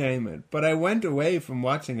don't name it, but I went away from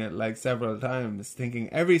watching it like several times, thinking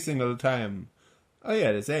every single time, oh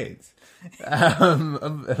yeah, there's AIDS. To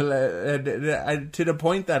the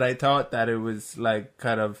point that I thought that it was like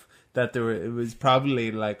kind of. It was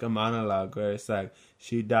probably like a monologue where it's like,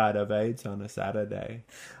 she died of AIDS on a Saturday.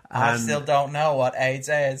 I still don't know what AIDS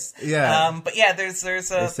is. Yeah. But yeah, there's a...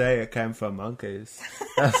 They say it came from monkeys.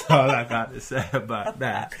 That's all I got to say about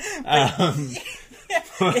that.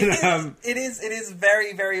 It is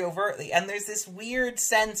very, very overtly. And there's this weird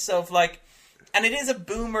sense of like... And it is a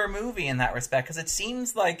boomer movie in that respect, because it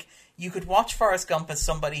seems like you could watch Forrest Gump as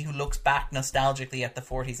somebody who looks back nostalgically at the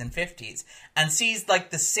 40s and 50s and sees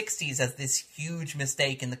like the 60s as this huge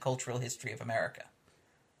mistake in the cultural history of America.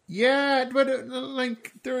 Yeah, but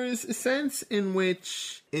like there is a sense in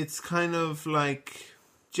which it's kind of like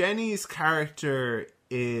Jenny's character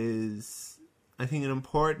is, I think, an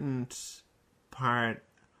important part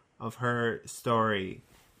of her story.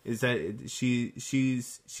 Is that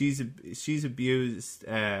she's abused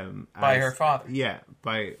by her father? Yeah,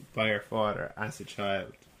 by her father as a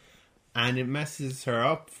child, and it messes her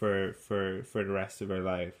up for the rest of her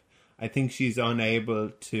life. I think she's unable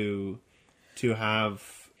to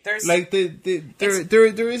have. There's like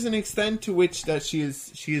there is an extent to which that she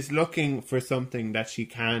is looking for something that she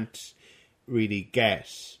can't really get.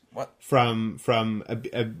 What? From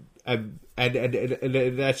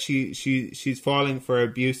that she's falling for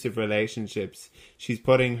abusive relationships. She's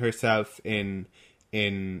putting herself in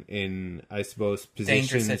I suppose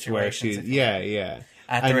positions where she's at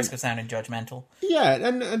the risk of sounding judgmental. Yeah,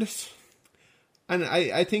 and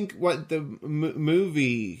I think what the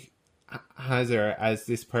movie has her as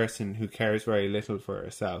this person who cares very little for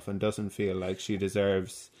herself and doesn't feel like she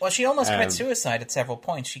deserves... Well, she almost commits suicide at several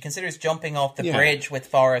points. She considers jumping off the bridge with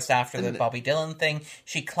Forrest after the Bobby Dylan thing.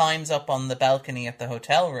 She climbs up on the balcony at the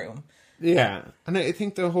hotel room. Yeah, and I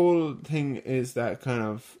think the whole thing is that kind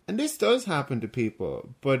of... And this does happen to people,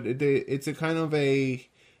 but it's a kind of a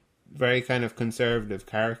very kind of conservative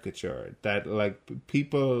caricature that like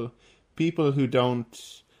people who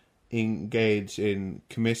don't engage in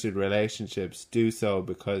committed relationships do so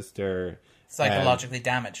because they're psychologically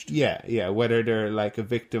damaged. Yeah. Whether they're like a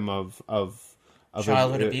victim of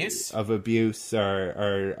childhood abuse,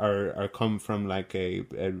 or come from like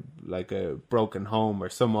a broken home or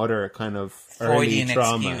some other kind of Freudian early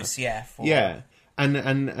trauma. Excuse, and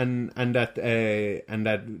that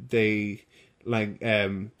they like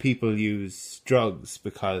people use drugs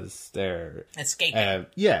because they're escaping.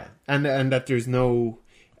 And that there's no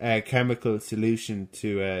chemical solution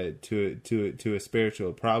to a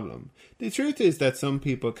spiritual problem. The truth is that some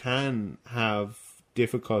people can have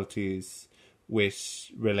difficulties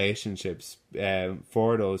with relationships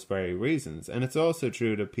for those very reasons, and it's also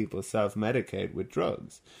true that people self-medicate with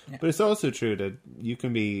drugs. Yeah. But it's also true that you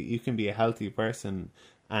can be a healthy person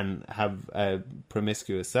and have a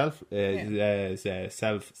promiscuous sex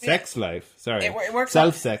life. Sorry, it works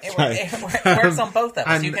self-sex life. It works on both of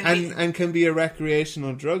us. And can be a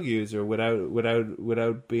recreational drug user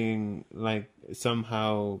without being like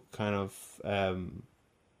somehow kind of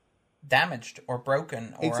damaged or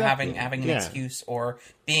broken, or having an excuse, or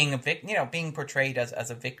being being portrayed as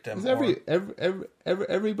a victim.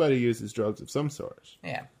 Everybody uses drugs of some sort.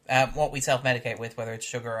 Yeah, what we self-medicate with, whether it's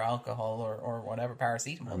sugar or alcohol or whatever,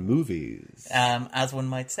 paracetamol, or movies, as one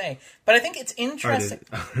might say. But I think it's interesting.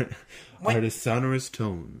 Are the sonorous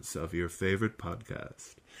tones of your favorite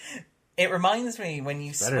podcast? It reminds me when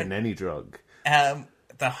you better than any drug.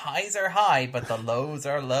 The highs are high, but the lows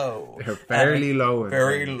are low. They're fairly low.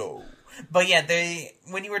 Very low. But yeah,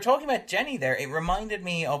 when you were talking about Jenny there, it reminded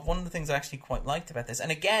me of one of the things I actually quite liked about this.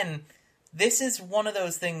 And again, this is one of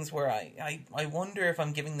those things where I wonder if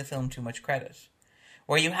I'm giving the film too much credit.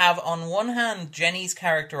 Where you have, on one hand, Jenny's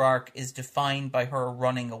character arc is defined by her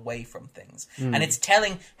running away from things. And it's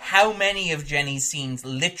telling how many of Jenny's scenes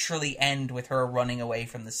literally end with her running away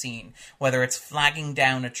from the scene. Whether it's flagging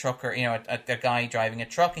down a trucker, a guy driving a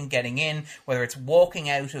truck and getting in, whether it's walking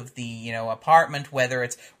out of the, apartment, whether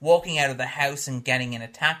it's walking out of the house and getting in a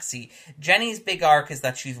taxi. Jenny's big arc is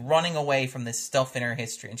that she's running away from this stuff in her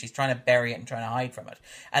history, and she's trying to bury it and trying to hide from it.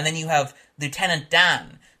 And then you have Lieutenant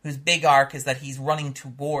Dan, whose big arc is that he's running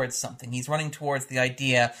towards something. He's running towards the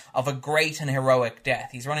idea of a great and heroic death.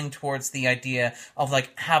 He's running towards the idea of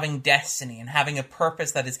like having destiny and having a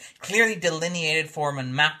purpose that is clearly delineated for him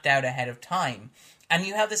and mapped out ahead of time. And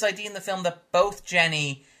you have this idea in the film that both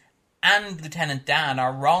Jenny and Lieutenant Dan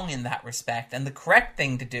are wrong in that respect, and the correct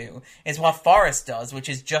thing to do is what Forrest does, which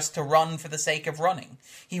is just to run for the sake of running.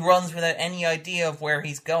 He runs without any idea of where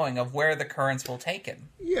he's going, of where the currents will take him.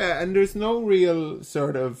 Yeah, and there's no real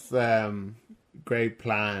sort of great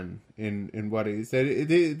plan in what he said.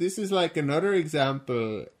 This is like another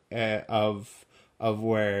example of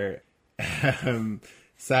where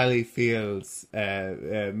Sally Field's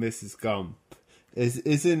Mrs. Gump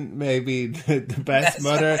isn't maybe the best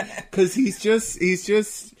mother, because he's just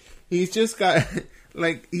got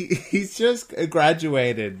like he's just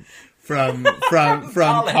graduated from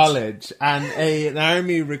college, and an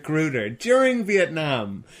army recruiter during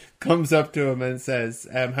Vietnam comes up to him and says,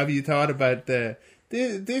 "Have you thought about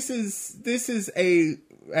this is a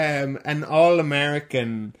an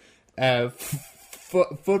all-American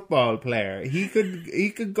football player. He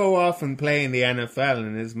could go off and play in the NFL,"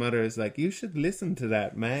 and his mother is like, "You should listen to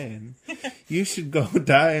that man. You should go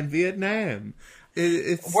die in Vietnam."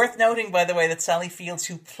 It's worth noting, by the way, that Sally Fields,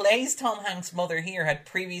 who plays Tom Hanks' mother here, had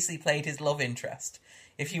previously played his love interest.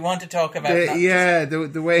 If you want to talk about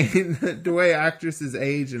the way actresses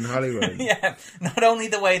age in Hollywood. Yeah, not only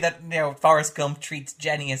the way that Forrest Gump treats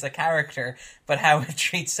Jenny as a character, but how it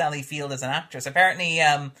treats Sally Field as an actress. Apparently,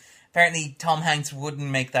 Tom Hanks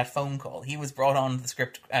wouldn't make that phone call. He was brought on to the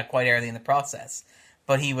script quite early in the process,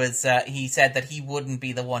 but he said that he wouldn't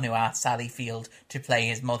be the one who asked Sally Field to play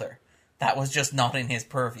his mother. That was just not in his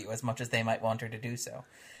purview, as much as they might want her to do so.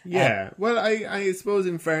 Yeah, well, I suppose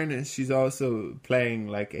in fairness, she's also playing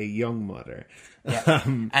like a young mother. Yeah,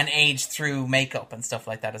 and aged through makeup and stuff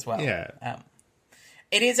like that as well. Yeah.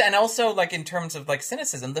 It is, and also like in terms of like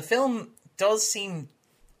cynicism, the film does seem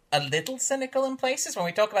a little cynical in places. When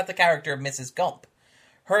we talk about the character of Mrs. Gump,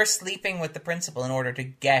 her sleeping with the principal in order to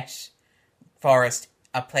get Forrest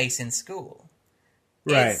a place in school,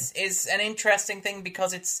 right, is an interesting thing,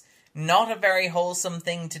 because it's not a very wholesome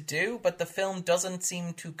thing to do, but the film doesn't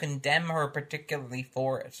seem to condemn her particularly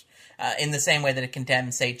for it, in the same way that it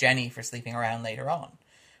condemns, say, Jenny for sleeping around later on,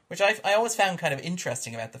 which I always found kind of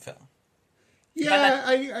interesting about the film. Yeah,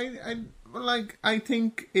 I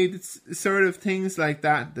think it's sort of things like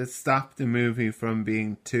that stop the movie from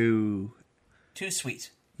being too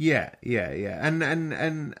sweet. Yeah. And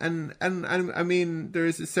I mean,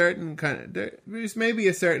 there's a certain there's maybe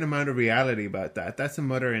a certain amount of reality about that. That's a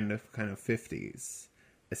mother in the kind of 50s.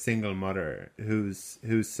 a single mother whose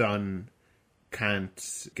son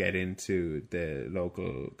can't get into the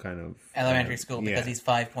local kind of elementary school because he's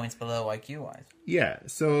 5 points below IQ wise. Yeah,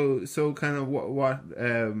 so kind of what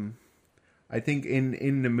I think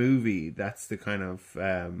in the movie that's the kind of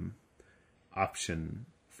option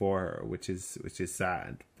for her, which is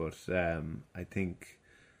sad. But I think,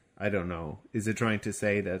 I don't know. Is it trying to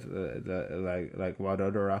say that like what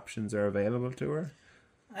other options are available to her?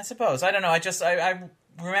 I suppose. I don't know. I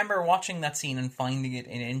remember watching that scene and finding it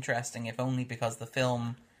interesting, if only because the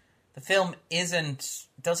film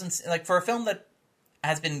doesn't like, for a film that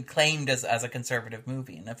has been claimed as a conservative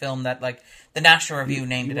movie, and a film that, like, the National Review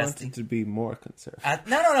named it as to be more conservative.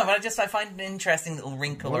 No, but I find an interesting little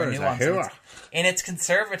wrinkle or nuance in its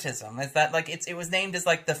conservatism. Is that, like, it was named as,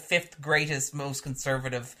 like, the 5th greatest, most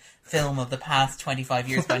conservative film of the past 25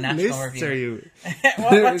 years by National Review. Are you?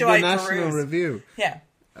 what do I National peruse? Review. Yeah.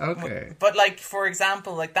 Okay. But, like, for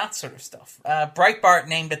example, like, that sort of stuff. Breitbart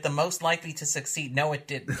named it the most likely to succeed. No, it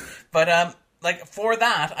didn't. But, like, for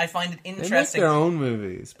that, I find it interesting. They make their own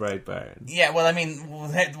movies, Breitbart. Yeah, well, I mean,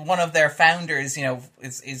 one of their founders,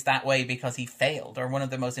 is that way because he failed, or one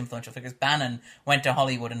of the most influential figures. Bannon went to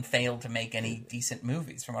Hollywood and failed to make any decent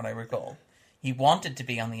movies, from what I recall. He wanted to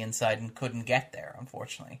be on the inside and couldn't get there,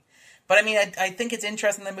 unfortunately. But I mean, I think it's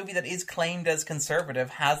interesting that a movie that is claimed as conservative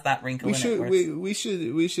has that wrinkle in it. We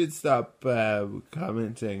should stop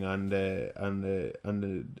commenting on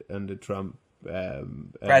the Trump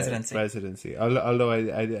presidency. Although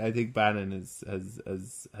I think Bannon has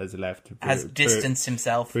left to has distanced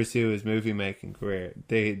himself, pursue his movie making career.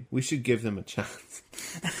 We should give them a chance.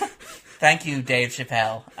 Thank you, Dave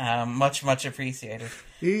Chappelle. Much appreciated.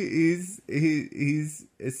 He's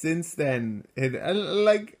since then,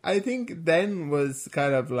 like, I think then was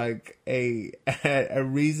kind of like a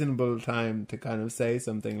reasonable time to kind of say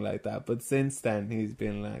something like that. But since then, he's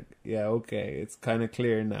been like, yeah, okay, it's kind of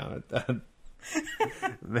clear now that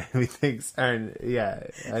maybe things aren't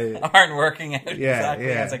working out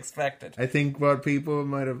exactly as expected. I think what people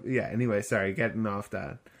might have, anyway, sorry, getting off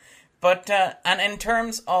that. But and in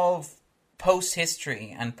terms of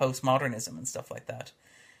post-history and postmodernism and stuff like that,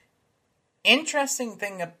 interesting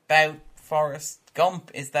thing about Forrest Gump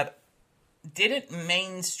is that, did it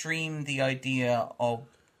mainstream the idea of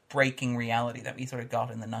breaking reality that we sort of got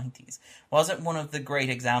in the 90s? Was it one of the great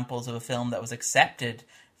examples of a film that was accepted,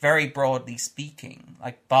 very broadly speaking,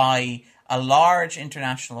 like by a large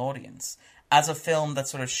international audience, as a film that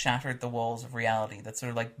sort of shattered the walls of reality, that sort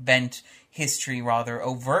of like bent history rather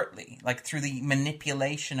overtly, like through the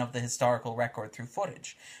manipulation of the historical record through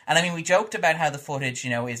footage? And I mean, we joked about how the footage,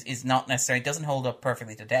 is not necessarily, doesn't hold up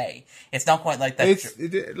perfectly today. It's not quite like that. It's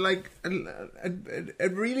like a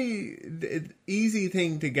really easy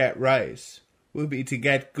thing to get right would be to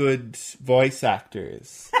get good voice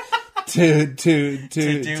actors. to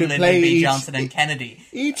Lyndon play B. Johnson and Kennedy,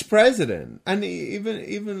 each president, and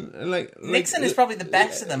even like Nixon is probably the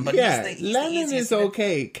best of them. But he's Lennon is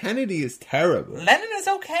okay. Kennedy is terrible. Lennon is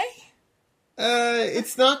okay.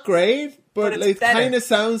 It's not great, but it kind of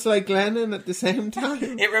sounds like Lennon at the same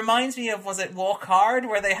time. It reminds me of, was it Walk Hard,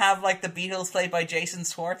 where they have like the Beatles played by Jason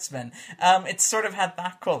Schwartzman? It sort of had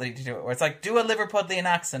that quality to it, where it's like, do a Liverpudlian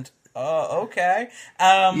accent. Oh, okay.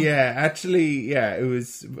 It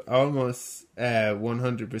was almost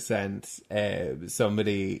 100%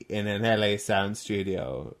 somebody in an LA sound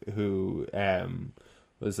studio who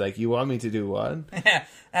was like, you want me to do what? Yeah.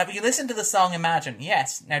 But you listen to the song Imagine.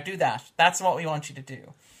 Yes, now do that. That's what we want you to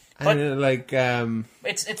do. But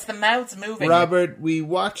it's the mouths moving. Robert, we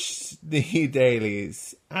watched the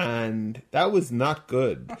dailies and that was not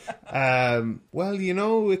good.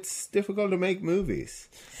 It's difficult to make movies.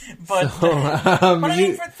 But I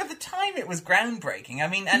mean, for the time, it was groundbreaking. I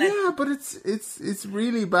mean, but it's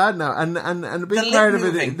really bad now, and a big part of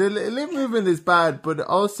it, the lip movement is bad, but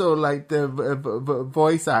also like the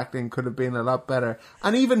voice acting could have been a lot better,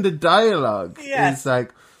 and even the dialogue is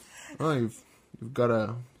like, oh, you've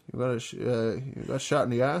got shot in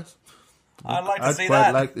the ass. I'd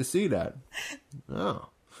quite like to see that. Oh,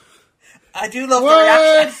 I do love the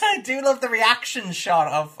reaction. I do love the reaction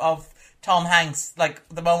shot of Tom Hanks, like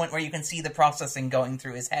the moment where you can see the processing going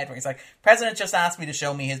through his head, where he's like, President just asked me to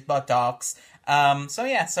show me his buttocks. So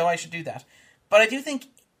I should do that. But I do think,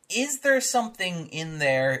 is there something in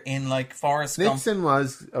there in like Forrest Gump? Nixon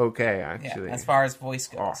was okay, actually. Yeah, as far as voice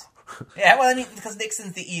goes. Yeah, well, I mean, because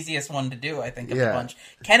Nixon's the easiest one to do, I think, of the bunch.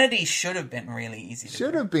 Kennedy should have been really easy to do.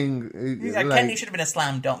 Should have been... Kennedy should have been a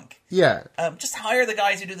slam dunk. Yeah. Just hire the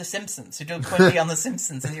guys who do The Simpsons, who do Quinn on The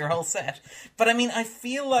Simpsons in your whole set. But, I mean, I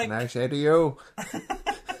feel like... Nice to you.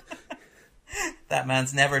 That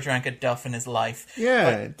man's never drank a Duff in his life.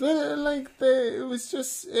 Yeah, it was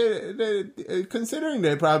just considering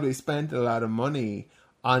they probably spent a lot of money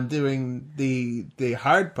on doing the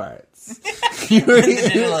hard parts. The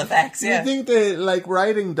digital effects, You think that like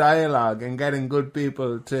writing dialogue and getting good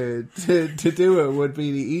people to do it would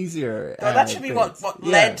be the easier. Well, that should be what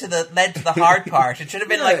led to the hard part. It should have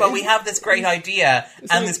been like, well, we have this great idea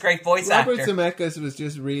and this great voice Robert actor. Zemeckis was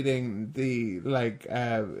just reading the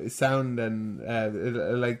sound and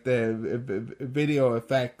the video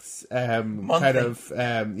effects kind of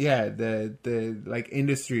the like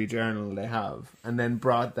industry journal they have, and then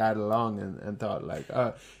brought that along and thought like,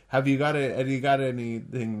 oh, have you got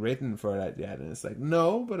anything written for that yet? And it's like,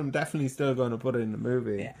 no, but I'm definitely still going to put it in the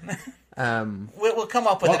movie. Yeah. We'll come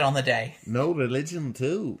up with it on the day. No religion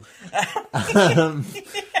too.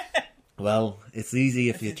 Well, it's easy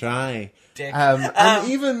if you try. And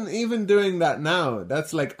even doing that now,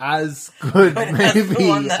 that's like as good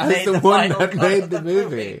maybe as the one that made the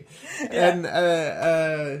movie. Yeah.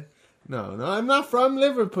 And no, I'm not from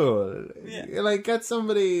Liverpool. Yeah. Like, get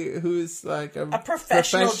somebody who's like a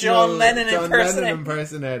professional John Lennon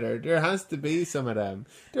impersonator. There has to be some of them.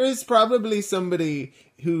 There is probably somebody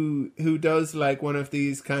who does like one of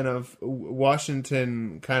these kind of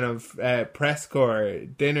Washington kind of press corps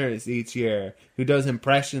dinners each year, who does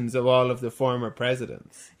impressions of all of the former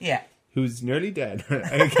presidents. Yeah. Who's nearly dead,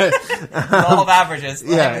 I guess. Law of averages.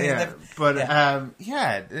 But I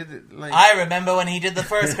remember when he did the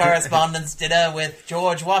first correspondence dinner with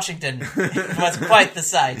George Washington. It was quite the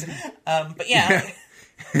sight. But yeah.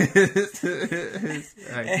 His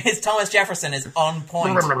Thomas Jefferson is on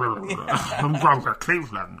point. I'm from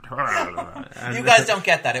Cleveland. You guys don't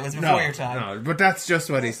get that. It was before your time. No, but that's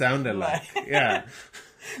just what he sounded like. Yeah.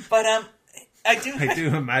 But I do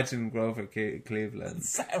imagine Grover Cleveland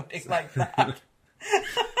sounding like that. I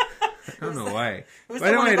don't know why. Who's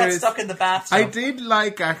the one who got stuck in the bathtub? I did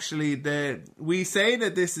like, actually, we say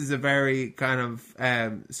that this is a very kind of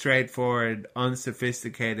straightforward,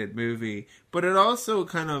 unsophisticated movie, but it also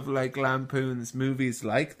kind of like lampoons movies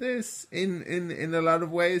like this in a lot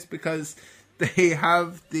of ways, because they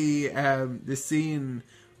have the scene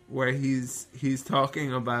where he's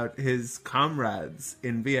talking about his comrades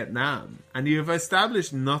in Vietnam, and you've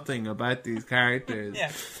established nothing about these characters.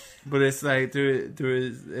 Yeah. But it's like there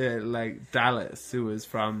is like Dallas, who was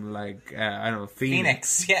from like I don't know,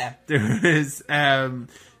 Phoenix. Yeah. There is there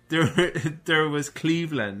was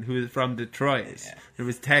Cleveland, who was from Detroit. Yeah. There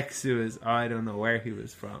was Tex, who was I don't know where he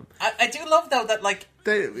was from. I do love though that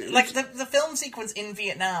the film sequence in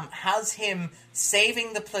Vietnam has him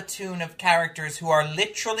saving the platoon of characters who are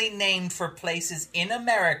literally named for places in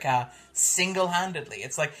America single-handedly.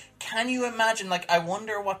 It's like, can you imagine, like, I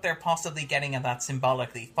wonder what they're possibly getting at that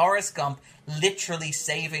symbolically. Forrest Gump literally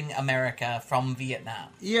saving America from Vietnam.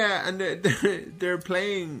 Yeah, and they're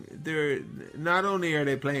not only are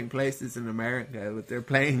they playing places in America, but they're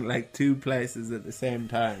playing like two places at the same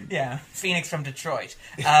time. Yeah, Phoenix from Detroit.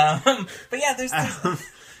 But yeah, there's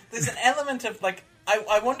an element of like,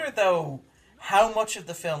 I wonder though how much of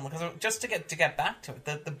the film, because just to get back to it,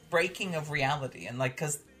 the breaking of reality, and like,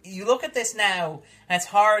 because you look at this now and it's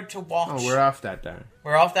hard to watch. Oh, we're off that, Darren.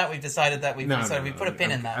 We're off that. We've decided that we put a pin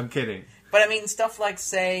in that. I'm kidding. But I mean, stuff like,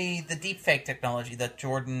 say, the deepfake technology that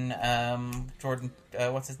Jordan,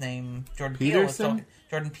 what's his name? Jordan Peterson?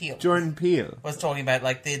 Jordan Peele was talking about,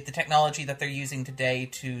 like the technology that they're using today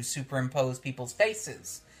to superimpose people's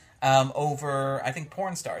faces over, I think,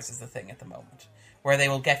 porn stars is the thing at the moment, where they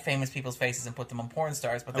will get famous people's faces and put them on porn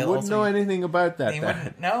stars. But I wouldn't know anything about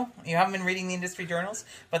that. No? You haven't been reading the industry journals?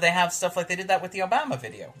 But they have stuff like they did that with the Obama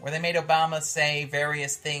video, where they made Obama say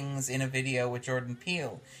various things in a video with Jordan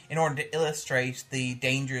Peele in order to illustrate the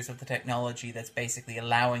dangers of the technology that's basically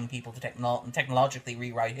allowing people to technologically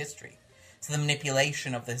rewrite history. So the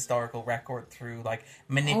manipulation of the historical record through, like,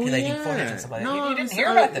 manipulating footage and stuff like that. You didn't hear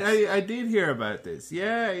about this? I did hear about this.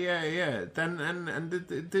 Yeah. Then and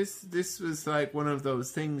this was like one of those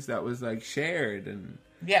things that was like shared and.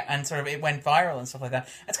 Yeah, and sort of it went viral and stuff like that.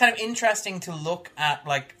 It's kind of interesting to look at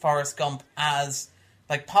like Forrest Gump as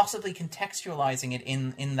like possibly contextualizing it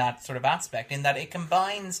in that sort of aspect, in that it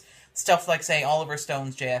combines stuff like, say, Oliver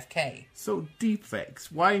Stone's JFK. So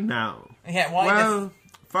deepfakes, why now? Yeah, why?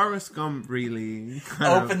 Forrest Gump really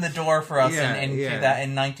opened the door for us in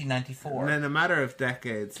 1994. And then a matter of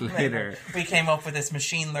decades later, we came up with this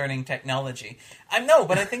machine learning technology. I know,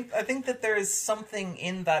 but I think that there is something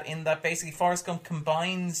in that basically Forrest Gump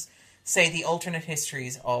combines say, the alternate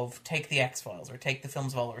histories of, take the X-Files, or take the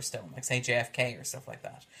films of Oliver Stone, like, say, JFK or stuff like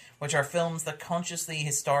that, which are films that consciously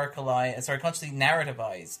consciously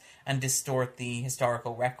narrativize and distort the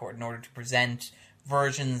historical record in order to present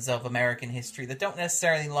versions of American history that don't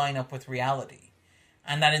necessarily line up with reality.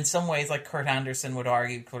 And that in some ways, like Kurt Anderson would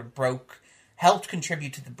argue, helped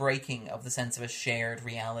contribute to the breaking of the sense of a shared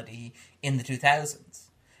reality in the 2000s.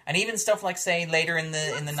 And even stuff like, say, later in the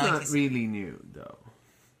 90s. That's not really new, though.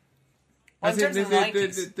 Well, in terms of the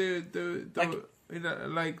 90s.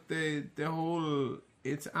 The whole...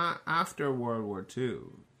 It's after World War II.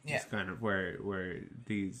 Yeah. It's kind of where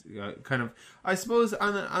these kind of... I suppose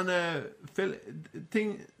on a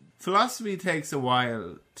thing... Philosophy takes a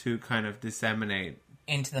while to kind of disseminate...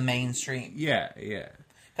 into the mainstream. Yeah, yeah.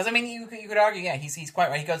 Because, I mean, you could argue, yeah, he's quite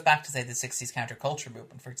right. He goes back to, say, the 60s counterculture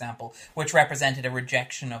movement, for example, which represented a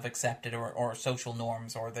rejection of accepted or social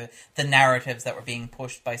norms or the narratives that were being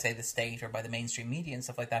pushed by, say, the state or by the mainstream media and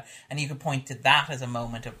stuff like that. And you could point to that as a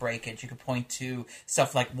moment of breakage. You could point to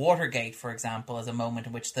stuff like Watergate, for example, as a moment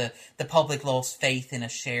in which the public lost faith in a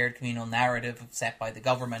shared communal narrative set by the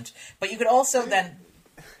government. But you could also then...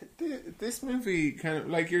 This movie kind of,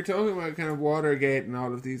 like, you're talking about kind of Watergate and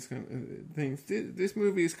all of these kind of things. This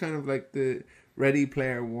movie is kind of like the Ready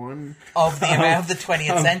Player One of the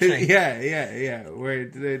 20th century. Yeah. Where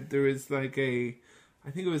there was like I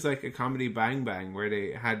think it was like a comedy Bang Bang where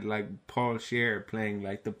they had like Paul Scheer playing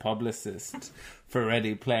like the publicist for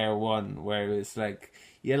Ready Player One, where it was like,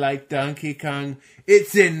 you like Donkey Kong?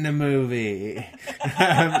 It's in the movie.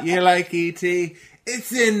 You like E.T.?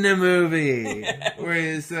 It's in the movie.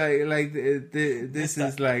 Whereas this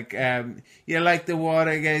is like, you like the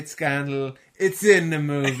Watergate scandal? It's in the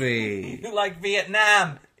movie. You like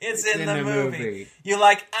Vietnam? It's in the movie. You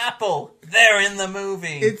like Apple? They're in the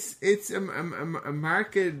movie. It's a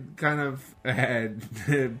marked kind of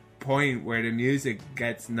point where the music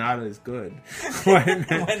gets not as good when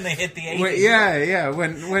they hit the 80s.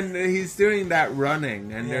 When he's doing that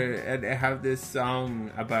running and they have this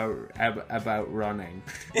song about running.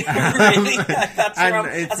 Really? That's wrong.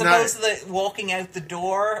 As opposed to the walking out the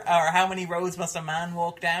door or how many roads must a man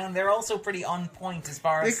walk down. They're also pretty on point as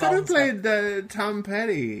far as they could have played the Tom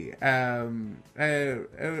Petty Running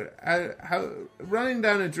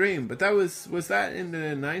Down a Dream, but that was that in the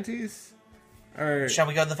 90s? Or shall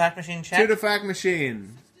we go to the fact machine check? To the fact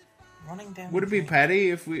machine. Running down. Would it be petty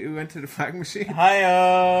if we went to the fact machine?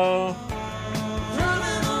 Hi-oh.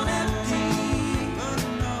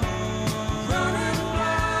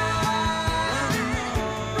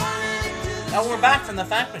 Now we're back from the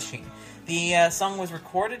fact machine. The song was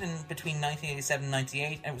recorded between 1987 and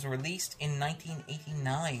 1998, and it was released in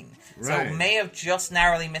 1989. Right. So it may have just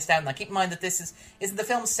narrowly missed out. Now keep in mind that isn't the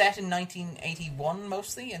film set in 1981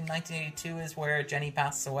 mostly, and 1982 is where Jenny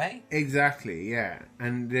passes away? Exactly, yeah.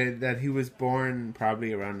 And that he was born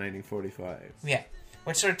probably around 1945. Yeah,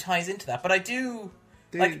 which sort of ties into that. But I do...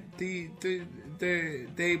 They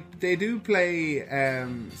do play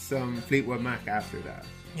some Fleetwood Mac after that.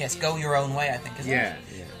 Yes, Go Your Own Way, I think, isn't it?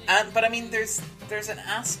 Yeah. But I mean, there's an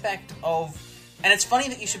aspect of... And it's funny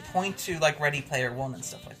that you should point to, like, Ready Player One and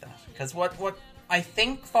stuff like that. Because what I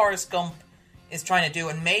think Forrest Gump is trying to do,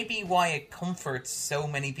 and maybe why it comforts so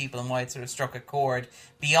many people and why it sort of struck a chord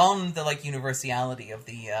beyond the, like, universality of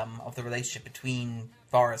the relationship between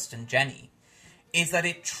Forrest and Jenny, is that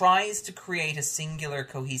it tries to create a singular,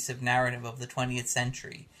 cohesive narrative of the 20th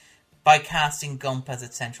century by casting Gump as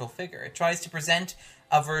its central figure. It tries to present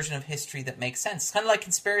a version of history that makes sense. It's kind of like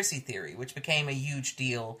conspiracy theory, which became a huge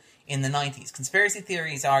deal in the 90s. Conspiracy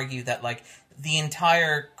theories argue that, like, the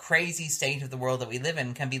entire crazy state of the world that we live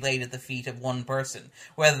in can be laid at the feet of one person,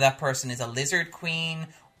 whether that person is a lizard queen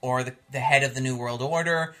or the head of the New World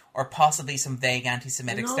Order, or possibly some vague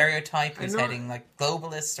anti-Semitic stereotype who's heading, like,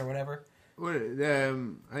 globalists or whatever. Well,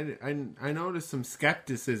 I noticed some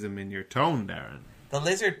skepticism in your tone, Darren. The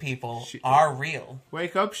lizard people are real.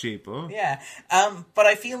 Wake up, sheeple. Yeah. But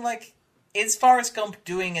I feel like, is Forrest Gump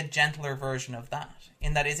doing a gentler version of that?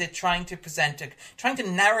 In that, is it trying to trying to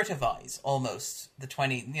narrativize almost the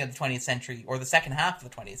 20th century, or the second half of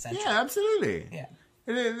the 20th century? Yeah, absolutely. Yeah.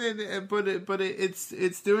 But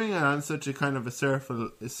it's doing it on such a kind of a surfle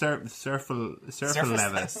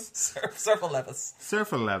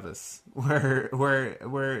levis,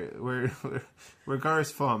 where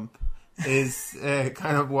Garth Fump is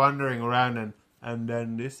kind of wandering around, and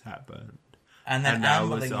then this happened, and I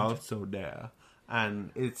was also there,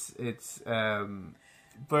 and it's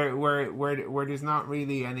but where there's not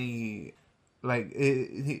really any, like,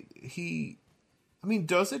 he I mean,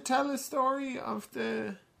 does it tell a story of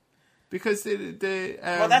the Because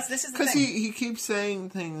this is the thing. He keeps saying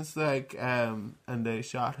things like and they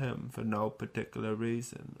shot him for no particular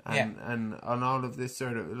reason, and on all of this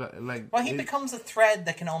sort of like. Well, he becomes a thread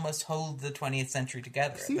that can almost hold the 20th century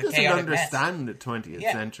together. He doesn't understand the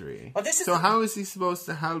 20th century. Well, how is he supposed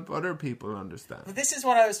to help other people understand? Well, this is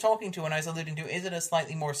what I was talking to when I was alluding to. Is it a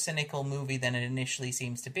slightly more cynical movie than it initially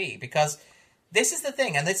seems to be? Because this is the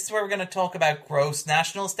thing, and this is where we're going to talk about gross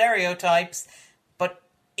national stereotypes. But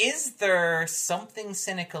is there something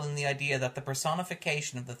cynical in the idea that the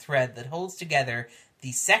personification of the thread that holds together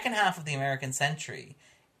the second half of the American century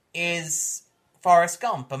is Forrest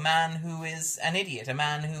Gump, a man who is an idiot, a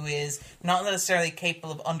man who is not necessarily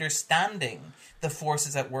capable of understanding the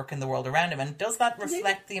forces at work in the world around him? And does that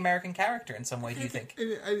reflect the American character in some way, do you think?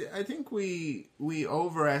 I think we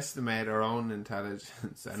overestimate our own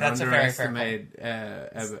intelligence and That's underestimate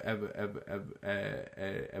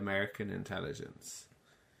American intelligence.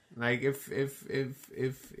 Like if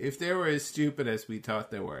they were as stupid as we thought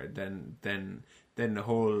they were, then the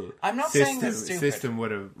whole system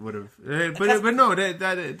would have. But no,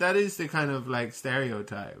 that is the kind of like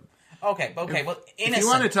stereotype. Okay. Well, innocent. If you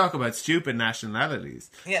want to talk about stupid nationalities,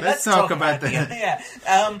 let's talk about that. Yeah.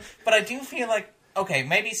 But I do feel like, okay,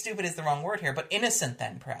 maybe stupid is the wrong word here, but innocent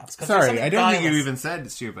then, perhaps. Sorry, I don't think you even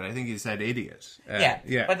said stupid. I think you said idiot.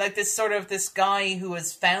 Yeah. But like this guy who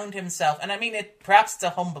has found himself, and I mean, perhaps it's a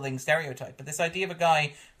humbling stereotype, but this idea of a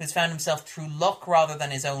guy who's found himself through luck rather than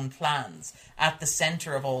his own plans at the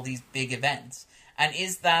center of all these big events. And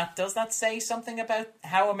does that say something about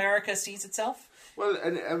how America sees itself? Well,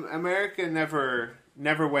 America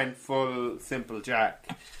never went full Simple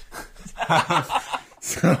Jack.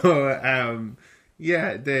 So,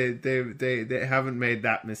 yeah, they haven't made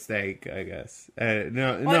that mistake, I guess.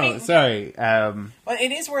 Sorry. Well,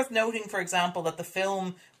 it is worth noting, for example, that the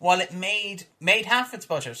film, while it made half its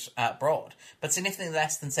budget abroad, but significantly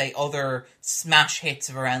less than, say, other smash hits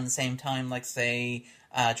of around the same time, like, say,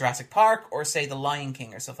 Jurassic Park or, say, The Lion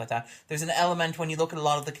King or stuff like that. There's an element when you look at a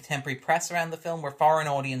lot of the contemporary press around the film where foreign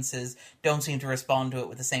audiences don't seem to respond to it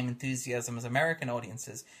with the same enthusiasm as American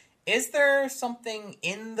audiences. Is there something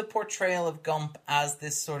in the portrayal of Gump as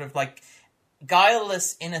this sort of like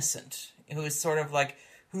guileless innocent who is sort of like,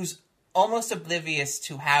 who's almost oblivious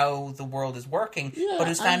to how the world is working, but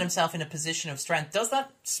who's found himself in a position of strength? Does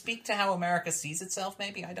that speak to how America sees itself,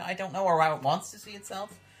 maybe? I don't know, or how it wants to see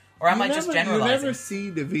itself? Or am I just generalizing? You never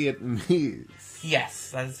see the Vietnamese.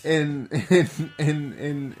 Yes. In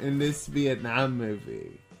this Vietnam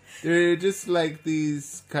movie. They're just like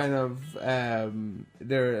these kind of,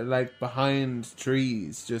 they're like behind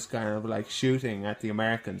trees, just kind of like shooting at the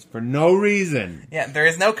Americans for no reason. Yeah, there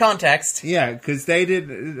is no context. Yeah, because they did,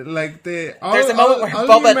 like, all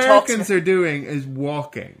Bubba the Americans are doing is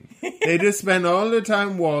walking. They just spend all the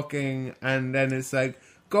time walking, and then it's like,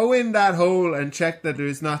 go in that hole and check that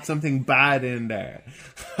there's not something bad in there.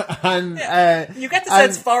 And you get the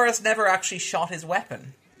sense Forrest never actually shot his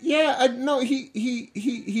weapon. Yeah, no,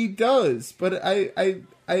 he does, but I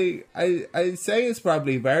say it's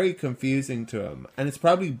probably very confusing to him, and it's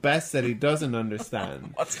probably best that he doesn't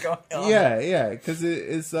understand what's going on. Yeah, because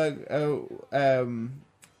it's like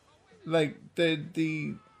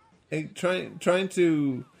trying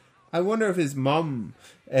to. I wonder if his mum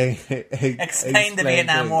explained the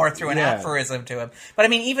Vietnam War through an aphorism to him. But I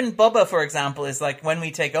mean, even Bubba, for example, is like, when we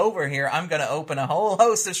take over here, I'm going to open a whole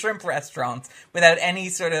host of shrimp restaurants without any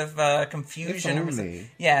sort of confusion. If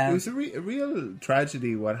only. Yeah. It was a real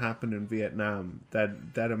tragedy what happened in Vietnam,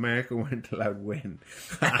 that America weren't allowed to win.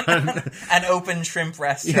 And open shrimp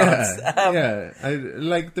restaurants.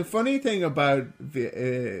 Like, the funny thing about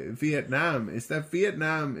Vietnam is that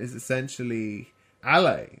Vietnam is essentially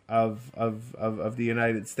ally of the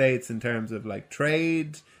United States in terms of like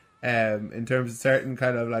trade, in terms of certain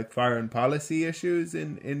kind of like foreign policy issues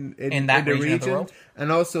in that the region of the world.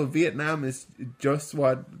 And also Vietnam is just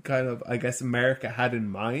what kind of, I guess, America had in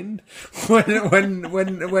mind when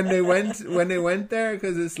they went there,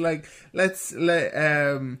 because it's like, let's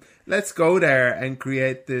go there and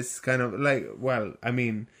create this kind of like, well, I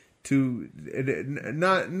mean, to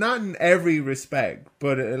not in every respect,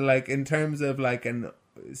 but like in terms of like an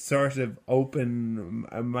sort of open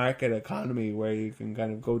market economy where you can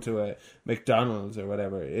kind of go to a McDonald's or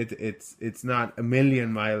whatever. It's not a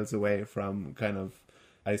million miles away from kind of,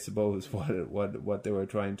 I suppose, what they were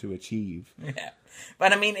trying to achieve. Yeah,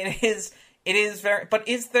 but I mean, it is very. But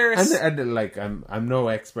is there? And like, I'm no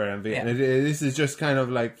expert on Vietnam. Yeah. This is just kind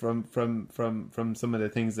of like from some of the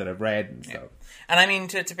things that I've read and stuff. And I mean,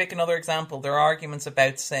 to pick another example, there are arguments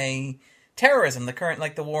about, say, terrorism, the current,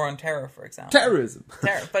 like, the war on terror, for example. Terrorism.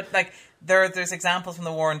 But, like, there's examples from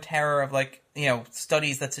the war on terror of, like, you know,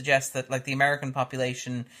 studies that suggest that, like, the American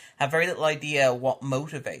population have very little idea what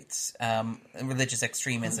motivates religious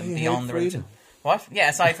extremism beyond the religion. What? Yeah,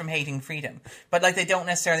 aside from hating freedom. But, like, they don't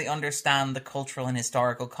necessarily understand the cultural and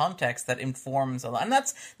historical context that informs a lot. And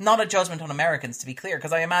that's not a judgment on Americans, to be clear,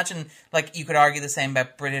 because I imagine, like, you could argue the same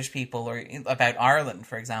about British people or about Ireland,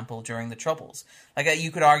 for example, during the Troubles. Like, you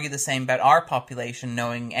could argue the same about our population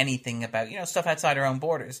knowing anything about, you know, stuff outside our own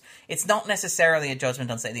borders. It's not necessarily a judgment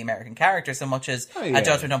on, say, the American character so much as a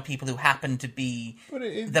judgment on people who happen to be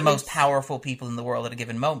the most powerful people in the world at a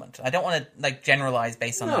given moment. I don't want to, like, generalize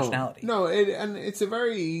based on nationality. No, and it's a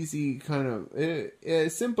very easy kind of...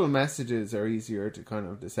 simple messages are easier to kind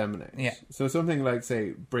of disseminate. Yeah. So something like,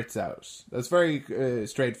 say, Brits out. That's very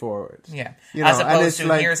straightforward. Yeah. You As know, opposed to,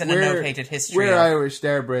 like, here's an annotated history. We're Irish,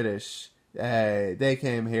 they're British. They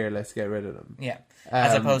came here, let's get rid of them. Yeah.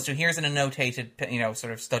 As opposed to, here's an annotated, you know,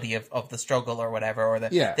 sort of study of the struggle or whatever, or the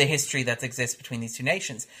history that exists between these two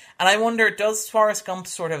nations. And I wonder, does Forrest Gump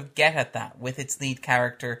sort of get at that with its lead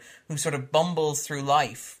character who sort of bumbles through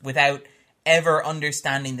life without ever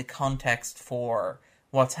understanding the context for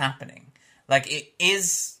what's happening? Like,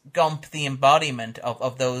 is Gump the embodiment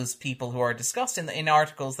of those people who are discussed in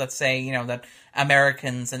articles that say, you know, that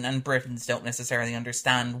Americans and Britons don't necessarily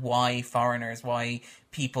understand why foreigners, why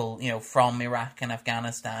people, you know, from Iraq and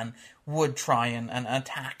Afghanistan would try and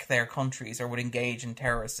attack their countries or would engage in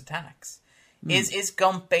terrorist attacks? Is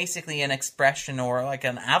Gump basically an expression or like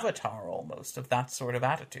an avatar almost of that sort of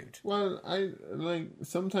attitude? Well,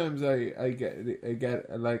 sometimes I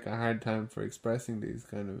get like a hard time for expressing these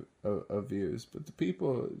kind of views, but the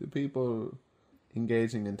people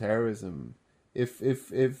engaging in terrorism, if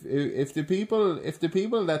the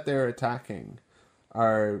people that they're attacking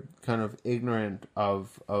are kind of ignorant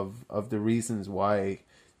of the reasons why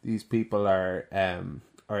these people are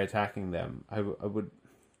attacking them, I would.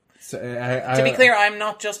 So, to be clear, I'm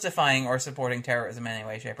not justifying or supporting terrorism in any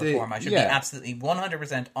way, shape, or form. I should be absolutely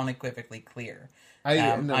 100% unequivocally clear.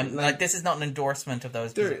 This is not an endorsement of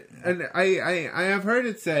those. And I have heard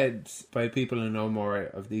it said by people who know more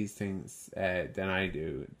of these things than I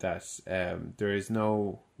do that there is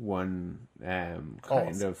no one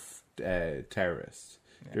kind of terrorist.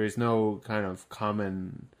 Yeah. There is no kind of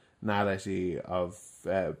commonality of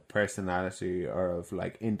personality or of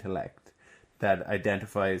like intellect that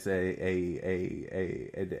identifies a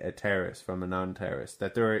terrorist from a non-terrorist.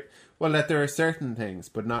 That there are certain things,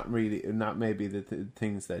 but not maybe the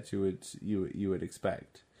things that you would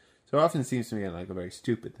expect. So it often seems to me like a very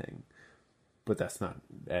stupid thing, but that's not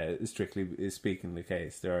strictly speaking the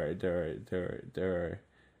case. There are,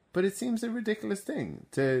 but it seems a ridiculous thing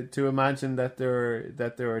to imagine that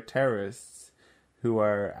there are terrorists who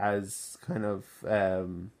are as kind of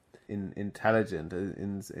intelligent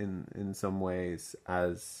in some ways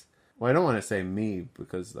as, well, I don't want to say me,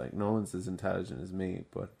 because like no one's as intelligent as me,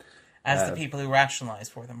 but as the people who rationalize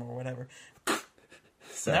for them or whatever.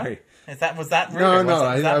 Sorry, no? Was that rude? No.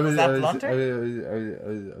 Was that blunter? I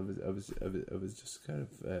was just kind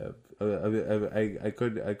of I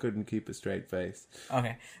couldn't keep a straight face.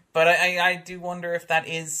 Okay, but I do wonder if that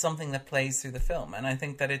is something that plays through the film, and I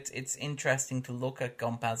think that it's interesting to look at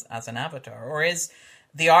Gump as an avatar, or is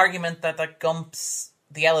the argument that like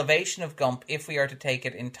the elevation of Gump, if we are to take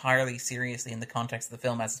it entirely seriously in the context of the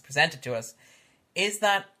film as it's presented to us, is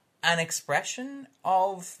that an expression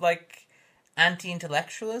of like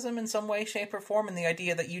anti-intellectualism in some way, shape, or form, and the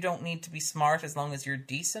idea that you don't need to be smart as long as you're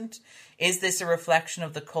decent? Is this a reflection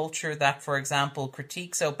of the culture that, for example,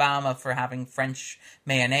 critiques Obama for having French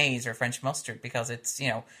mayonnaise or French mustard because it's, you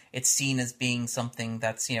know, it's seen as being something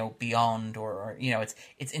that's, you know, beyond or you know,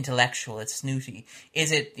 it's intellectual, it's snooty?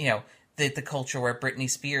 Is it, you know, the culture where Britney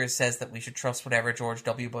Spears says that we should trust whatever George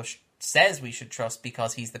W. Bush says we should trust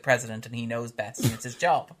because he's the president and he knows best and it's his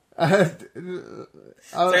job? Sorry,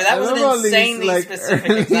 that was an insanely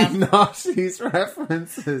specific example. Nazis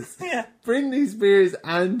references. Yeah. Britney Spears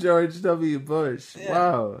and George W. Bush. Yeah.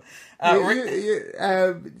 Wow.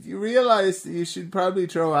 You realize you should probably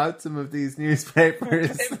throw out some of these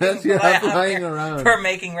newspapers that you have lying around for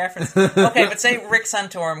making reference. Okay, but say Rick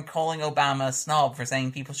Santorum calling Obama a snob for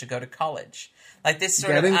saying people should go to college. Like this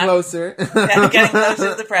sort getting closer. Getting closer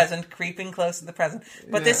to the present, creeping close to the present.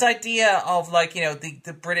 But this idea of like, you know,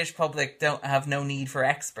 the British public don't have no need for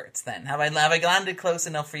experts then. Have I landed close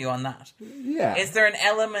enough for you on that? Yeah. Is there an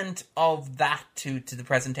element of that to the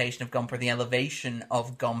presentation of Gump or the elevation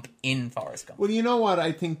of Gump in Forrest Gump? Well, you know what?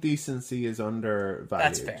 I think decency is undervalued.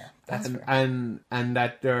 That's fair. And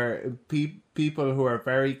that there are people who are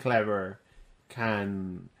very clever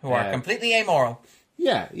who are completely amoral.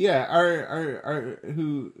 Yeah, are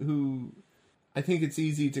who I think it's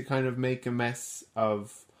easy to kind of make a mess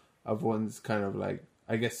of one's kind of like,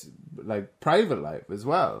 I guess, like private life as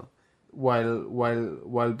well,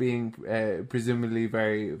 while being presumably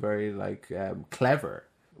very very like clever.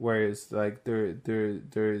 Whereas like there's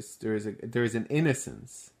an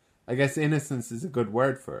innocence. I guess innocence is a good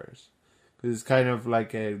word for it, because it's kind of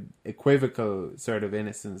like a equivocal sort of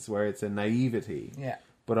innocence where it's a naivety,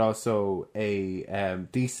 but also a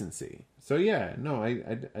decency. So yeah, no,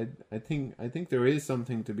 I think there is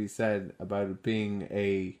something to be said about it being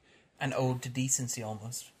an ode to decency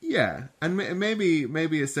almost. Yeah, and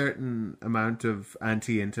maybe a certain amount of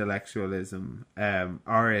anti-intellectualism,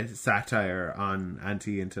 or a satire on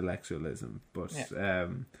anti-intellectualism. But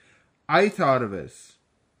I thought of it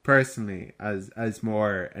personally as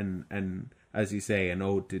more an as you say, an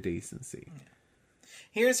ode to decency. Yeah.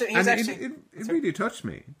 Here's actually it really touched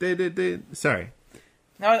me. Sorry.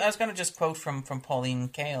 No, I was going to just quote from Pauline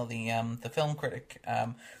Kael, the film critic,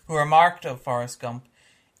 who remarked of Forrest Gump.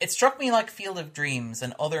 It struck me like Field of Dreams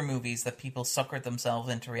and other movies that people suckered themselves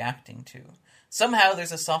into reacting to. Somehow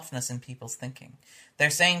there's a softness in people's thinking. They're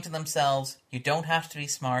saying to themselves, you don't have to be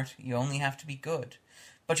smart, you only have to be good.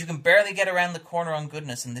 But you can barely get around the corner on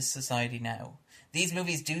goodness in this society now. These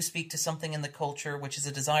movies do speak to something in the culture which is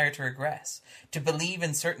a desire to regress, to believe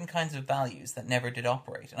in certain kinds of values that never did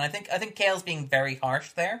operate. And I think Kael's being very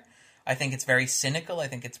harsh there. I think it's very cynical. I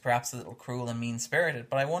think it's perhaps a little cruel and mean-spirited.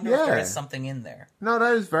 But I wonder if there is something in there. No,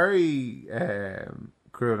 that is very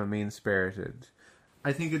cruel and mean-spirited.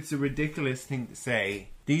 I think it's a ridiculous thing to say.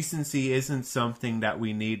 Decency isn't something that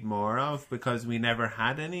we need more of because we never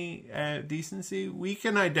had any decency. We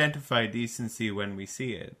can identify decency when we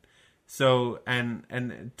see it. So, I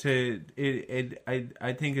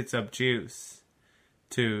think it's obtuse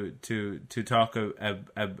to talk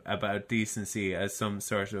about decency as some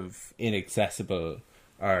sort of inaccessible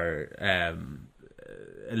or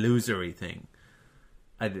illusory thing.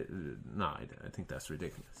 I think that's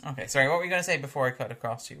ridiculous. Okay, sorry. What were you going to say before I cut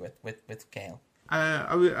across you with Kael?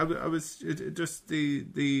 I was just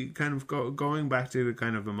the kind of going back to the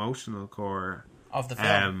kind of emotional core of the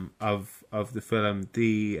film. Of the film.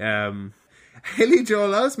 The Haley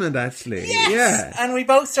Joel Osment, actually. Yes! Yeah. And we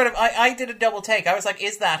both sort of... I did a double take. I was like,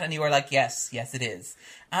 is that? And you were like, yes, it is.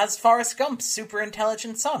 As Forrest Gump's super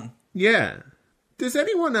intelligent son. Yeah. Does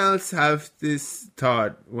anyone else have this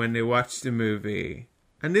thought when they watch the movie?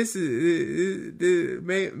 And this is...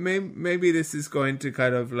 maybe this is going to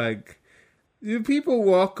kind of like... Do people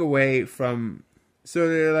walk away from... So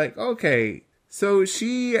they're like, okay, so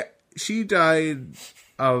she died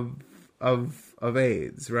of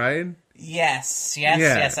AIDS, right? Yes.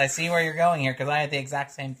 I see where you're going here because I had the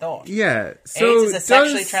exact same thought. Yeah. So AIDS is a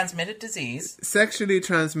sexually transmitted disease. Sexually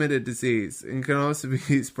transmitted disease and can also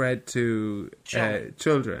be spread to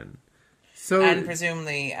children. So, and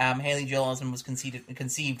presumably, Haley Joel Osment was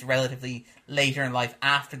conceived relatively later in life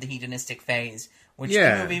after the hedonistic phase, which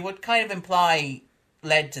the movie would kind of imply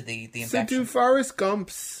led to the infection. So do Forrest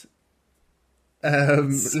Gump's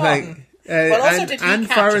son. Well, also did he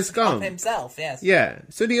Forrest Gump himself? Yes. Yeah.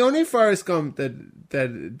 So the only Forrest Gump that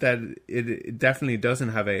it definitely doesn't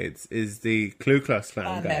have AIDS is the Ku Klux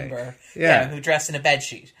Klan guy. Member. Yeah, who dressed in a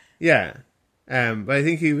bedsheet. Yeah. But I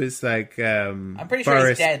think he was like I'm pretty sure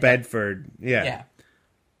Forrest he's dead. Bedford. Yeah.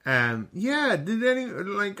 Yeah. Did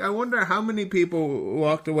any I wonder how many people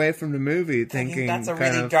walked away from the movie thinking that's a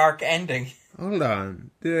really dark ending. Hold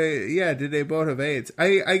on. Did they both have AIDS?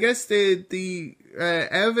 I guess the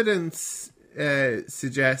evidence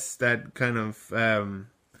suggests that kind of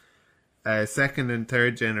second and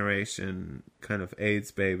third generation kind of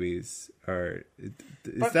AIDS babies are.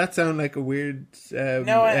 Does that sound like a weird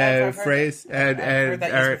I've phrase? I've heard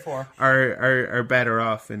that used before. Are better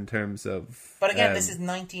off in terms of. But again, this is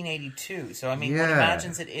 1982, so I mean, one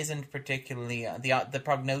imagines it isn't particularly the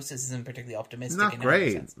prognosis isn't particularly optimistic. Not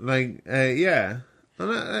great. Like, I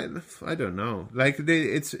don't know. Like,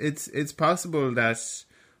 it's possible that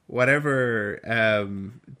whatever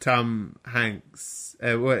Tom Hanks,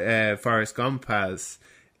 Forrest Gump has,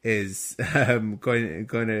 is going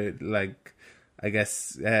to like, I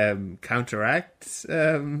guess, counteract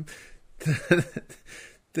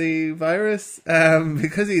the virus,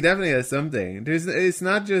 because he definitely has something. It's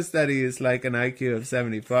not just that he is like an IQ of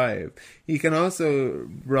 75. He can also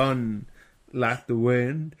run lap the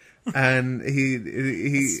wind, And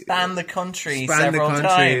he spanned the country several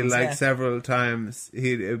times. Like several times.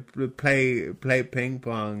 He'd play ping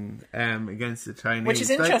pong against the Chinese, which is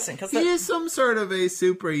interesting because he is some sort of a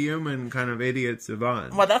superhuman kind of idiot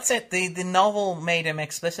savant. Well, that's it. The novel made him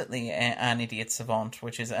explicitly an idiot savant,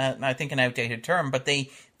 which is I think an outdated term, but the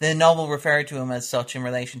novel referred to him as such in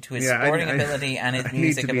relation to his sporting ability and his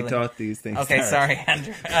music ability. I need to be taught these things. Okay, sorry,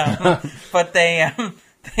 Andrew. But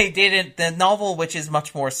they did it. The novel, which is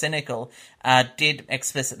much more cynical, did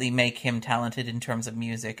explicitly make him talented in terms of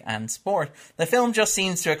music and sport. The film just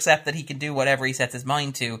seems to accept that he can do whatever he sets his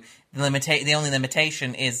mind to. The only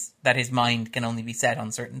limitation is that his mind can only be set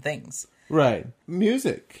on certain things. Right,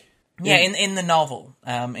 music. Yeah, in the novel,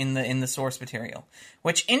 in the source material.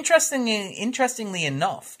 Which interestingly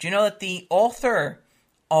enough, do you know that the author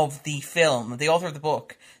of the film, the author of the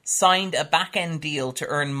book, signed a back-end deal to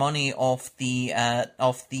earn money off the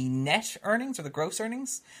net earnings or the gross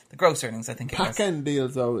earnings? The gross earnings, I think it was. Back-end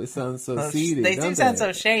deals always sound so seedy. They do sound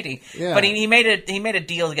so shady. Yeah. But he made a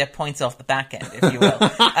deal to get points off the back end, if you will.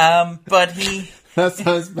 But he... That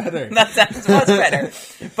sounds better. That sounds much better.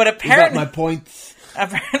 But apparently... You got my points.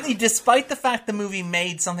 Apparently, despite the fact the movie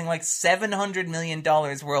made something like $700 million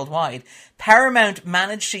worldwide, Paramount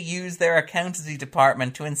managed to use their accountancy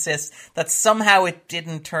department to insist that somehow it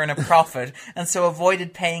didn't turn a profit, and so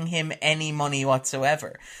avoided paying him any money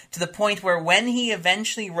whatsoever. To the point where when he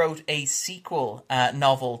eventually wrote a sequel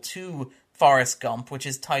novel to Forrest Gump, which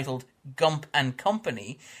is titled Gump and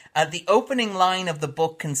Company, the opening line of the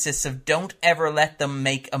book consists of "Don't ever let them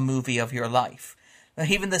make a movie of your life."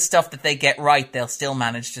 Even the stuff that they get right, they'll still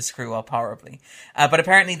manage to screw up horribly. But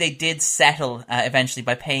apparently they did settle eventually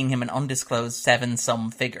by paying him an undisclosed 7-sum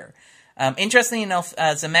figure. Interestingly enough,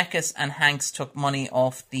 Zemeckis and Hanks took money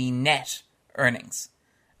off the net earnings.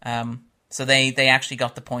 So they actually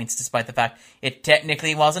got the points despite the fact it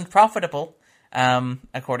technically wasn't profitable,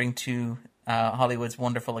 according to Hollywood's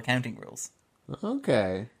wonderful accounting rules.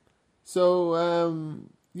 Okay. So,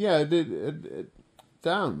 yeah,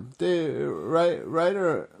 damn. The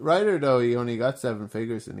writer though, he only got 7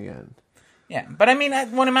 figures in the end. Yeah, but I mean,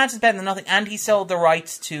 one imagines better than nothing, and he sold the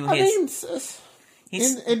rights to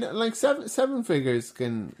in like seven figures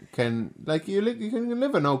can like you can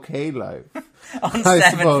live an okay life on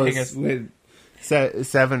 7 figures with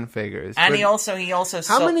 7 figures. And he also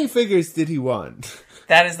how many figures did he want?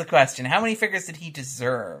 That is the question. How many figures did he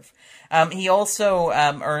deserve? He also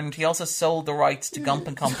sold the rights to Gump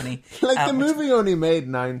and Company. Like the movie only made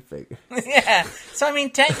 9 figures. Yeah. So I mean,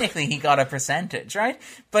 technically he got a percentage, right?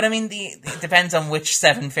 But I mean, it depends on which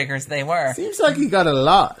 7 figures they were. Seems like he got a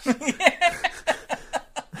lot.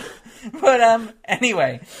 But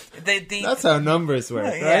anyway, that's how numbers work,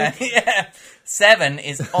 right? Yeah. 7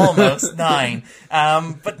 is almost 9.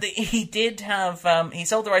 But he did have he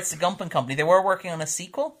sold the rights to Gump and Company. They were working on a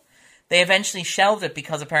sequel. They eventually shelved it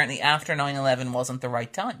because apparently after 9/11 wasn't the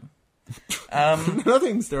right time.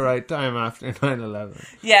 Nothing's the right time after 9/11.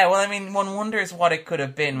 Yeah, well, I mean, one wonders what it could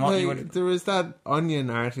have been. There was that Onion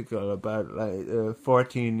article about like a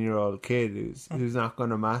 14-year-old kid who's not going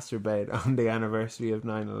to masturbate on the anniversary of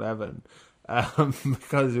 9/11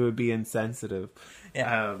 because it would be insensitive.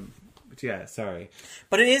 Yeah. But yeah, sorry.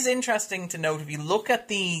 But it is interesting to note, if you look at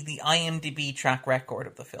the IMDb track record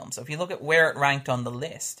of the film, so if you look at where it ranked on the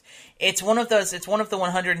list, it's one of the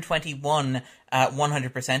 121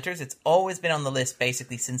 100%ers. It's always been on the list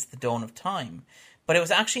basically since the dawn of time. But it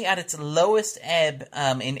was actually at its lowest ebb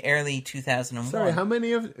in early 2001. Sorry, how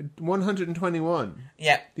many of 121?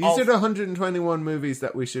 Yeah. These are the 121 movies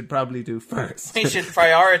that we should probably do first. We should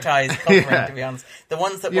prioritise covering, to be honest. The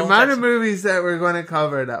ones that the amount of movies that we're going to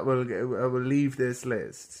cover that will leave this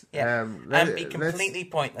list. Yeah, and be completely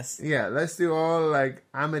pointless. Yeah, let's do all like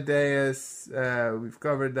Amadeus, we've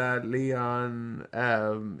covered that, Leon,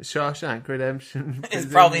 Shawshank Redemption. It's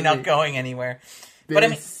probably not going anywhere. But I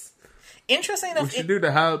mean... Interesting enough, we should do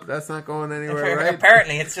The Help. That's not going anywhere, right?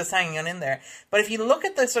 Apparently, it's just hanging on in there. But if you look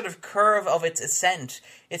at the sort of curve of its ascent,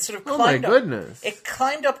 it sort of climbed up. It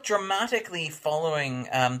climbed up dramatically following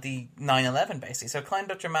the 9/11, basically. So it climbed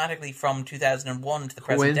up dramatically from 2001 to the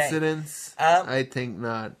present day. Coincidence? I think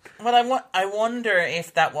not. Well, I wonder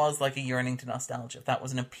if that was like a yearning to nostalgia. If that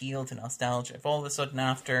was an appeal to nostalgia. If all of a sudden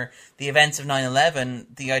after the events of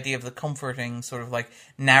 9/11, the idea of the comforting sort of like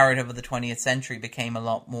narrative of the 20th century became a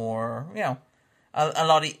lot more, a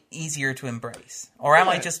lot easier to embrace. Or am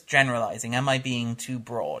I just generalizing? Am I being too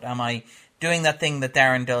broad? Am I doing that thing that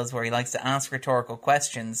Darren does where he likes to ask rhetorical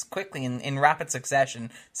questions quickly in rapid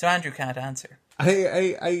succession so Andrew can't answer?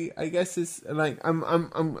 I guess it's like I'm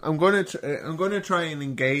gonna try and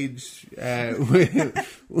engage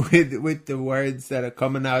with the words that are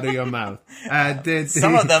coming out of your mouth.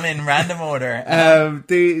 Some of them in random order.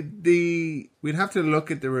 We'd have to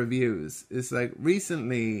look at the reviews. It's like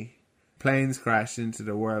recently planes crashed into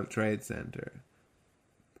the World Trade Center,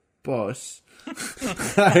 but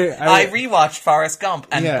I rewatched Forrest Gump,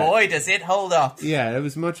 and boy, does it hold up. Yeah, it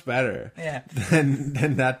was much better. Yeah.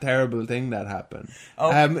 than that terrible thing that happened.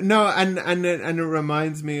 Oh. No, and it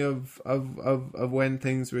reminds me of when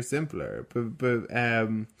things were simpler, but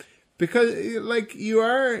because like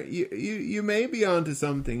you may be onto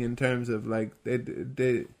something in terms of like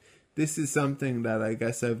this is something that I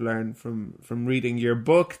guess I've learned from reading your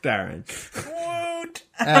book, Darren.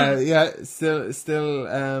 Still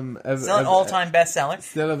an all-time bestseller.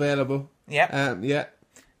 Still available. Yeah.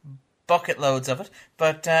 Bucket loads of it.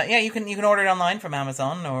 But you can order it online from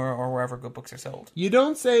Amazon or wherever good books are sold. You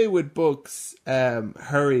don't say with books,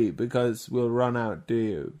 hurry because we'll run out, do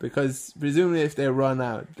you? Because presumably if they run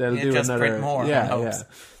out, they'll do just another. Print more. Yeah.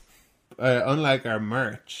 Unlike our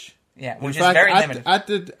merch. Yeah, which in is fact, very limited.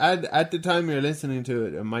 At the time you're listening to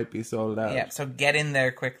it, it might be sold out. Yeah, so get in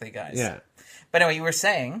there quickly, guys. Yeah. But anyway, you were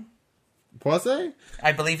saying... Was I?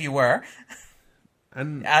 I believe you were.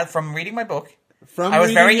 And from reading my book. From I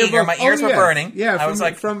was very eager. Book. My ears were burning. Yeah, I was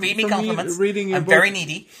like, feed me compliments. Reading your I'm book, very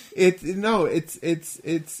needy. It's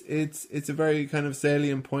a very kind of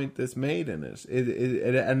salient point that's made in it.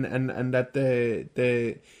 And that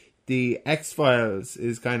the X-Files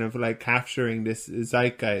is kind of like capturing this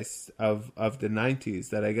zeitgeist of the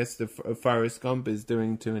 90s that I guess the Forrest Gump is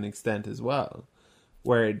doing to an extent as well,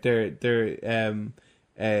 where they're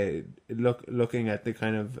looking at the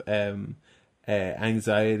kind of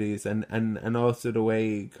anxieties and also the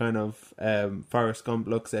way kind of Forrest Gump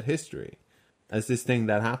looks at history as this thing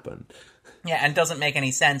that happened. Yeah, and doesn't make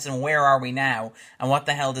any sense, and where are we now, and what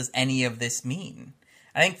the hell does any of this mean?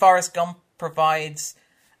 I think Forrest Gump provides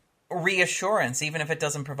reassurance, even if it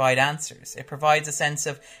doesn't provide answers. It provides a sense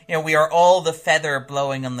of, we are all the feather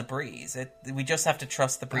blowing on the breeze. We just have to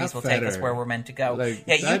trust the breeze will take us where we're meant to go.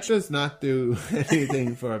 That does not do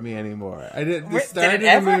anything for me anymore. The start of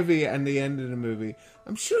the movie and the end of the movie,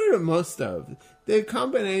 I'm sure it must have. The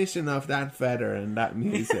combination of that feather and that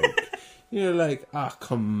music, you're like, oh,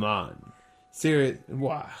 come on. Serious?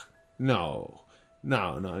 Wow. No.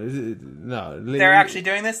 They're actually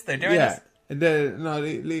doing this? They're doing this?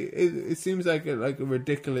 It seems like a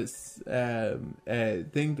ridiculous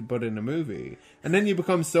thing to put in a movie, and then you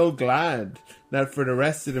become so glad that for the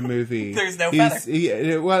rest of the movie there's no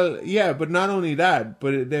feather. But not only that,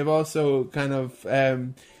 but they've also kind of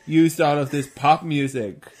used all of this pop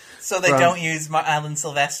music. So they don't use Alan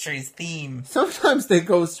Silvestri's theme. Sometimes they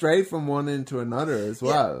go straight from one into another as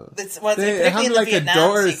well. Yeah, they have like a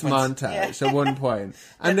Doors montage at one point.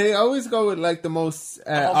 And they always go with like the most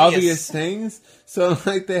obvious things. So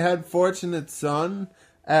like they had Fortunate Son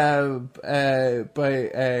by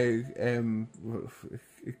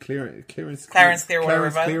Clarence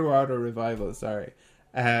Clearwater Revival, sorry.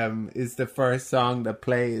 Is the first song that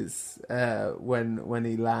plays when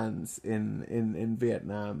he lands in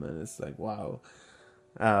Vietnam, and it's like, wow.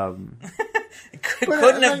 Couldn't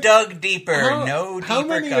have dug deeper. How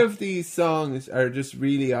many of these songs are just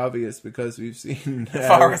really obvious because we've seen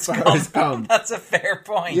Forrest Gump? That's a fair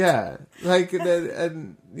point. Yeah, like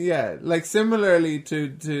like similarly to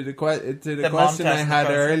the question I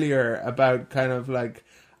had earlier about kind of like,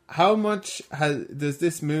 how much does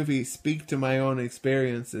this movie speak to my own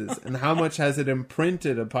experiences, and how much has it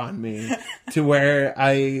imprinted upon me to where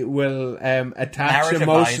I will attach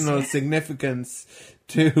emotional significance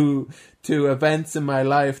to events in my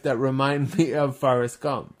life that remind me of Forrest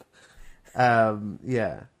Gump?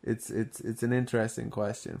 It's an interesting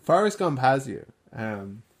question. Forrest Gump has you.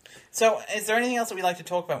 So, is there anything else that we'd like to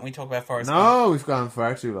talk about when we talk about Forrest Gump? No, we've gone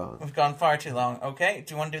far too long. Okay,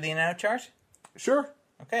 do you want to do the in-out chart? Sure.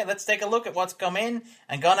 Okay, let's take a look at what's come in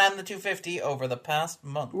and gone out in the 250 over the past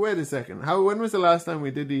month. Wait a second. When was the last time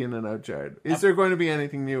we did the in and out chart? Is there going to be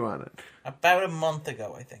anything new on it? About a month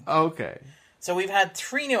ago, I think. Okay. So we've had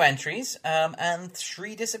 3 new entries and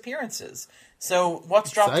 3 disappearances. So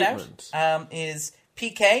what's dropped out is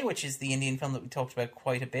PK, which is the Indian film that we talked about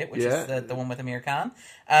quite a bit, which is the one with Amir Khan.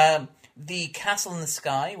 The Castle in the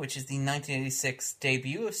Sky, which is the 1986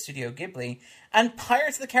 debut of Studio Ghibli. And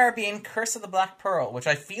Pirates of the Caribbean, Curse of the Black Pearl, which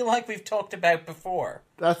I feel like we've talked about before.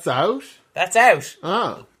 That's out? That's out.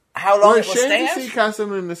 Oh. How long it will stay out? To see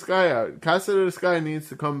Castle in the Sky out. Castle in the Sky needs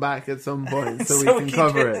to come back at some point so we can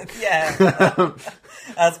cover it. Yeah.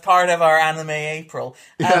 As part of our Anime April.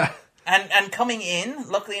 And coming in,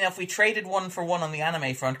 luckily enough, we traded 1 for 1 on the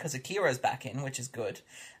anime front because Akira's back in, which is good.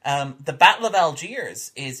 The Battle of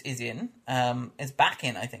Algiers is back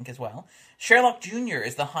in, I think, as well. Sherlock Jr.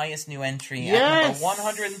 is the highest new entry at number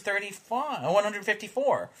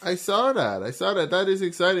 154. I saw that. That is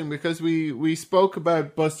exciting because we spoke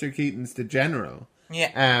about Buster Keaton's The General. Yeah.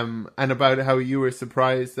 And about how you were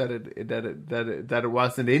surprised that it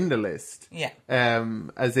wasn't in the list. Yeah.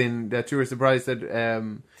 As in that you were surprised that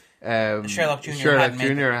Sherlock Jr.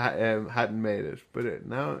 hadn't made it, but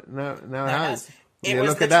now it has.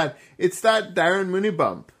 Look at that. It's that Darren Mooney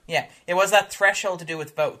bump. Yeah, it was that threshold to do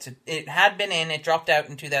with votes. It had been in, it dropped out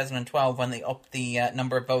in 2012 when they upped the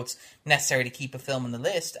number of votes necessary to keep a film on the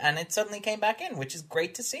list, and it suddenly came back in, which is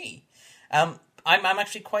great to see. I'm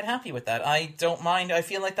actually quite happy with that. I don't mind. I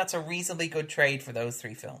feel like that's a reasonably good trade for those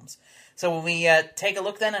 3 films. So will we take a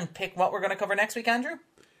look then and pick what we're going to cover next week, Andrew?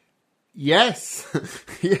 Yes,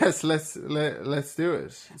 yes. Let's do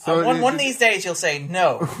it. So one of these days you'll say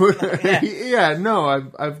no.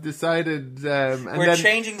 No. I've decided. We're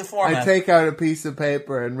changing the format. I take out a piece of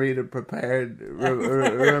paper and read a prepared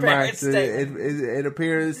remarks. It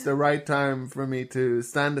appears the right time for me to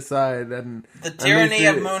stand aside and the tyranny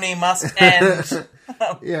of Mooney must end.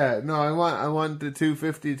 I want the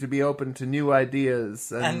 250 to be open to new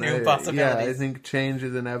ideas and new possibilities. I think change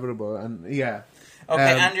is inevitable, and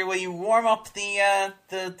Okay, Andrew, will you warm up the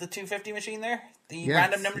 250 machine there? The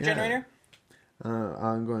random number generator?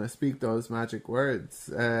 I'm going to speak those magic words.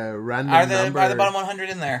 Random are number. Are the bottom 100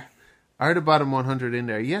 in there? Are the bottom 100 in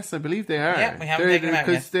there? Yes, I believe they are. Yeah, we haven't taken them out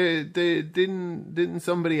yet. Because they didn't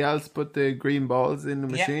somebody else put the green balls in the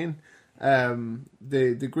machine? Yeah.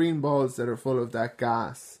 The green balls that are full of that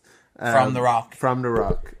gas. From the rock.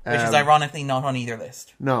 Which is ironically not on either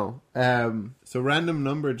list. No. So random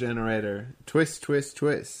number generator. Twist, twist,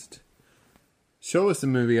 twist. Show us a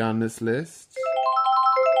movie on this list.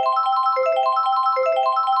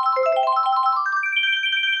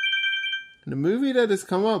 And the movie that has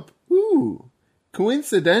come up,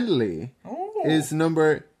 coincidentally, is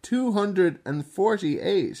number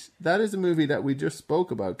 248. That is a movie that we just spoke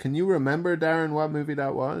about. Can you remember, Darren, what movie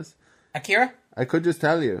that was? Akira? I could just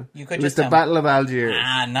tell you. You could it just was the Battle of Algiers.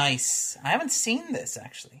 Ah, nice. I haven't seen this,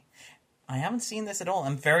 actually. I haven't seen this at all.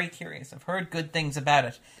 I'm very curious. I've heard good things about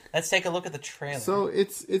it. Let's take a look at the trailer. So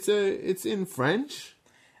it's in French?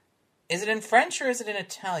 Is it in French or is it in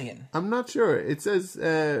Italian? I'm not sure. It says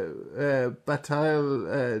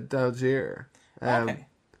Bataille d'Alger. Okay.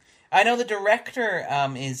 I know the director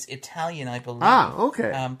is Italian, I believe. Ah,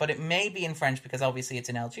 okay. But it may be in French because obviously it's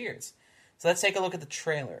in Algiers. So let's take a look at the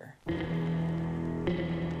trailer.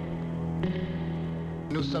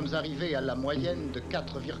 Nous sommes arrivés à la moyenne de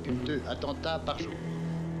 4,2 attentats par jour.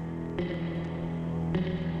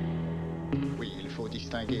 Oui, il faut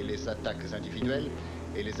distinguer les attaques individuelles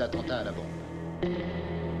et les attentats à la bombe.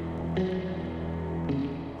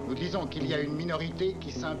 Nous disons qu'il y a une minorité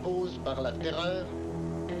qui s'impose par la terreur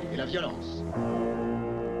et la violence.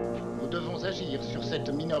 Nous devons agir sur cette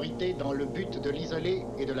minorité dans le but de l'isoler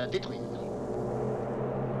et de la détruire.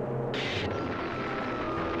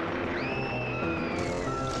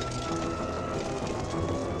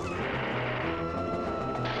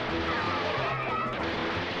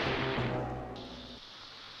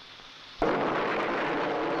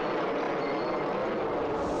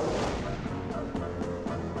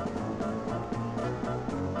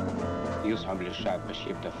 يصعب للشعب باش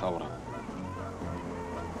يبدا ثورة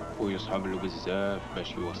ويصعب له بزاف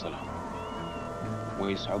باش يوصلها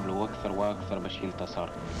ويصعب له أكثر وأكثر باش ينتصر.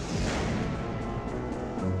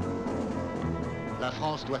 La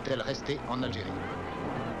France doit-elle rester en Algérie?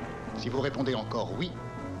 Si vous répondez encore oui,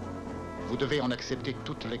 vous devez en accepter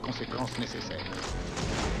toutes les conséquences nécessaires.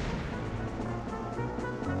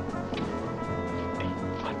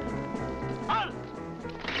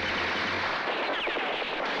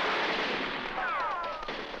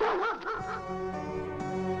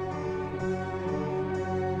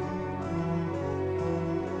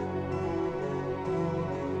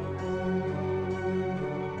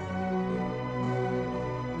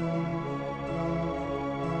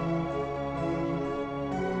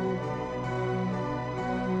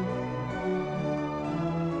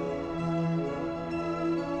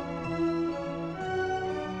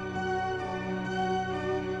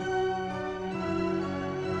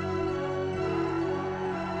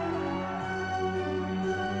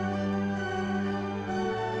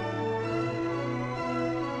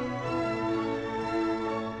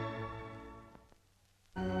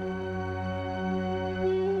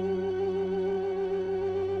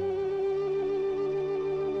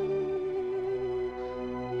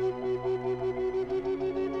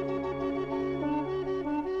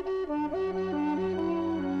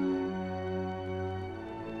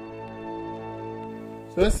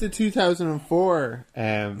 So that's the 2004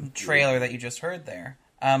 trailer that you just heard there.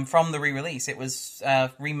 From the re-release. It was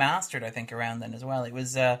remastered, I think, around then as well. It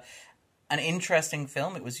was an interesting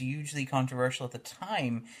film. It was hugely controversial at the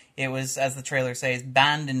time. It was, as the trailer says,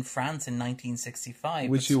 banned in France in 1965.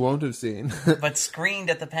 Which you won't have seen. But screened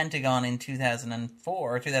at the Pentagon in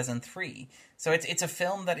 2004 or 2003. So it's a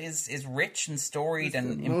film that is rich and storied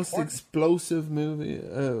and important. Most explosive movie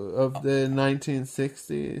of the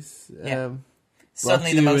 1960s. Yeah. Brought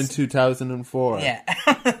to you in 2004. Yeah.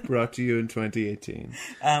 Brought to you in 2018.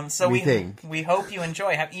 So we think. We hope you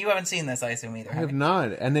enjoy. You haven't seen this, I assume, either. I have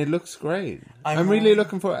not, and it looks great. I'm really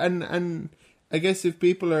looking for, and I guess if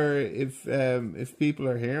people are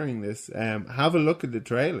hearing this, have a look at the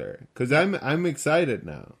trailer, because I'm excited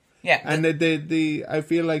now. Yeah, and the I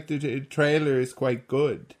feel like the trailer is quite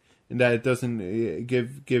good. And that it doesn't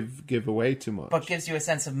give away too much, but gives you a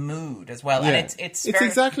sense of mood as well. Yeah. And it's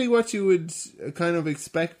exactly what you would kind of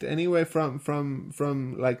expect anyway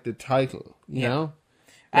from like the title, you know.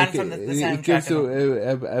 And like from the soundtrack, it gives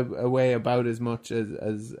away about as much as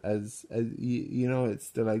you know. It's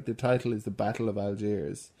the title is the Battle of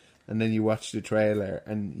Algiers, and then you watch the trailer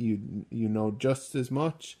and you know just as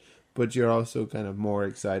much. But you're also kind of more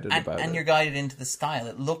excited about it. And you're guided into the style.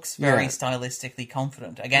 It looks very stylistically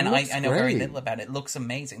confident. Again, I know very little about it. It looks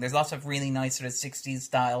amazing. There's lots of really nice sort of 60s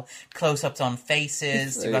style close-ups on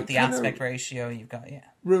faces. You've got the aspect ratio. You've got,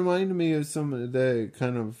 Remind me of some of the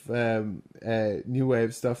kind of new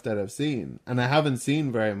wave stuff that I've seen. And I haven't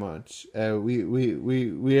seen very much. We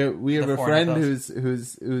have a friend who's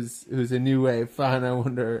a new wave fan. I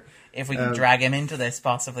wonder if we can drag him into this,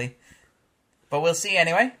 possibly. But we'll see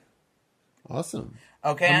anyway. Awesome.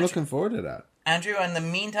 Okay, I'm looking forward to that. Andrew, in the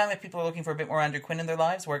meantime, if people are looking for a bit more Andrew Quinn in their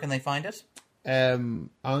lives, where can they find it? On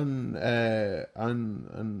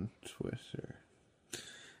Twitter.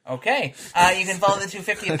 Okay. You can follow the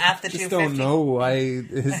 250 at the 250. I just don't know why.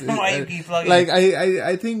 Why you keep plugging. Like,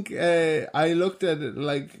 I think I looked at it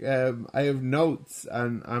like I have notes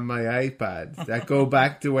on my iPad that go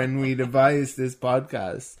back to when we devised this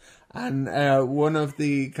podcast. And one of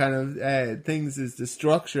the kind of things is the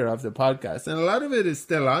structure of the podcast, and a lot of it is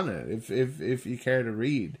still on it if you care to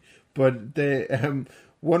read. But the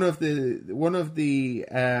one of the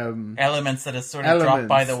elements that is sort of dropped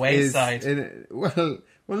by the wayside. Well,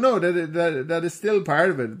 no, that is still part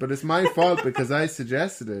of it, but it's my fault because I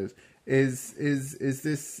suggested it. Is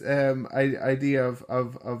this idea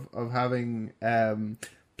of having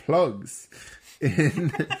plugs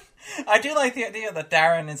in. I do like the idea that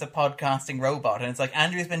Darren is a podcasting robot, and it's like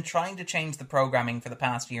Andrew's been trying to change the programming for the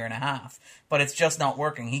past year and a half, but it's just not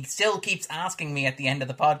working. He still keeps asking me at the end of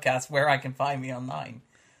the podcast where I can find me online.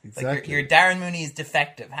 Exactly. Like, your Darren Mooney is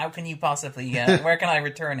defective. How can you possibly... where can I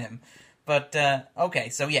return him? But, okay,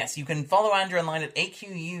 so yes, you can follow Andrew online at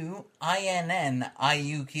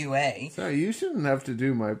AQUINNIUQA. Sorry, you shouldn't have to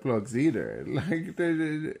do my plugs either. Like,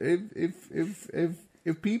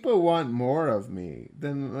 if people want more of me,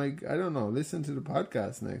 then, like, I don't know, listen to the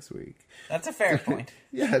podcast next week. That's a fair point.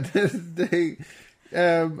 Yeah,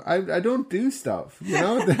 I don't do stuff, you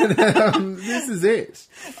know? This is it.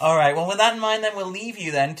 All right, well, with that in mind, then we'll leave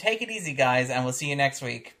you then. Take it easy, guys, and we'll see you next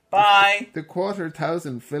week. Bye. The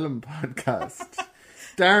 250 Film Podcast.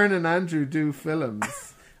 Darren and Andrew do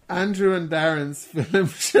films. Andrew and Darren's film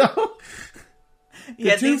show.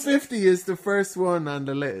 The 250 is the first one on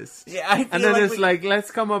the list. Yeah, I feel and then like it's like,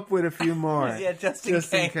 let's come up with a few more. Yeah, just in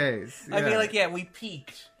case. Yeah. I feel like, we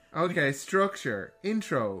peaked. Okay, structure.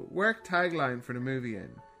 Intro. Work tagline for the movie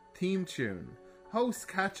in. Theme tune. Host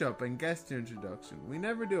catch-up and guest introduction. We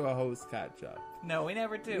never do a host catch-up. No, we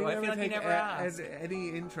never do. I feel like we never ask. Any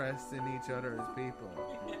interest in each other as people.